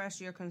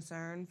expressed your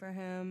concern for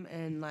him,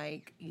 and,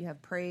 like, you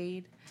have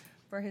prayed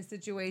for his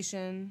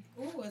situation.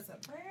 Ooh, it's a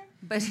prayer?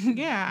 But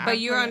yeah, but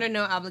you're under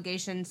no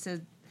obligation to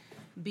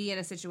be in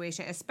a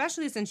situation,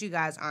 especially since you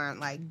guys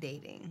aren't, like,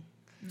 dating.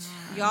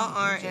 Y'all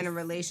aren't in a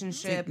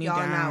relationship.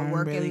 Y'all not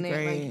working really there.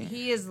 great. Like,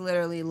 he is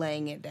literally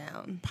laying it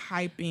down.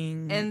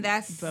 Piping. And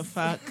that's the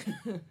fuck.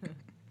 Can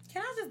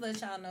I just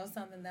let y'all know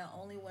something that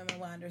only women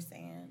will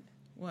understand?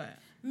 What?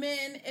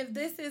 Men,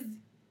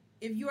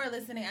 if you are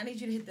listening, I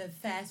need you to hit the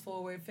fast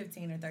forward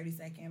 15 or 30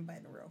 second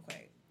button real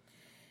quick.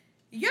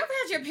 You ever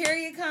had your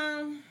period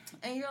come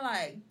and you're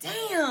like,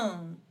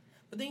 damn.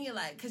 But then you're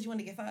like, because you want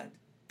to get fucked.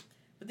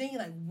 But then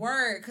you're like,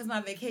 word, because my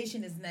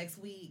vacation is next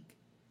week.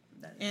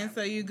 And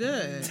so you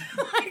good.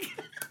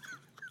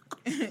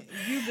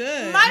 You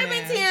good. Might have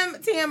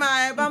been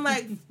TMI, but I'm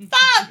like,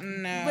 fuck.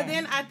 No. But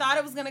then I thought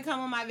it was going to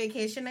come on my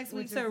vacation next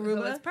week to Aruba.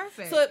 So it's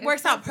perfect. So it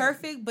works out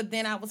perfect, but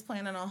then I was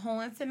planning on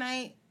hoeing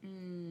tonight.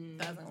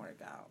 Doesn't work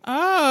out.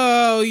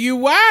 Oh, you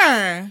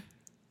were.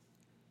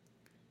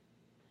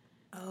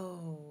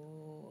 Oh,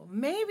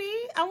 maybe.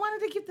 I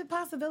wanted to keep the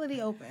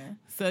possibility open.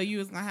 So you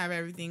was going to have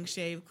everything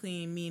shaved,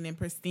 clean, mean, and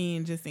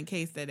pristine just in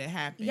case that it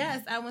happened.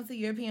 Yes, I went to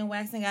European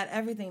Wax and got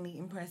everything neat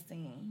and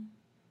pristine.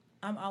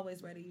 I'm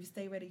always ready. You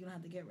stay ready, you don't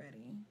have to get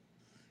ready.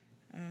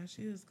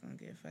 She was going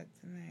to get fucked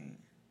tonight.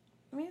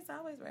 I mean, it's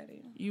always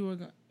ready. You were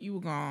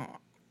going to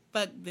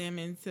fuck them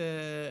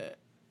into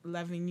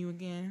loving you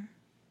again?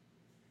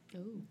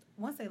 Ooh.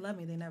 Once they love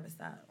me, they never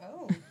stop.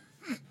 Oh.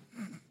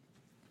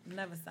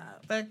 Never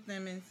stop. Fuck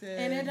them into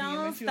and it being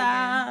don't with you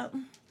stop.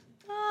 again.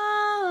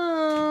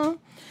 Oh.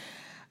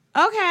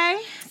 Okay.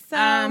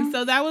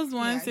 So that was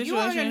one situation. You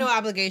are under no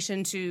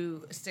obligation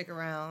to stick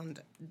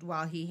around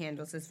while he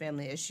handles his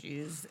family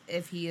issues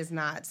if he is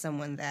not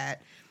someone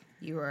that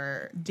you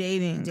were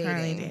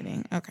currently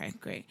dating. Okay,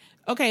 great.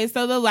 Okay,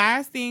 so the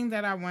last thing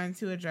that I wanted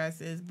to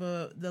address is,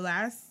 but the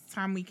last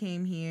time we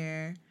came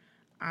here,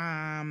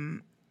 I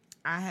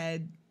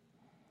had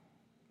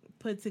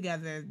put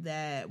together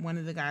that one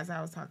of the guys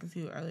I was talking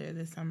to earlier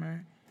this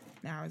summer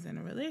now is in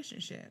a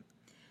relationship.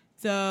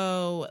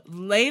 So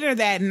later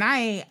that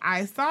night,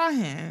 I saw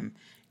him.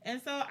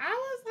 And so I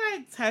was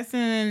like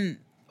testing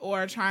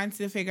or trying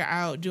to figure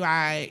out, do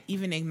I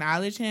even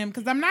acknowledge him?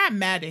 Because I'm not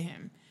mad at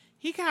him.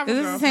 He can have a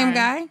girlfriend. Is this the same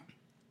guy?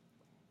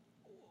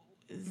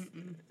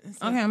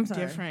 It's Okay, I'm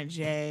sorry. Different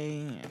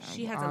J.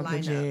 She has a all the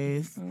lineup.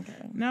 J's.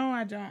 Okay. No,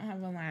 I don't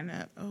have a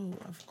lineup. Oh,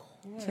 of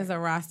course. She has a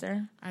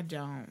roster. I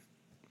don't.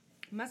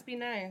 Must be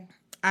nice.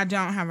 I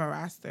don't have a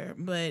roster,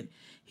 but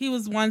he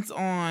was once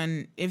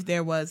on if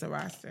there was a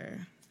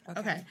roster.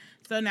 Okay.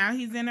 So now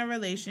he's in a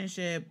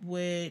relationship,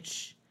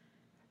 which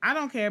I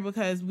don't care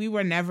because we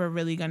were never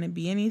really going to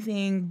be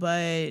anything,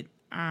 but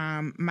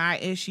my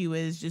issue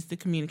is just the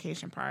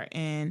communication part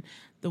and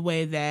the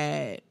way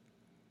that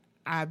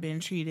I've been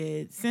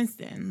treated since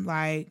then.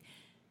 Like,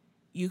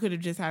 you could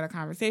have just had a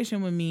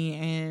conversation with me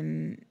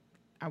and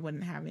I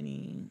wouldn't have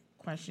any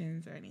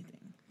questions or anything.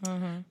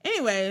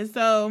 Anyway,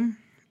 so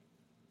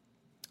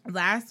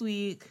last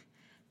week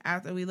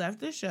after we left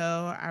the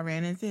show, I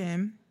ran into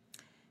him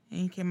and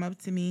he came up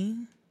to me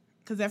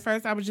because at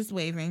first I was just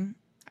waving.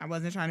 I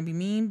wasn't trying to be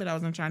mean, but I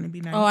wasn't trying to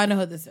be nice. Oh, I know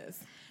who this is.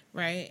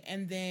 Right.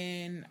 And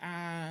then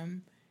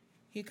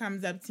he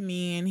comes up to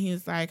me and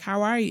he's like,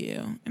 "How are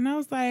you?" And I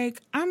was like,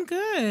 "I'm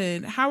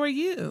good. How are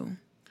you?"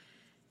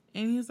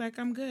 And he was like,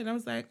 "I'm good." I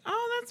was like,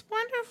 "Oh, that's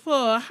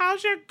wonderful.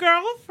 How's your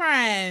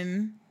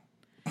girlfriend?"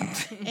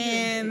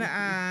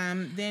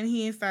 And then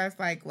he starts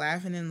like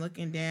laughing and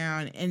looking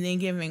down and then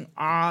giving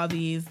all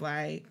these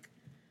like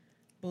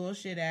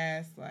bullshit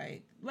ass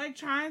like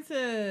trying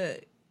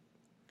to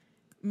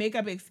make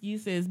up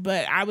excuses.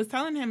 But I was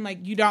telling him,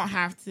 like, you don't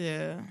have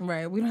to.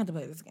 Right. We don't have to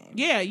play this game.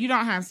 Yeah, you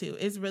don't have to.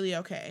 It's really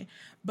okay.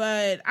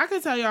 But I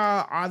could tell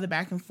y'all all the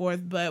back and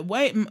forth. But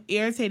what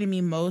irritated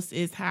me most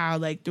is how,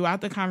 like,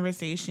 throughout the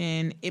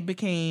conversation, it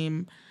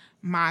became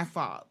my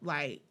fault.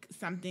 Like,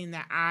 something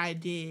that I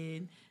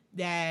did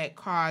that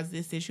caused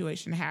this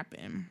situation to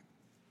happen.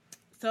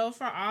 So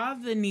for all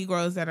the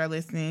Negroes that are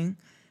listening,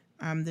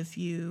 the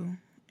few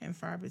and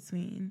far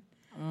between,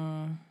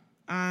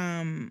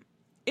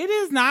 it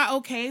is not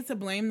okay to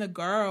blame the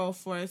girl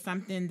for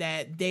something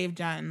that they've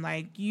done.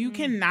 Like, you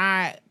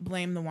cannot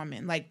blame the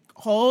woman. Like,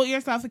 hold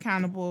yourself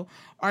accountable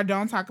or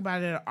don't talk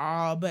about it at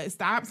all. But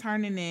stop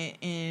turning it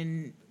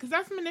in, because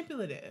that's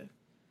manipulative.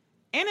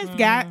 And it's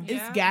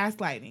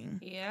gaslighting.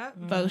 Yeah.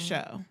 Faux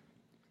show.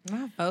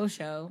 Not faux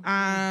show.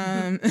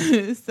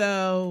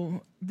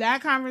 So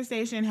that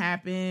conversation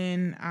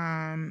happened,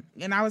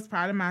 and I was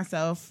proud of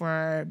myself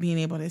for being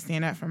able to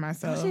stand up for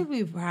myself. You should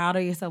be proud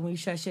of yourself when you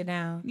shut shit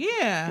down.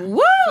 Yeah. Woo!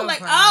 So like,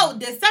 proud. oh,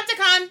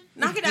 Decepticon,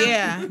 knock it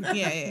down.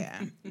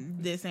 Yeah.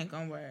 This ain't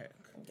gonna work.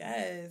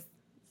 Yes.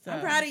 So,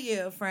 I'm proud of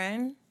you,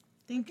 friend.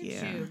 Thank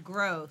you.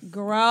 Growth.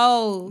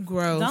 Growth.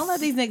 Growth. Don't let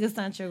these niggas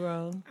stunt your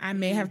growth. I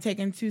may have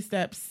taken 2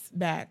 steps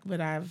back,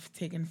 but I've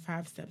taken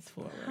 5 steps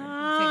forward. Taking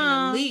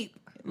a leap.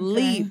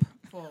 Leap.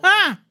 Forward.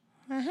 Ah!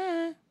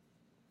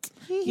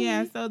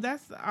 Yeah, so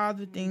that's all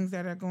the things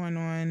that are going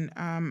on.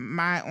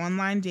 My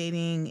online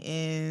dating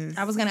is...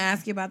 I was going to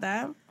ask you about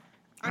that.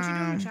 Aren't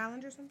you doing a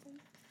challenge or something?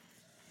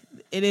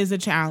 It is a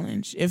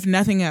challenge, if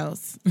nothing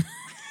else.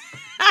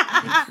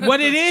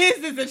 What it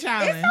is a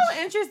challenge. It's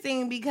so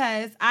interesting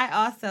because I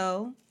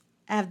also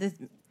have this...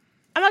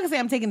 I'm not going to say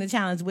I'm taking the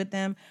challenge with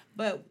them,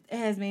 but it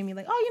has made me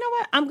like, oh, you know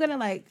what? I'm going to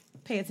like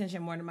pay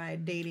attention more to my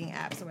dating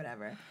apps or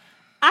whatever.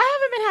 I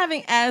haven't been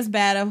having as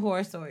bad of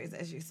horror stories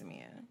as you,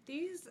 Samia.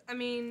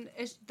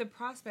 The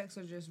prospects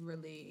are just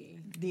really...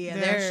 Yeah,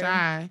 they're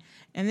shy.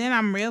 And then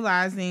I'm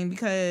realizing,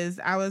 because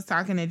I was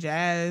talking to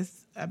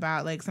Jazz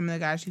about like some of the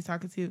guys she's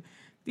talking to,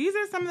 these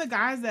are some of the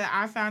guys that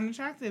I found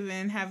attractive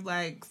and have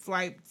like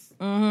swiped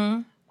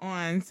on.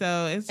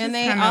 So it's just, and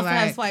they also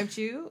have swiped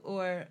you,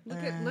 or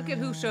look at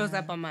who shows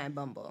up on my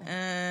Bumble.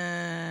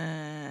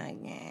 Yeah,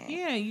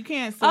 you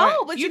can't sort.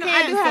 Oh, but you know,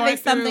 I do have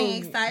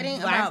something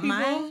exciting about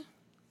mine.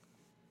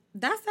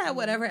 That's at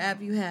whatever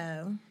app you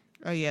have.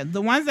 Oh yeah, the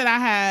ones that I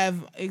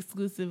have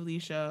exclusively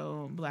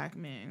show black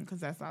men because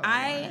that's all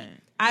I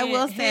want. I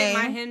will say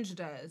my Hinge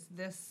does.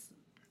 This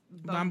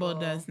Bumble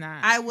does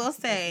not. I will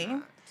say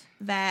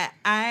that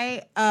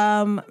I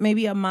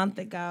maybe a month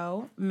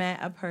ago met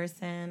a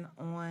person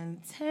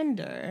on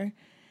Tinder,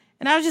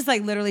 and I was just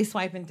like literally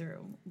swiping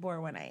through,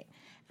 bored one night.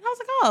 And I was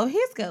like, oh,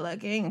 he's good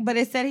looking. But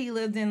it said he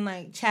lived in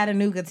like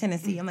Chattanooga,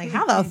 Tennessee. I'm like,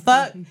 how the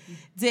fuck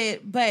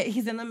but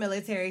he's in the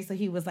military, so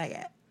he was like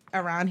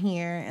around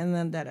here, and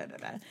then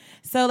da-da-da-da.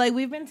 So, like,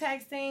 we've been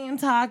texting and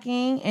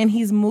talking, and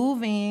he's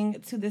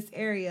moving to this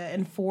area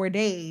in 4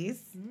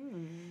 days.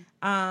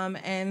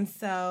 And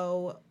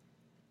so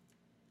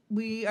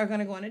we are going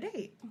to go on a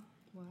date.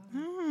 Wow.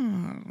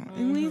 Oh,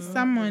 at least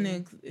someone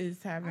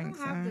is having I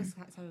don't have this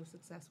type of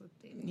success with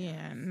dating apps.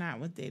 Yeah,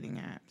 not with dating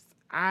apps.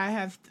 I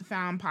have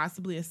found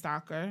possibly a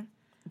stalker.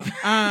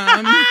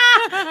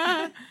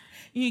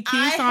 He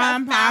keeps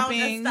on popping.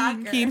 He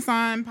stalker. keeps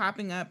on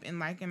popping up and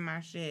liking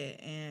my shit,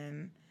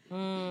 and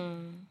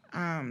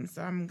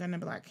so I'm gonna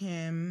block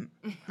him.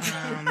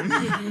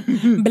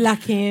 Block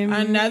him.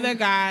 Another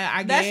guy,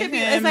 I That gave should be.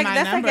 him It's like my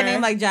that's number. like a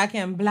name like Jack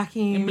him. Block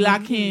him.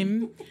 Block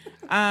him.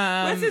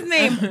 What's his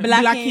name?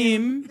 Block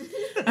him.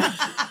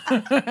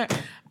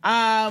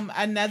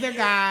 Another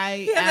guy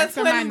He has asked a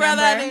for my twin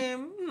brother number.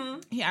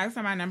 name. He asked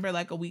for my number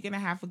like a week and a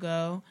half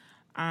ago.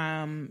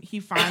 He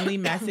finally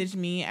messaged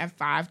me at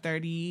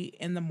 5:30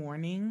 in the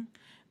morning.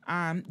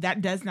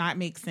 That does not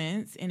make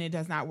sense, and it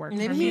does not work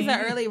Maybe for me. he's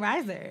an early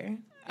riser.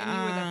 And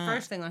you were the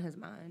first thing on his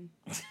mind.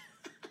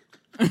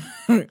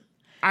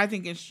 I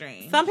think it's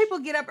strange. Some people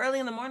get up early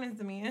in the mornings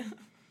to me.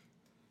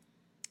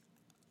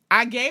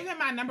 I gave him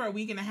my number a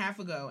week and a half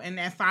ago, and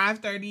at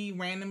 5:30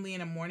 randomly in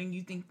the morning,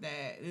 you think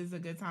that is a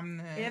good time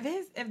to...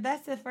 If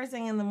that's the first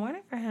thing in the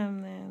morning for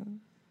him, then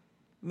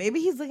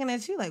maybe he's looking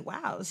at you like,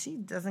 wow, she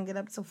doesn't get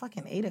up till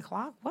fucking 8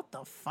 o'clock. What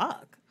the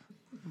fuck,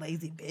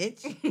 lazy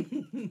bitch.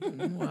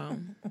 Well,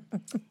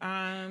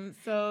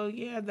 so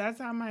yeah, that's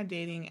how my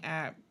dating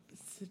app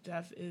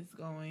stuff is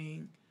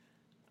going.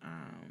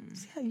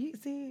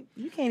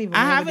 You can't even.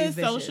 I live have with a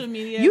these bitches. social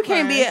media. You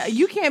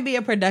crush. can't be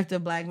a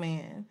productive black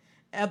man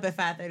up at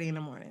 5:30 in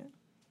the morning.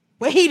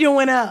 What he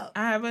doing up?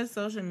 I have a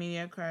social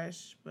media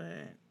crush,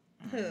 but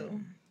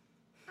Who?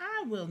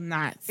 I will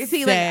not. Is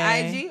he say.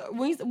 like IG?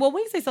 When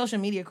you say social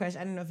media crush, I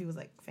didn't know if he was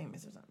like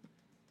famous or something.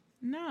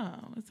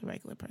 No, it's a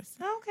regular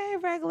person. Okay,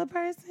 regular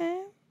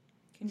person.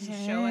 Can you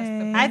show us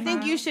the I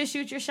think you should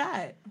shoot your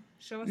shot.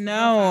 Show us the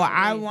No,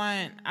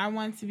 profile, I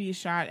want to be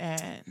shot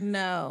at.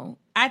 No,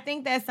 I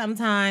think that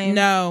sometimes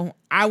No,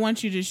 I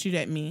want you to shoot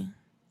at me,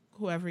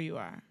 whoever you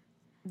are.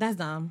 that's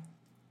dumb.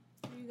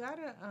 You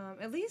gotta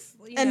at least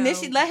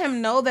Initially, let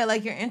him know that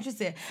like you're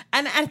interested.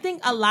 And I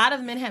think a lot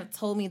of men have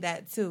told me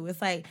that too.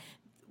 It's like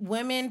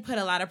women put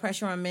a lot of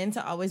pressure on men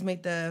to always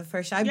make the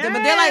first shot.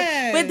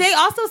 Yes. But they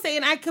also say,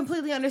 and I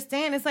completely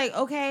understand, it's like,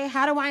 okay,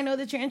 how do I know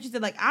that you're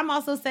interested? Like, I'm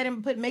also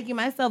making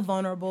myself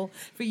vulnerable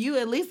for you.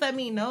 At least let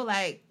me know,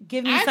 like,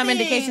 give me some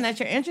indication that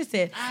you're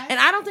interested. And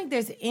I don't think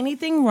there's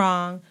anything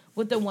wrong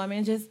with the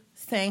woman just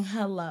saying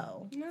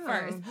hello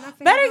first.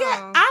 Better yet,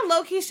 I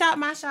low-key shot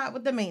my shot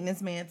with the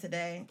maintenance man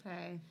today.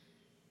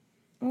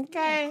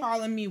 Okay.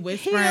 Calling me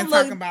whispering, He looked-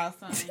 talking about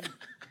something.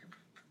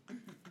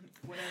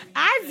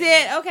 I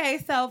did.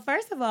 Okay, so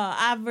first of all,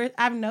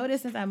 I've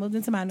noticed since I moved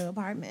into my new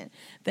apartment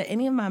that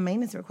any of my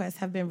maintenance requests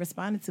have been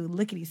responded to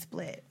lickety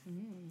split.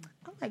 I'm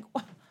like,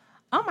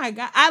 oh my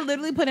God. I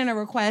literally put in a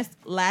request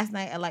last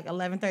night at like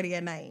 11:30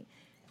 at night.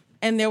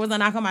 And there was a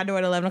knock on my door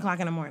at 11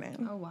 o'clock in the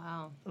morning. Oh,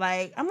 wow.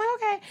 Like, I'm like,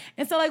 okay.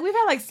 And so, like, we've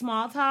had, like,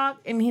 small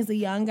talk, and he's a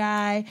young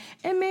guy.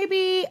 And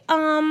maybe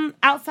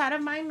outside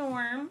of my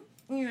norm,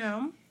 you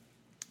know.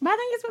 But I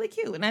think it's really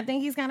cute, and I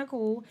think he's kind of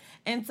cool.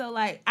 And so,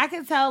 like, I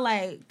could tell,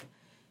 like,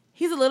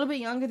 he's a little bit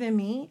younger than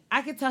me.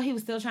 I could tell he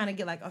was still trying to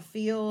get, like, a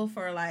feel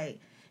for, like,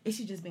 is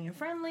she just being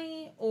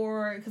friendly?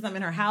 Or because I'm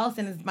in her house,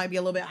 and it might be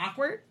a little bit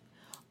awkward.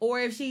 Or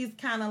if she's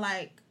kind of,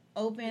 like,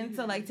 open.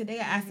 So, like, today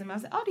I asked him, I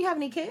said, oh, do you have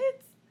any kids?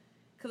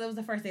 Because it was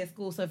the first day of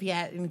school, so if he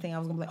had anything, I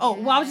was going to be like, oh,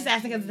 well, I was just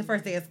asking because it's the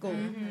first day of school.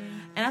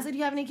 And I said, do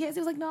you have any kids? He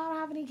was like, no, I don't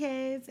have any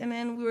kids. And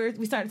then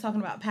we started talking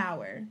about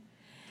power.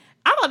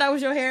 I thought that was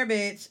your hair,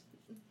 bitch.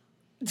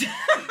 You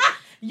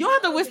don't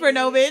have to whisper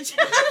no, bitch.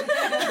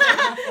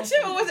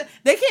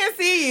 They can't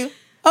see you.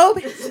 Oh,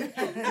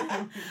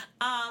 bitch.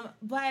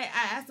 But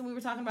I asked him, we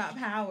were talking about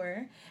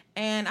power,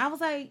 and I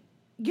was like,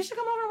 you should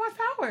come over and watch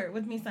Power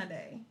with me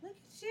Sunday. Look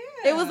at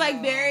you. It was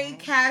like very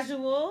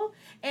casual,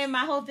 and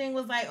my whole thing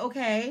was like,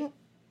 okay,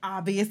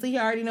 obviously he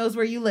already knows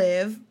where you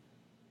live.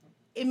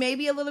 It may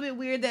be a little bit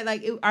weird that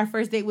like our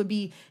first date would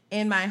be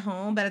in my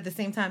home, but at the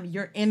same time,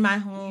 you're in my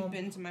home. You've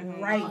been to my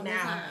home right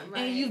now, time, right.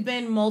 and you've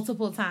been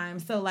multiple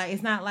times. So like,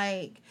 it's not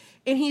like,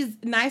 and he's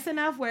nice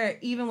enough where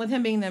even with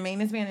him being the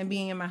maintenance man and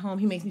being in my home,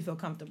 he makes me feel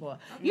comfortable.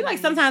 You like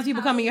sometimes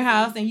people come in your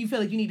house and you feel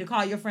like you need to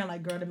call your friend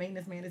like, girl, the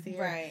maintenance man is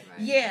here. Right.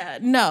 Yeah,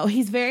 no,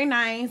 he's very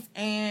nice,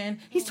 and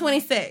he's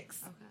 26.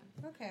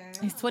 Okay.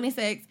 He's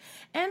 26.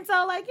 And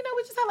so, like, you know,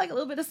 we just had, like, a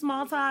little bit of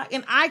small talk.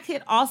 And I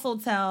could also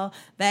tell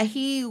that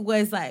he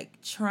was,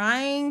 like,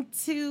 trying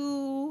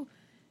to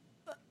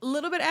a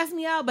little bit ask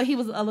me out, but he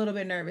was a little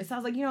bit nervous. So I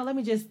was like, you know, let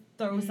me just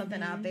throw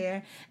something out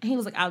there. And he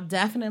was like, I'll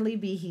definitely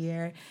be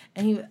here.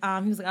 And he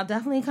was like, I'll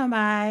definitely come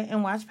by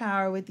and watch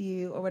Power with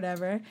you or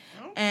whatever.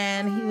 Okay.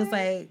 And he was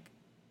like,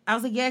 I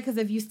was like, yeah, because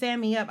if you stand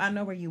me up, I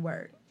know where you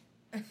work.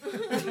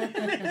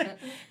 And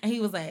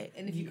he was like,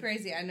 and if you're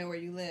crazy, I know where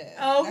you live.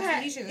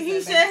 Okay, he should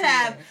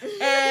have.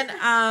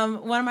 And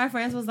one of my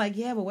friends was like,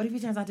 yeah, but what if he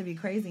turns out to be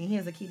crazy and he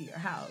has a key to your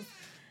house?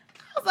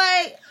 I was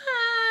like,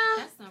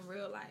 that's some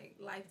real like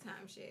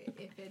lifetime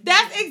shit.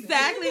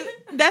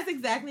 That's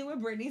exactly what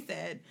Brittany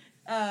said.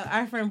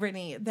 Our friend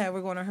Brittany, that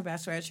we're going on her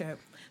bachelorette trip.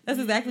 That's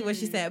exactly what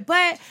she said.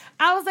 But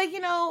I was like, you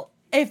know,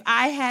 if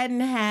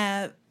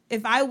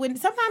I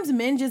wouldn't, sometimes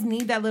men just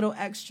need that little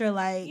extra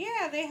like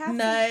they have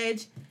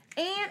nudge.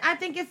 And I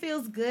think it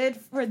feels good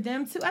for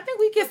them too. I think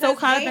we get so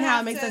caught up in how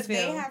it makes us feel.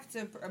 They have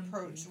to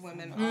approach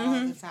women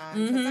all the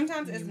time. So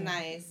sometimes it's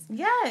nice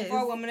for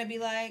a woman to be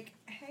like,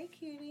 hey,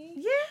 cutie.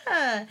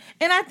 Yeah.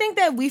 And I think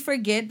that we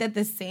forget that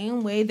the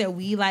same way that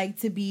we like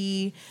to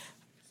be,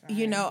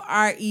 you know,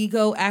 our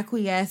ego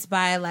acquiesced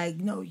by like,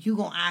 no, you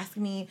gonna ask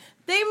me.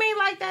 They may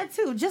like that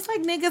too. Just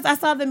like niggas, I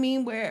saw the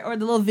meme or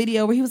the little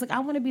video where he was like, I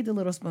want to be the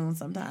little spoon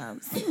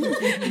sometimes.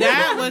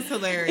 That was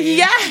hilarious.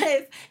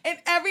 Yes. And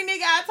every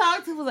nigga I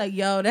talked to was like,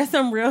 yo, that's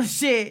some real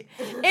shit.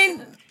 And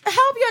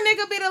help your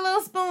nigga be the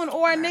little spoon,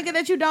 or a nigga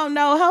that you don't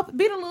know, help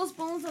be the little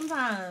spoon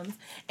sometimes.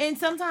 And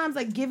sometimes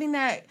like giving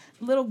that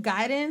little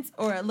guidance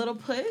or a little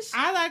push.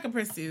 I like a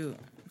pursuit.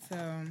 So...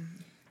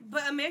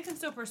 But a man can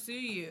still pursue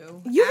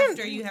you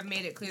after you have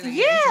made it clear.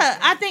 Yeah,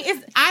 I think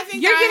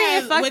you're getting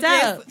it fucked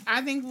up. I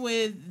think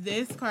with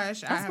this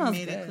crush, I have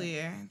made it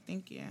clear.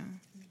 Thank you.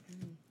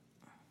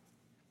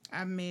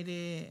 I've made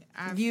it.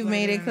 You've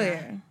made it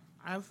clear.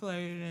 I've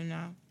flirted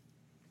enough.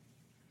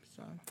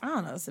 So I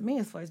don't know. To me,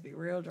 it's supposed to be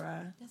real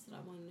dry. That's what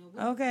I want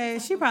to know. Okay,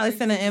 she probably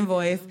sent an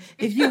invoice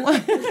if you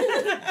want.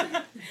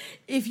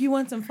 If you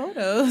want some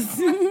photos,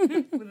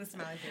 with a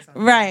smiley face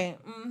on. Right.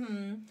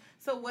 Mm-hmm.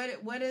 So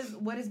what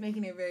is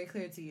making it very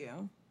clear to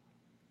you?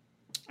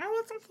 I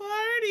want some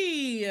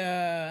flirty,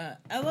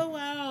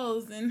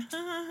 LOLs and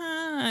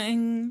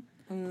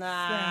and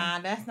nah,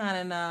 that's not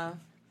enough.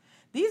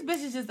 These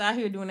bitches just out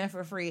here doing that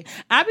for free.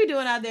 I be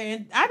doing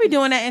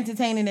that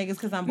entertaining niggas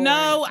because I'm bored.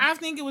 No, I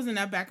think it was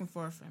enough back and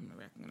forth for him to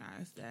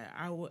recognize that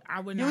I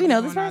would not. Do we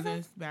know be this doing all person?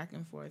 this back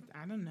and forth.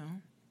 I don't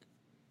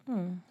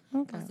know.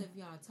 Okay. What if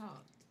y'all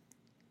talked?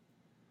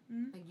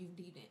 Like you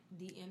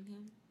DM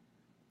him?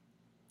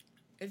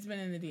 It's been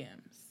in the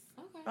DMs.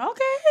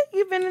 Okay,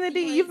 you've been in the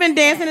you've been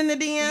dancing in the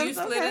DMs. You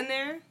slid in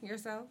there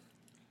yourself?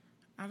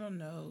 I don't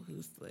know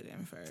who slid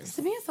in first.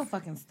 To me, it's so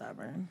fucking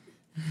stubborn.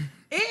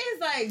 It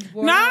is like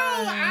no,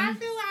 I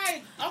feel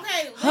like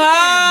okay. Listen.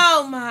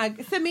 Oh my,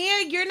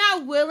 Samia, you're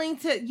not willing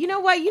to. You know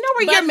what? You know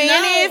where But your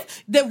man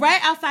no. is? Right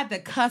outside the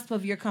cusp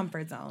of your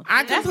comfort zone.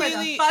 That's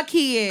where the fuck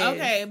he is.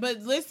 Okay, but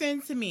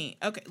listen to me.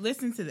 Okay,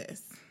 listen to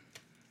this.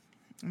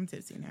 I'm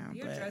tipsy now.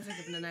 Your dress is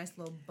giving a nice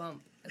little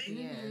bump at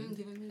the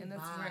end. And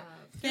that's right.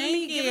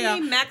 Thank you.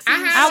 Giving me Maxine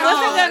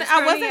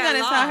I wasn't gonna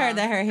tell her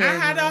that her hair. I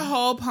had a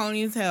whole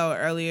ponytail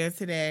earlier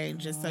today,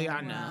 just so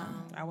y'all know.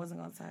 I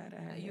wasn't gonna tell her that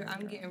her hair.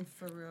 I'm getting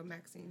for real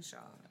Maxine Shaw,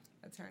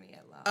 attorney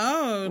at law.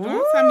 Oh,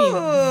 don't tell me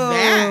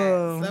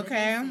that.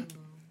 Okay.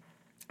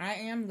 I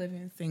am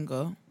living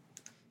single.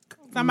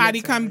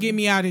 Somebody come get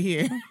me out of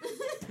here.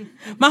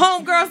 My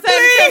homegirl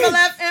said to my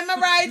left and my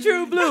right,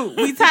 true blue.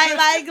 We tight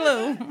like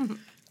glue.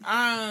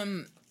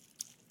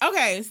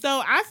 Okay,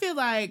 so I feel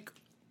like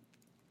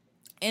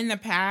in the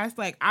past,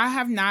 like I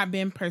have not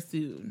been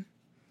pursued.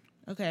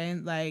 Okay,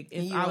 like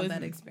if I was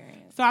that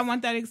experience. So I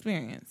want that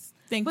experience.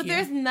 Thank you. But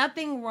there's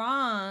nothing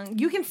wrong.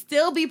 You can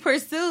still be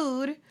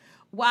pursued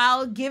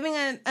while giving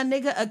a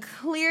nigga a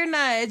clear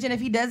nudge, and if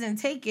he doesn't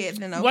take it,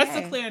 then okay. What's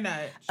a clear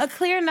nudge? A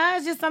clear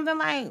nudge is something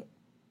like,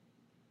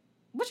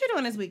 "What you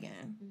doing this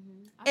weekend?"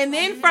 And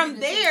then from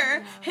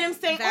there, him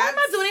saying, "Oh, I'm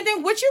not doing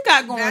anything. What you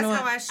got going on?"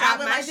 That's how I shot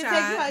my like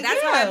shot.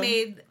 That's how I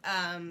made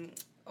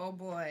oh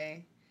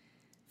boy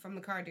from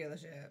the car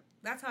dealership.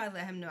 That's how I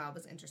let him know I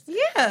was interested.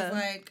 Yeah. I was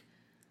like,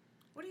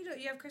 what are you doing?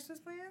 You have Christmas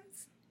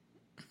plans?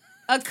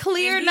 A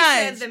clear and he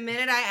nudge. said the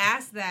minute I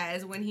asked that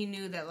is when he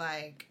knew that,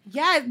 like,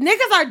 yeah,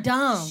 niggas are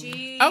dumb.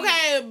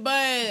 Okay,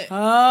 but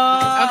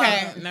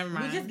okay, never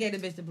mind. We just gave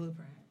the bitch the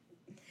blueprint.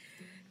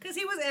 Because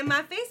he was in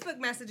my Facebook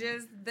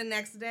messages the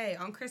next day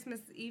on Christmas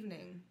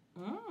evening.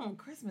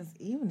 Christmas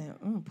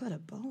evening. Put a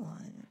bow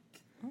on it.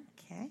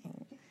 Okay.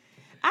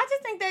 I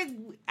just think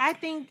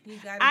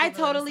that I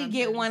totally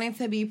get wanting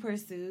to be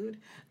pursued,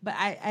 but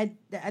I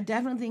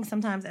definitely think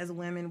sometimes as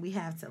women we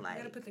have to like.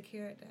 You gotta put the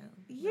carrot down.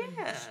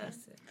 Yeah.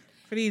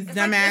 For these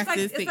dumbasses to eat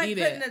it. It's like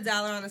putting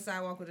 $1 on the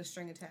sidewalk with a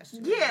string attached to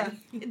it. Yeah,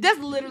 that's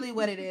literally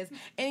what it is.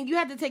 And you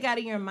have to take out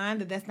of your mind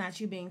that that's not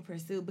you being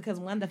pursued, because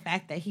one, the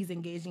fact that he's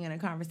engaging in a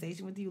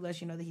conversation with you lets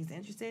you know that he's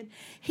interested.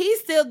 He's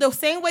still, the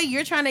same way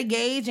you're trying to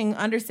gauge and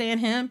understand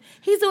him,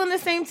 he's doing the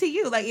same to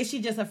you. Like, is she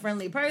just a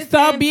friendly person?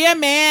 So be a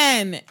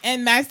man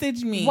and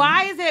message me.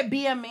 Why is it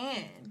be a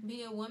man?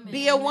 Be a woman.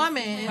 Be a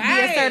woman.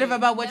 Right. Be assertive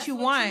about what you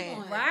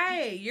want.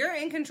 Right. You're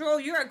in control.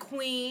 You're a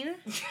queen.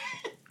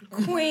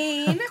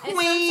 Queen. And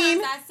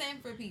sometimes I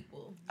send for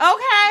people.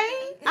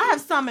 Okay. I have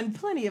summoned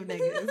plenty of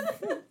niggas.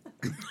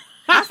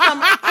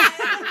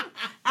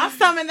 I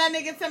summoned that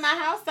nigga to my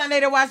house Sunday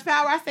to watch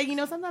Power. I said,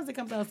 sometimes it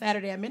comes on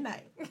Saturday at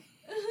midnight.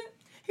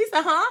 He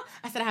said, huh?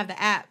 I said, I have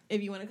the app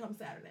if you want to come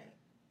Saturday.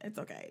 It's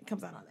okay. It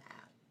comes out on the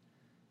app.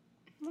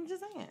 I'm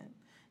just saying.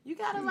 You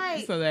gotta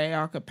like. So that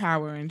y'all could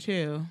power and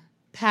chill.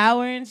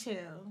 Power and chill.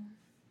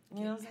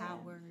 You know what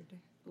I'm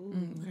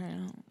saying? Okay.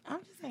 I'm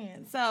just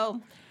saying.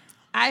 So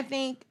I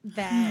think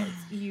that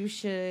you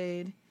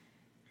should.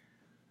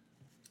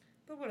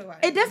 But What do I?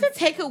 It doesn't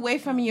take away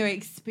from your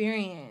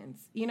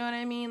experience. You know what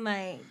I mean?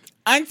 Like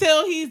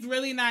until he's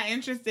really not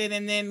interested,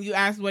 and then you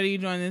ask, "What are you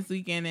doing this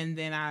weekend?" And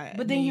then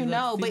But then you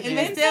know. But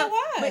even still,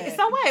 what?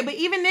 So what? But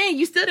even then,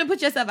 you still didn't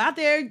put yourself out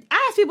there.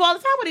 I ask people all the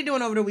time, "What are you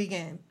doing over the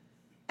weekend?"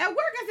 At work,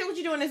 I said, "What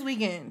you doing this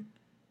weekend?"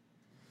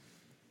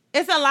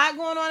 It's a lot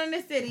going on in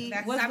the city.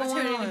 That's What's an going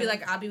opportunity on? to be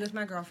like, I'll be with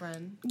my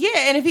girlfriend. Yeah,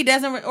 and if he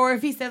doesn't, or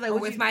if he says like, Or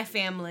what with you, my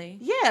family.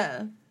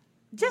 yeah,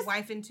 just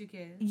Wife and 2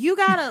 kids. you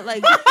gotta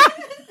like.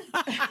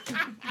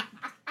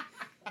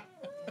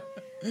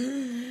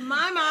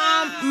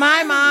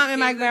 My mom, and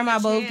my grandma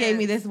both gave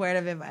me this word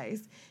of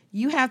advice.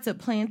 You have to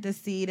plant the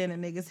seed in a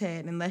nigga's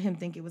head and let him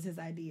think it was his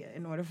idea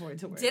in order for it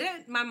to work.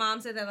 Didn't my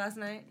mom say that last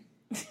night?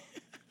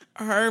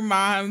 Her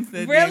mom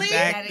said Really?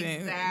 That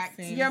exact.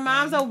 Your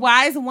mom's a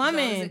wise Those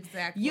woman.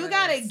 exact You words.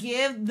 gotta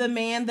give the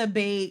man the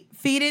bait,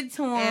 feed it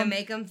to him, And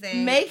make him think.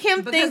 Make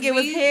him think it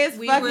was his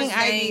we fucking were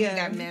saying idea.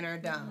 that men are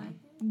dumb.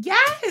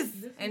 Yes,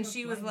 And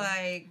she was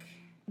like,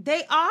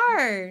 they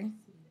are.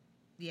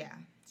 yeah.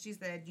 She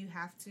said, you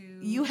have to.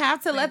 You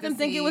have to let them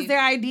think it was seed.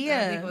 their I think it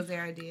idea. was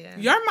their idea.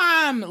 Your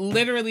mom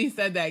literally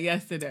said that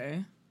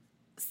yesterday.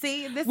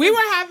 See, this We is-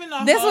 were having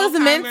a this whole was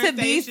meant to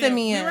be conversation.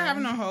 Samia. We were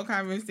having a whole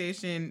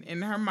conversation,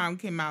 and her mom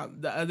came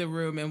out the other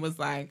room and was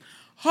like,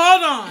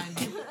 "Hold on,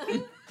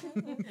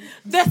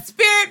 the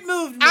spirit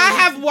moved me. I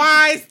have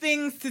wise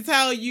things to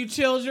tell you,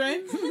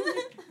 children,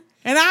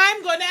 and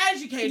I'm going to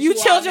educate you.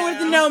 You children with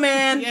the no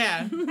man.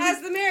 Yeah,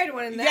 As the married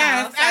one in the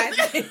yes,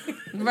 house.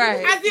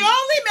 Right. as the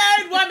only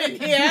married woman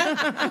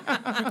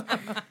here.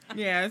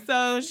 Yeah,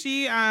 so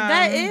she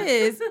That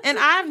is, and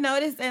I've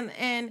noticed,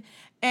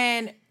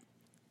 and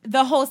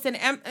the host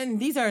and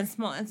these are in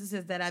small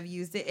instances that I've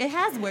used it. It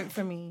has worked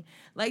for me.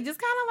 Like just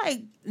kind of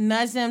like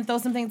nudge them, throw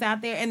some things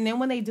out there, and then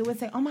when they do it,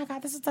 say, "Oh my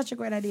God, this is such a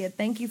great idea!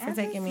 Thank you for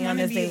taking me on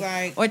this date,"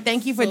 like, or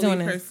 "Thank you for doing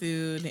this."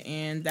 Pursued,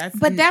 and that's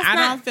But that's I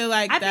not. don't feel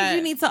like I that. think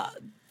you need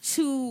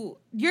to.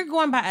 You're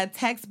going by a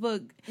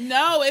textbook.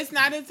 No, it's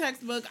not a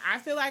textbook. I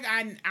feel like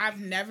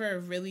I've never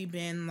really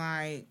been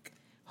like.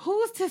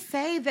 Who's to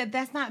say that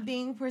that's not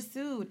being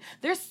pursued?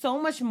 There's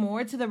so much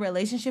more to the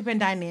relationship and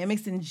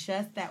dynamics than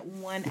just that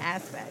one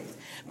aspect.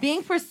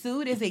 Being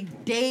pursued is a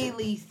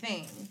daily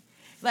thing.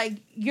 Like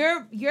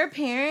your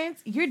parents,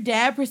 your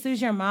dad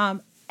pursues your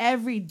mom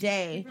every He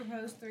day.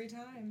 proposed 3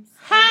 times.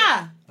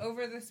 Ha!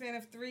 Over the span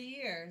of 3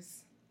 years.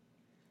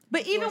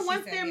 But even Well, she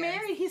once said they're yes.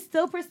 married, he's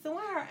still pursuing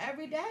her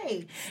every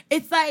day.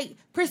 It's like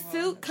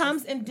pursuit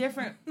comes in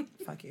different.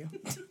 Fuck you.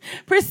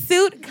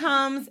 Pursuit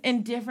comes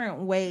in different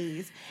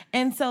ways,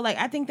 and so like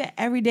I think that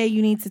every day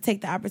you need to take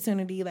the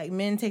opportunity. Like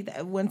men take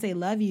that once they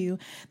love you,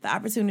 the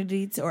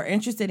opportunity to or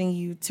interested in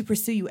you to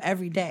pursue you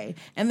every day.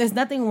 And there's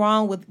nothing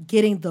wrong with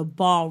getting the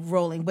ball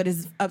rolling, but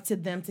it's up to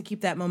them to keep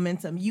that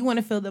momentum. You want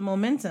to feel the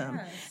momentum.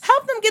 Yes.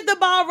 Help them get the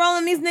ball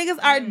rolling. These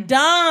niggas are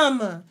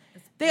dumb.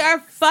 They are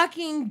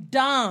fucking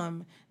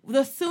dumb.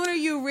 The sooner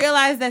you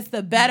realize that's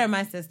the better,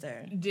 my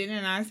sister.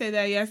 Didn't I say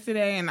that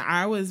yesterday? And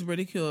I was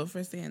ridiculed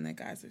for saying that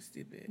guys are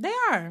stupid. They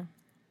are.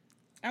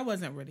 I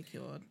wasn't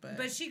ridiculed, but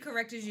But she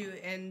corrected you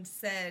and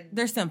said,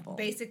 They're simple.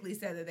 basically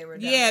said that they were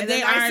dumb. yeah, in a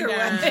they are nicer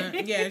dumb.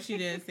 way. Yeah, she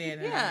did say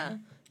that. Yeah.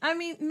 I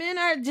mean, men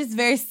are just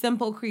very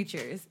simple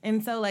creatures.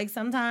 And so, like,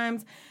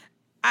 sometimes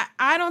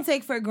I don't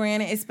take for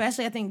granted,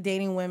 especially I think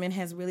dating women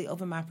has really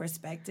opened my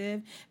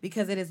perspective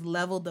because it has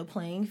leveled the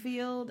playing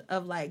field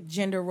of, like,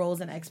 gender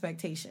roles and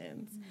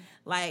expectations.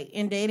 Like,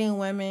 in dating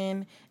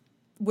women,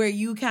 where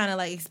you kind of,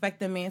 like, expect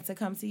the man to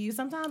come to you,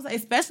 sometimes,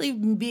 especially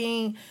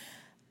being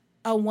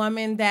a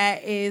woman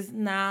that is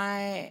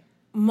not...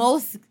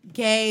 Most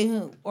gay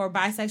or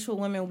bisexual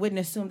women wouldn't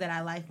assume that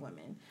I like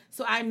women.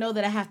 So I know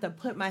that I have to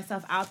put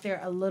myself out there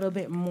a little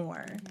bit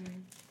more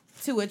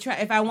to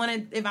attract. If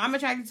I'm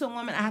attracted to a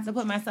woman, I have to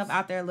put myself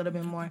out there a little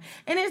bit more.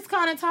 And it's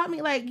kind of taught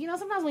me, like, you know,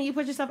 sometimes when you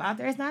put yourself out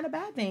there, it's not a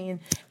bad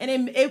thing.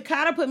 And it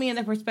kind of put me in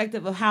the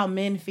perspective of how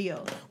men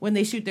feel when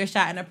they shoot their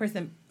shot and a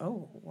person,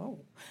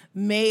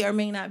 may or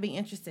may not be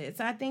interested.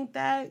 So I think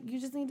that you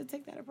just need to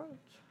take that approach.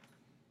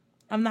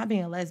 I'm not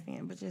being a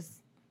lesbian, but just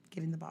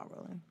getting the ball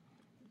rolling.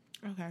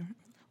 Okay.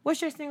 What's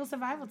your single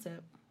survival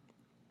tip?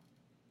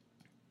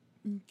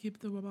 Keep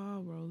the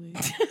ball rolling.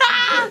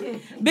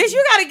 Bitch,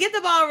 you gotta get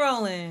the ball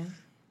rolling.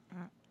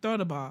 Throw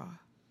the ball.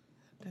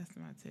 That's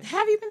my tip.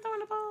 Have you been throwing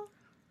the ball?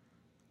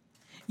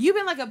 You've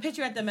been like a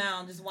pitcher at the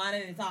mound, just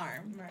winding its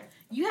arm. Right.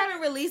 You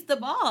haven't released the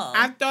ball.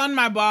 I've thrown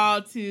my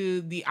ball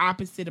to the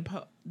opposite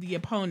the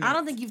opponent. I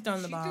don't think you've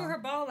thrown the She ball. threw her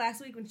ball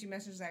last week when she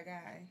messaged that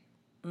guy.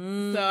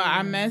 So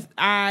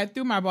I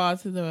threw my ball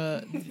to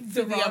the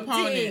wrong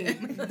opponent.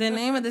 team. The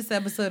name of this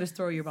episode is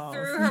Throw Your Balls.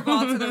 Threw her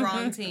ball to the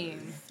wrong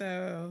team.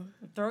 So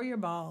Throw your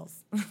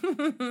balls.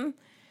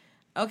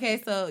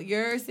 Okay, so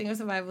your single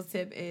survival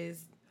tip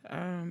is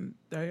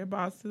throw your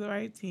balls to the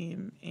right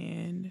team,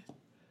 and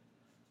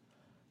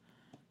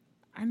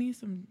I need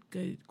some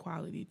good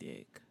quality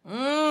dick.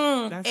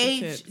 That's a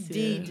tip,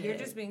 HD. too. You're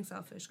just being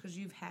selfish because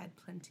you've had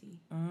plenty.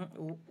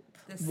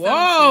 This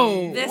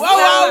Whoa! This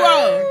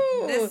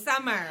Whoa! This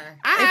summer.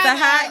 I It's a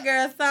hot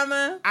girl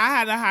summer. I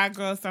had a hot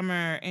girl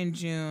summer in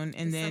June,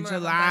 and then Summer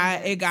of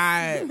July it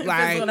got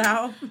like Fizzled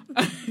out.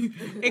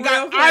 it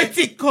got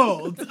Arctic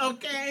cold.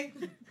 Okay.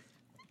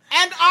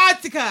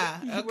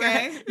 Antarctica.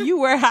 Okay. You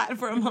were hot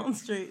for a month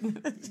straight.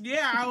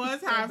 Yeah, I was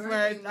hot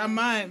for a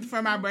month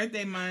for my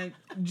birthday month.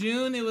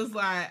 June, it was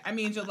like,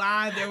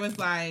 July, there was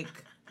like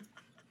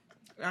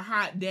a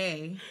hot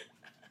day.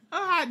 A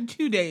hot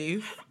 2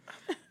 days.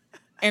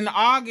 In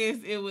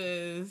August, it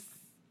was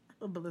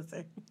a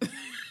blizzard.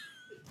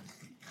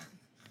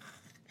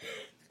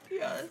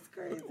 Yo, it's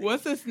crazy.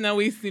 What's a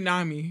snowy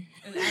tsunami?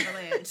 An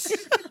avalanche.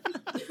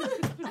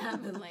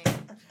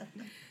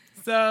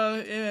 So,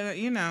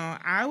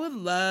 I would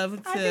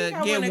love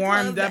to get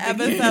warmed up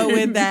episode again.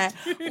 with that.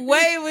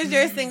 What was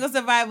your single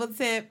survival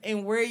tip,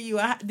 and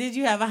did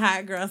you have a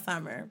hot girl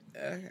summer?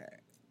 Okay.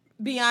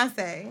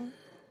 Beyonce,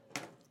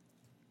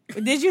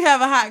 did you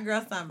have a hot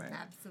girl summer?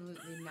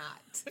 Absolutely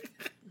not.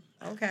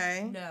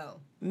 Okay.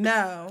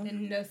 No.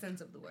 In no sense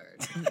of the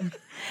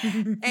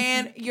word.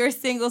 And your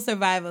single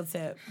survival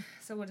tip.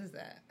 So what is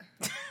that?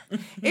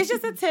 It's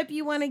just a tip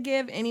you want to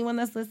give anyone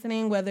that's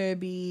listening, whether it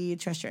be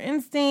trust your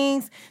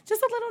instincts,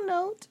 just a little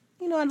note,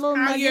 a little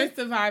How nugget. you're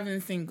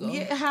surviving single.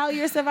 Yeah, how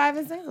you're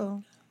surviving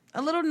single.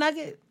 A little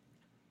nugget.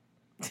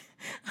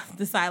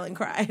 The silent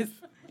cries.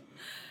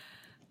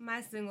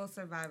 My single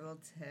survival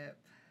tip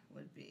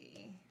would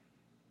be...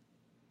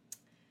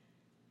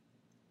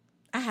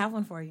 I have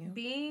one for you.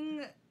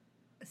 Being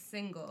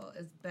single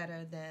is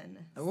better than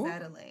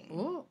settling.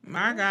 Ooh.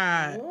 My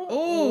God.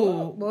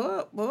 Ooh.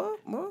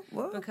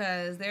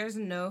 Because there's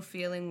no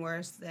feeling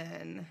worse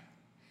than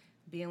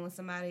being with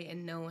somebody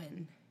and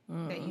knowing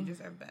that you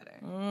deserve better.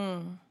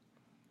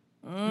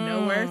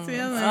 No worse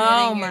feeling.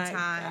 Oh your my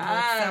time God.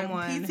 with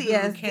someone who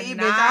PTSD,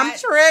 cannot bitch. I'm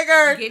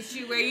triggered. Get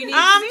you where you need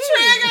I'm to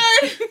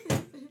be.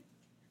 triggered.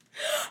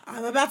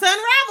 I'm about to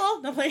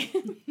unravel. No, play.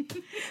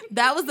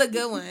 That was a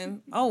good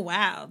one. Oh,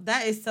 wow.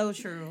 That is so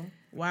true.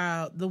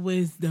 Wow, the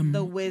wisdom.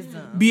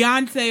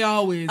 Beyonce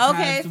always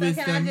Okay, has so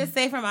wisdom. can I just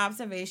say from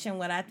observation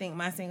what I think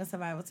my single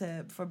survival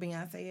tip for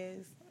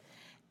Beyonce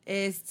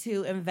is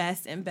to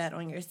invest and bet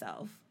on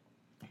yourself.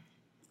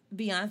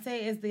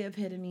 Beyonce is the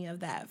epitome of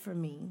that for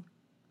me.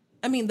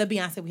 I mean, the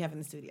Beyonce we have in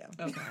the studio.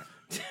 Okay.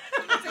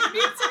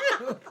 Me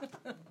too.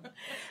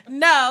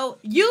 No,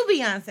 you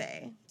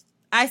Beyonce.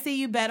 I see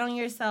you bet on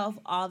yourself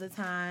all the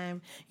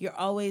time. You're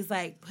always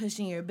like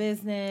pushing your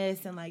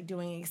business and like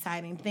doing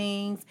exciting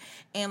things.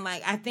 And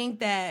like I think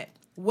that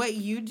what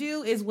you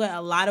do is what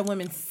a lot of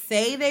women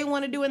say they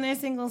want to do in their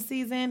single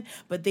season,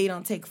 but they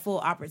don't take full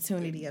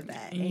opportunity of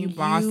that. And you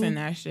bossing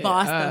that shit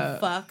boss up. the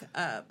fuck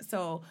up.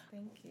 So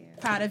Thank you.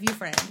 proud of you,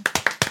 friend.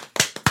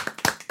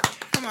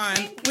 Come on.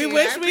 Thank We you.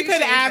 wish I we could appreciate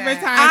that.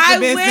 advertise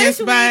the business,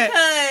 wish but we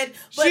could.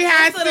 But she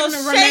has this to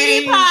little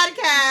shady remain.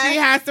 podcast. She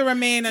has to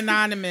remain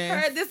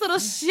anonymous. This little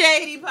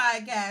shady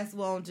podcast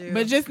won't do.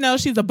 But just know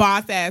she's a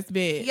boss ass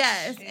bitch.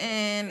 yes,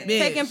 and Bitch,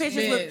 taking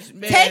pictures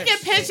bitch. taking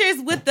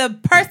pictures with the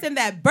person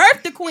that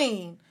birthed the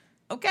queen.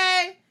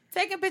 Okay,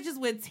 taking pictures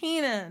with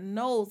Tina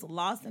Knowles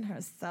Lawson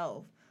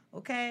herself.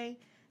 Okay,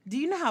 do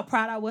you know how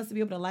proud I was to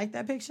be able to like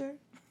that picture?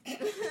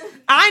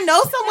 I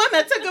know someone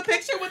that took a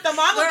picture with the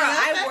mama. Girl,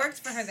 I worked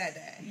for her that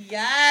day.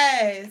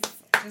 Yes,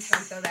 Just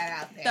gonna throw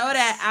that out there. throw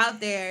that out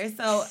there.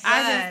 So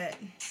I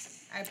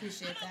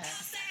appreciate that.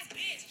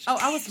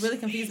 I was really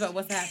confused about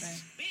what's happening.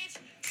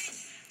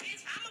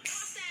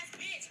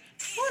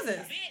 Who is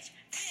this?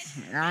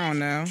 I don't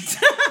know.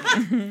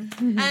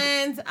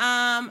 And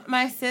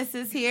my sis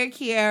is here,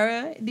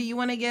 Kiara. Do you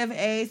want to give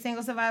a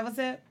single survival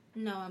tip?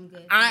 No, I'm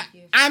good. I Thank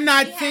you. I'm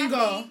not Be single.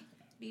 happy.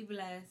 Be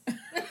blessed.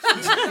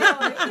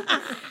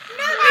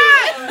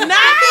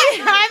 Not be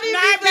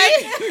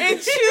happy, and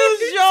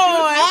choose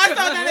joy.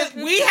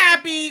 Also, we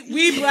happy,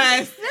 we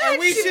blessed, and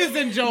we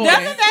choosing joy.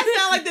 Doesn't that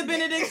sound like the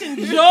benediction?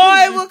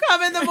 Joy will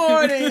come in the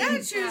morning.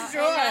 Choose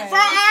joy. For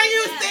all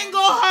you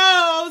single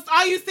hoes,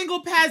 all you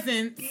single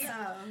peasants,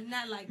 No,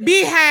 not like that.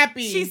 be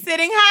happy. She's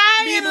sitting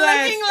high be and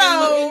blessed looking and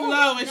low. looking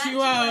low as Not you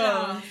you at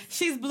are. all.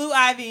 She's blue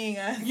ivying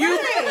us.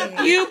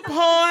 You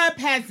poor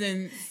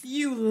peasants.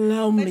 You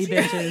lonely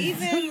bitches.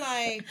 Even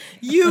like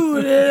You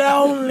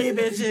lonely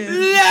bitches.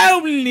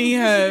 Lonely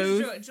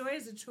hoes. joy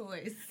is a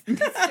choice.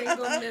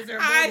 Single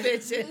miserable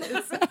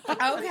bitches.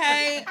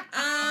 Okay.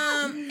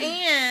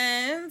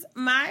 And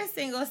my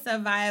single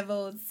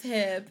survival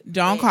tip.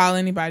 Don't call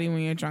anybody when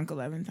you're drunk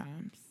 11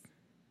 times.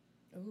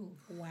 Ooh,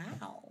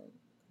 Wow.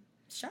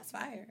 Shots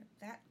fired.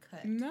 that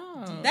cut.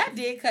 No. That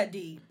did cut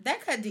deep.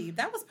 That cut deep.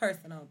 That was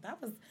personal.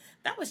 That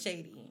was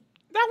shady.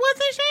 That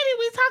wasn't shady.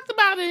 We talked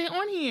about it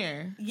on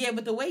here. Yeah,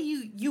 but the way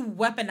you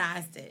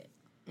weaponized it.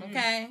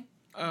 Okay?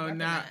 Oh,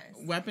 not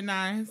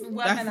weaponized?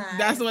 Weaponized.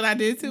 That's what I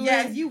did to it?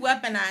 Yes, you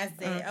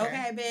weaponized it.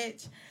 Okay,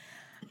 bitch.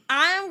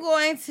 I'm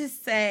going to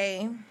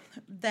say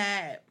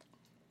that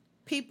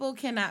people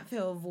cannot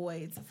fill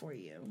voids for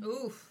you.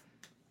 Oof.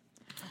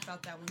 I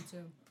felt that one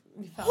too.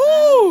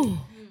 Whew.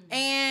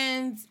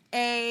 And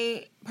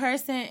a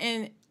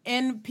person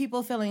in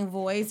people filling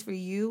voids for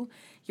you,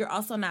 you're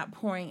also not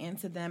pouring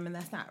into them, and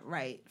that's not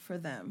right for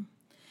them.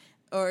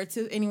 or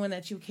to anyone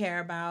that you care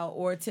about,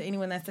 or to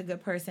anyone that's a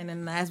good person.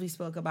 And as we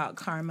spoke about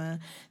karma.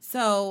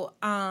 So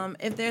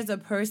if there's a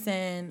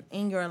person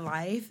in your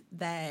life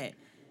that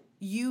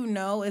you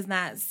know is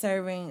not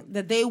serving,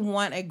 that they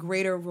want a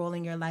greater role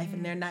in your life,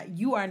 and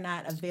you are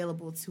not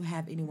available to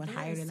have anyone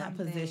hired in that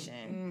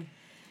position.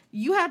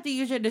 You have to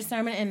use your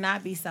discernment and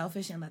not be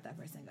selfish and let that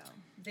person go.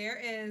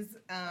 There is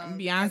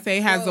Beyonce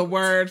has a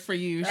word for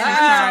you. She's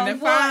trying to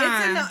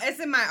find. It's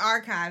in my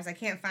archives. I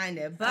can't find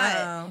it,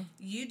 but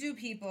you do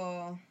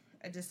people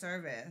a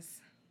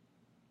disservice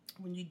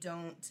when you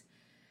don't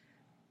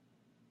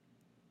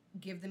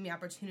give them the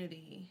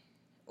opportunity,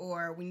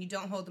 or when you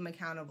don't hold them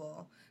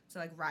accountable to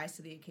like rise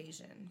to the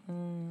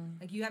occasion.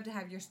 Like you have to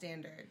have your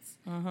standards.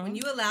 When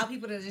you allow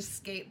people to just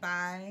skate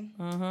by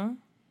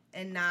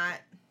and not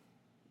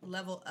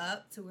level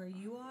up to where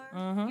you are,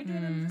 you're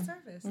doing them a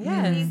disservice.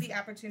 Yes. You need the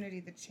opportunity,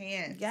 the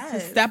chance. Yes. To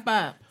step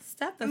up.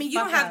 Step the you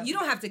fuck up.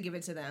 don't have to give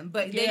it to them,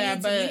 but you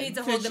need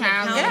to hold them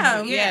challenge.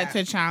 accountable.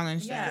 To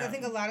challenge them. Because I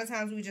think a lot of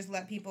times we just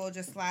let people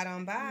just slide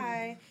on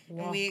by,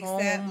 and we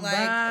accept like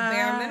a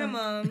bare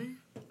minimum,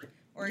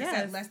 or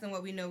accept less than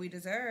what we know we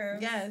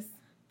deserve. Yes.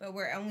 But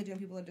we're only doing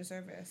people a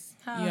disservice.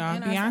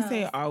 Yeah,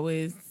 Beyonce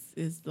always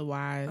is the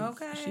wise.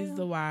 Okay. She's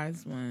the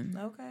wise one.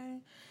 Okay.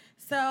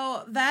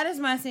 So that is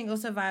my single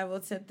survival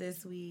tip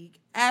this week,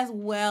 as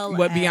well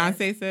what as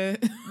Beyonce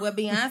said. What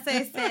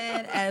Beyonce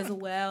said, as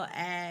well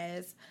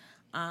as,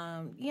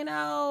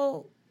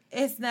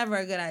 it's never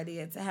a good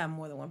idea to have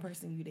more than one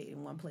person you date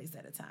in one place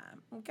at a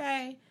time.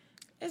 Okay?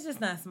 It's just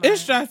not smart.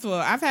 It's stressful.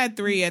 I've had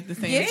 3 at the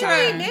same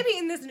time. Maybe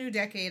in this new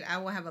decade, I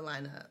will have a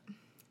lineup.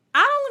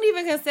 I don't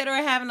even consider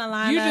having a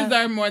lineup. You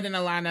deserve more than a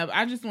lineup.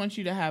 I just want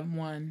you to have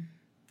one.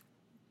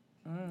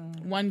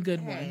 One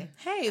good one.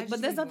 Hey,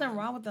 but there's nothing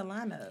wrong with the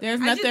lineup.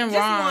 There's nothing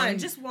wrong.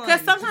 Just one.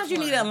 Because sometimes you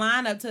need a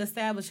lineup to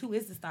establish who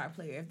is the star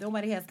player. If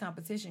nobody has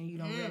competition, you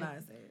don't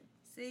realize it.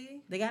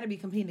 See? They got to be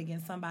competing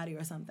against somebody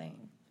or something.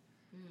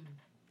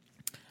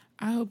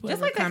 I hope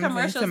just like that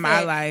commercial my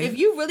said, life. if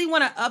you really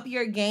want to up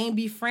your game,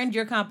 befriend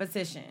your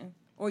competition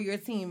or your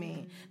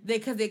teammate,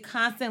 because it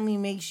constantly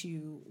makes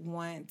you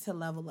want to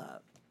level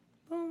up.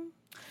 Boom.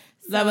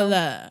 Level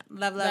up.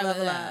 Level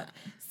up.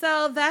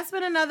 So that's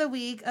been another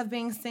week of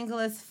being single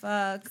as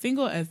fuck.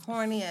 Single as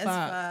horny fuck.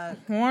 As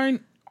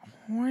fuck.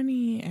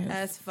 Horny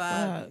as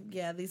fuck.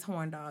 Yeah, these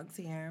horn dogs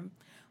here.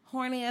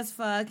 Horny as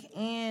fuck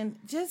and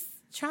just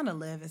trying to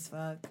live as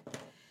fuck.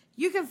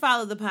 You can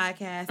follow the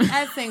podcast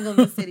at Single in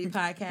the City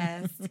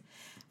Podcast.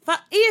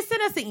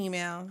 Send us an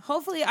email.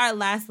 Hopefully our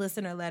last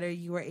listener letter,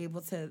 you were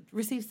able to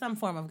receive some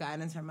form of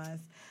guidance from us.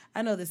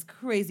 I know this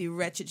crazy,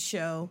 wretched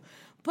show.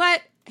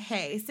 But,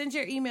 hey, send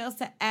your emails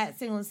to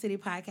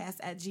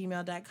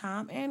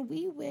 @singleandcitypodcast@gmail.com, and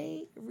we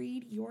will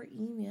read your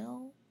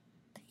email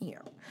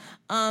here.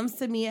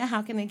 Samia,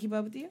 how can they keep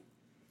up with you?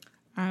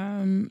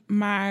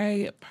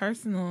 My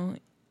personal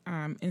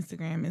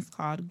Instagram is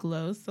called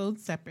Glow Sold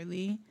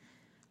Separately.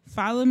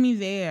 Follow me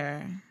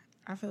there.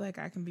 I feel like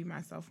I can be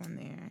myself on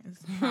there.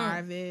 It's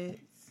private.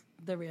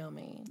 The real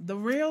me. The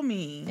real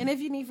me. And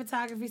if you need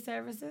photography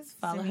services,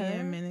 follow her.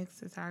 Samia Minix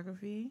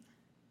Photography.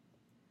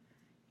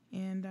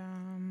 And,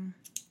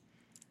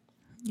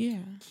 yeah.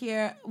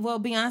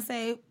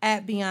 Beyonce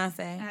at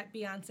Beyonce. At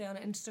Beyonce on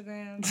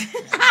Instagram.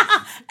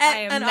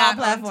 on all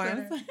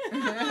platforms.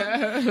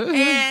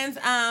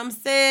 And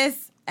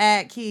sis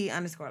at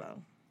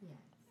Key_low.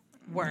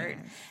 Word.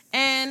 Yes.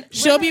 And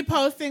she'll be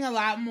posting a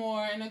lot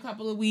more in a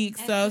couple of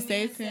weeks, so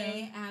stay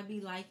tuned. I'll be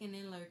liking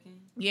and lurking.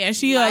 Yeah,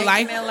 she a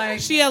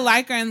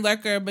liker and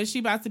lurker, but she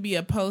about to be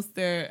a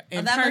poster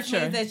in that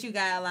person. Means that you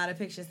got a lot of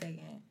pictures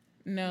taken.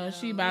 No,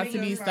 she about to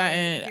be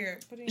starting.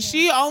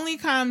 She only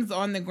comes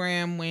on the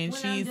gram when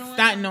she's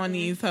stunting on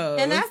these hoes.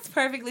 And that's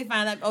perfectly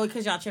fine. Like,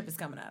 because y'all trip is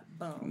coming up.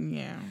 Boom.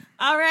 Yeah.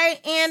 All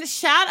right. And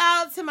shout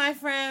out to my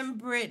friend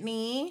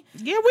Brittany.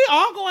 Yeah, we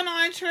all going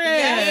on trips.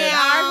 Yeah, we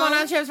are going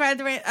on trips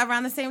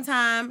around the same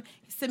time.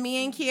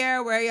 Samia and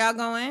Kiera, where are y'all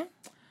going?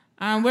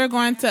 We're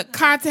going to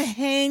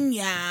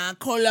Cartagena,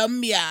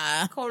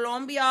 Colombia.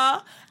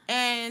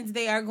 And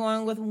they are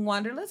going with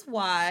Wanderlust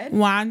Wad.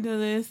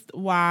 Wanderlust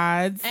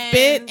Wad.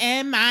 Spit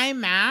in my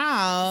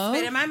mouth.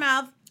 Spit in my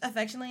mouth,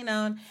 affectionately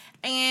known.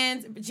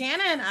 And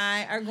Jana and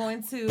I are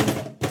going to...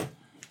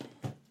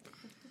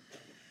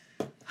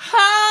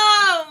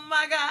 Oh,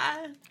 my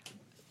God.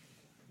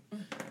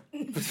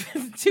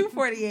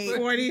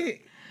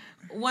 248.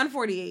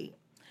 148.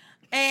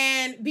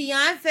 And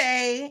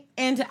Beyonce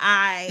and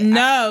I...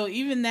 No,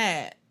 even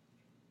that.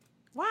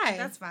 Why?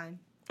 That's fine.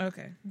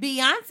 Okay.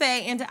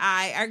 Beyonce and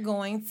I are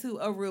going to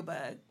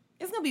Aruba.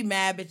 It's going to be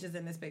mad bitches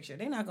in this picture.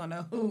 They're not going to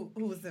know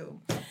who's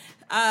who.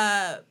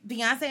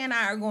 Beyonce and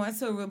I are going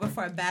to Aruba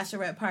for a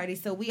bachelorette party.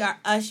 So we are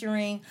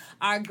ushering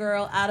our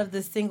girl out of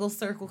the single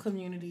circle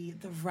community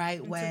the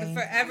right way.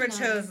 The forever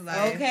chose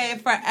life. Okay,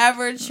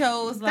 forever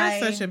chose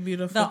life. That's such a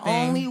beautiful thing. The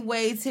only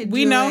way to do it.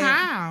 We know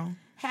how.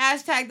 #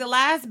 the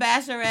last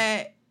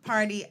bachelorette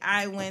party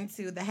I went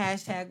to, the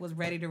hashtag was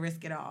ready to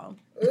risk it all.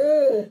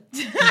 That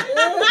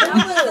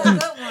was a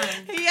good one.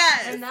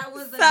 Yes. And that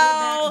was a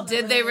So, good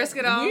Did they risk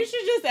it all? We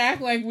should just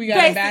act like we got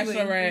a Basically.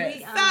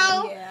 bachelorette.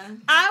 So,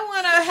 I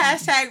want a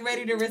hashtag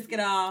ready to risk it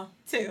all,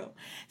 too.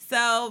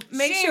 So,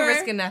 make she ain't sure.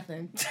 risking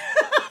nothing.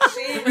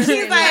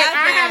 She's like,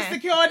 I have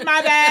secured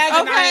my bag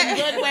and I'm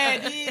good where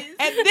it is.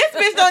 And this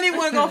bitch don't even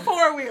want to go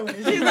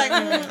four-wheeling. She's like,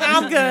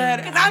 I'm good.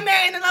 Because I'm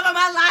marrying the love of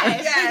my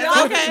life.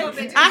 Yes,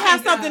 okay. I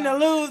have something to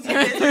lose, you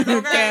bitches,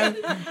 okay?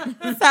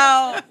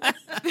 So,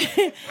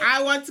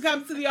 I want to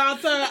come to the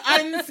altar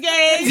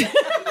unscathed.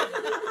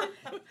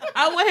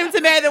 I want him to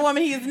marry the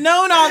woman he's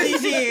known all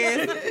these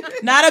years.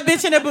 Not a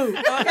bitch in a boot,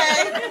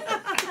 okay?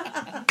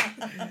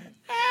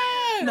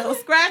 No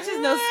scratches,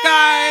 no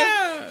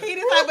scars. He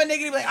the type of nigga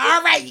to be like,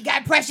 all right, you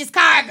got precious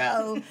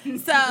cargo.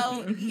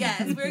 So,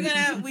 yes,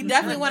 we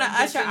definitely want to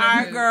usher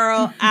our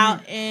girl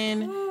out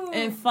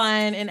in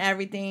fun and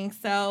everything.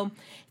 So,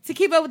 to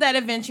keep up with that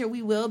adventure,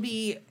 we will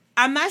be,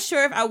 I'm not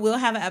sure if I will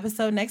have an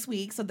episode next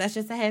week, so that's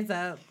just a heads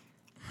up.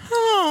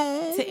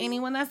 To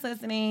anyone that's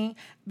listening,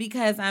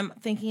 because I'm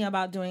thinking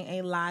about doing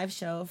a live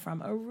show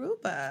from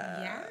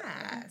Aruba.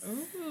 Yes.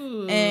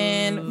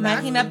 And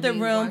making up the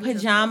room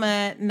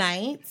pajama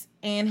night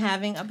and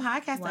having a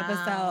podcast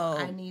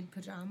episode. I need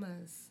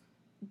pajamas.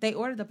 They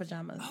ordered the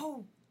pajamas.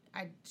 Oh,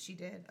 she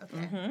did. Okay.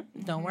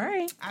 Mm-hmm. Don't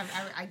worry.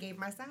 I gave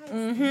my size.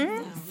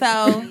 Mm-hmm.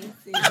 So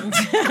You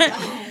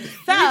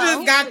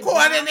just got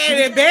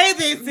coordinated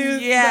bathing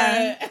suits.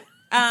 Yeah.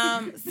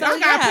 So y'all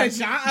got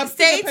pajamas.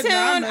 Stay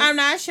tuned. I'm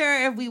not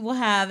sure if we will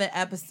have an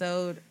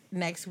episode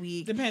next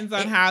week. Depends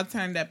on how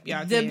turned up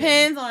y'all get.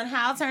 Depends on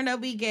how turned up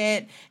we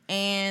get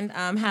and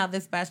how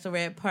this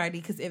bachelorette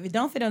party. Because if it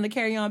don't fit on the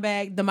carry-on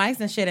bag, the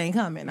mics and shit ain't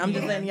coming. I'm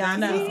just letting y'all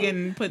know. It's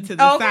getting put to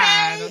the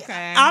side.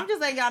 Okay. I'm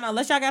just letting y'all know.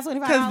 Unless y'all got $25.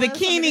 Because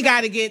bikini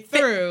got to get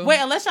through. Wait,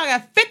 unless y'all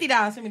got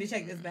 $50 for me to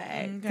check this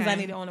bag. Because I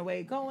need it on the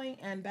way going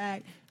and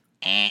back.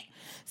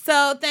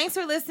 So thanks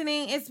for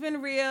listening. It's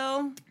been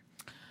real.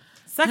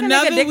 Suck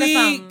another dick week.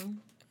 Or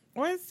something.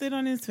 Or sit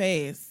on his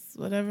face.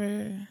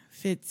 Whatever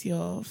fits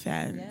your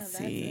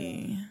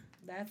fancy. Yeah,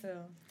 that's it.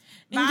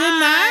 And good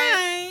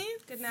night.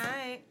 Good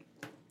night.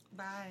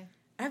 Bye.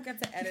 I've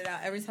got to edit out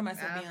every time I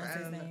say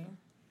Beyonce's name.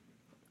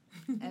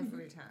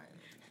 Every time.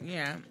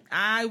 Yeah.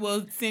 I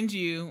will send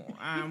you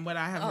what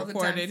I have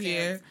recorded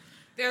here.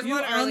 There's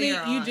one earlier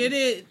on.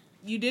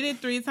 You did it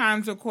 3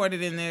 times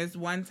recorded, and there's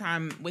one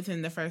time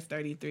within the first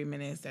 33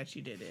 minutes that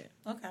you did it.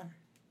 Okay.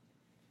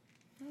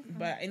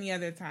 But any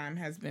other time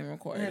has been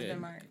recorded. It has been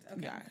marked.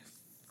 Okay. Yes.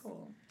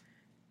 Cool.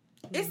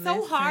 It's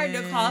so hard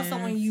to call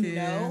someone you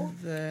know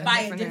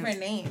by a different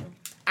name.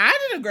 I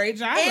did a great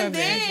job and of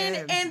then,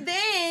 it. And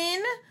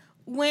then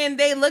when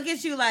they look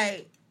at you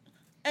like,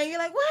 and you're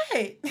like,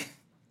 what?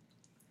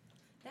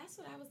 That's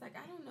what I was like.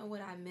 I don't know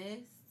what I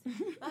missed. But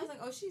I was like,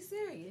 oh, she's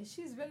serious.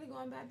 She's really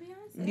going by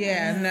Beyonce.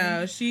 Yeah,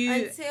 no,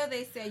 until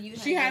they said you.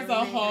 She has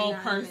a whole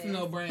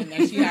personal brand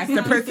that she has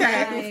to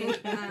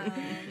protect.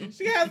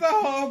 She has a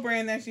whole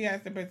brand that she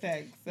has to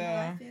protect. So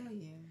I feel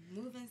you.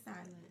 Move in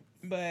silence.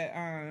 But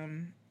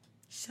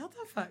shut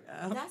the fuck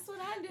up. That's what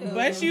I do.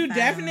 But you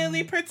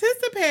definitely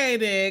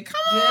participated.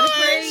 Come Good on,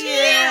 for you.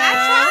 I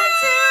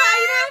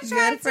tried to.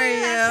 I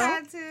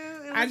tried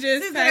to. I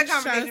just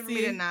text Chelsea. for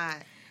me to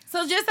not.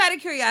 So just out of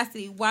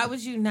curiosity, why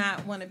would you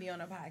not want to be on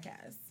a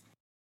podcast?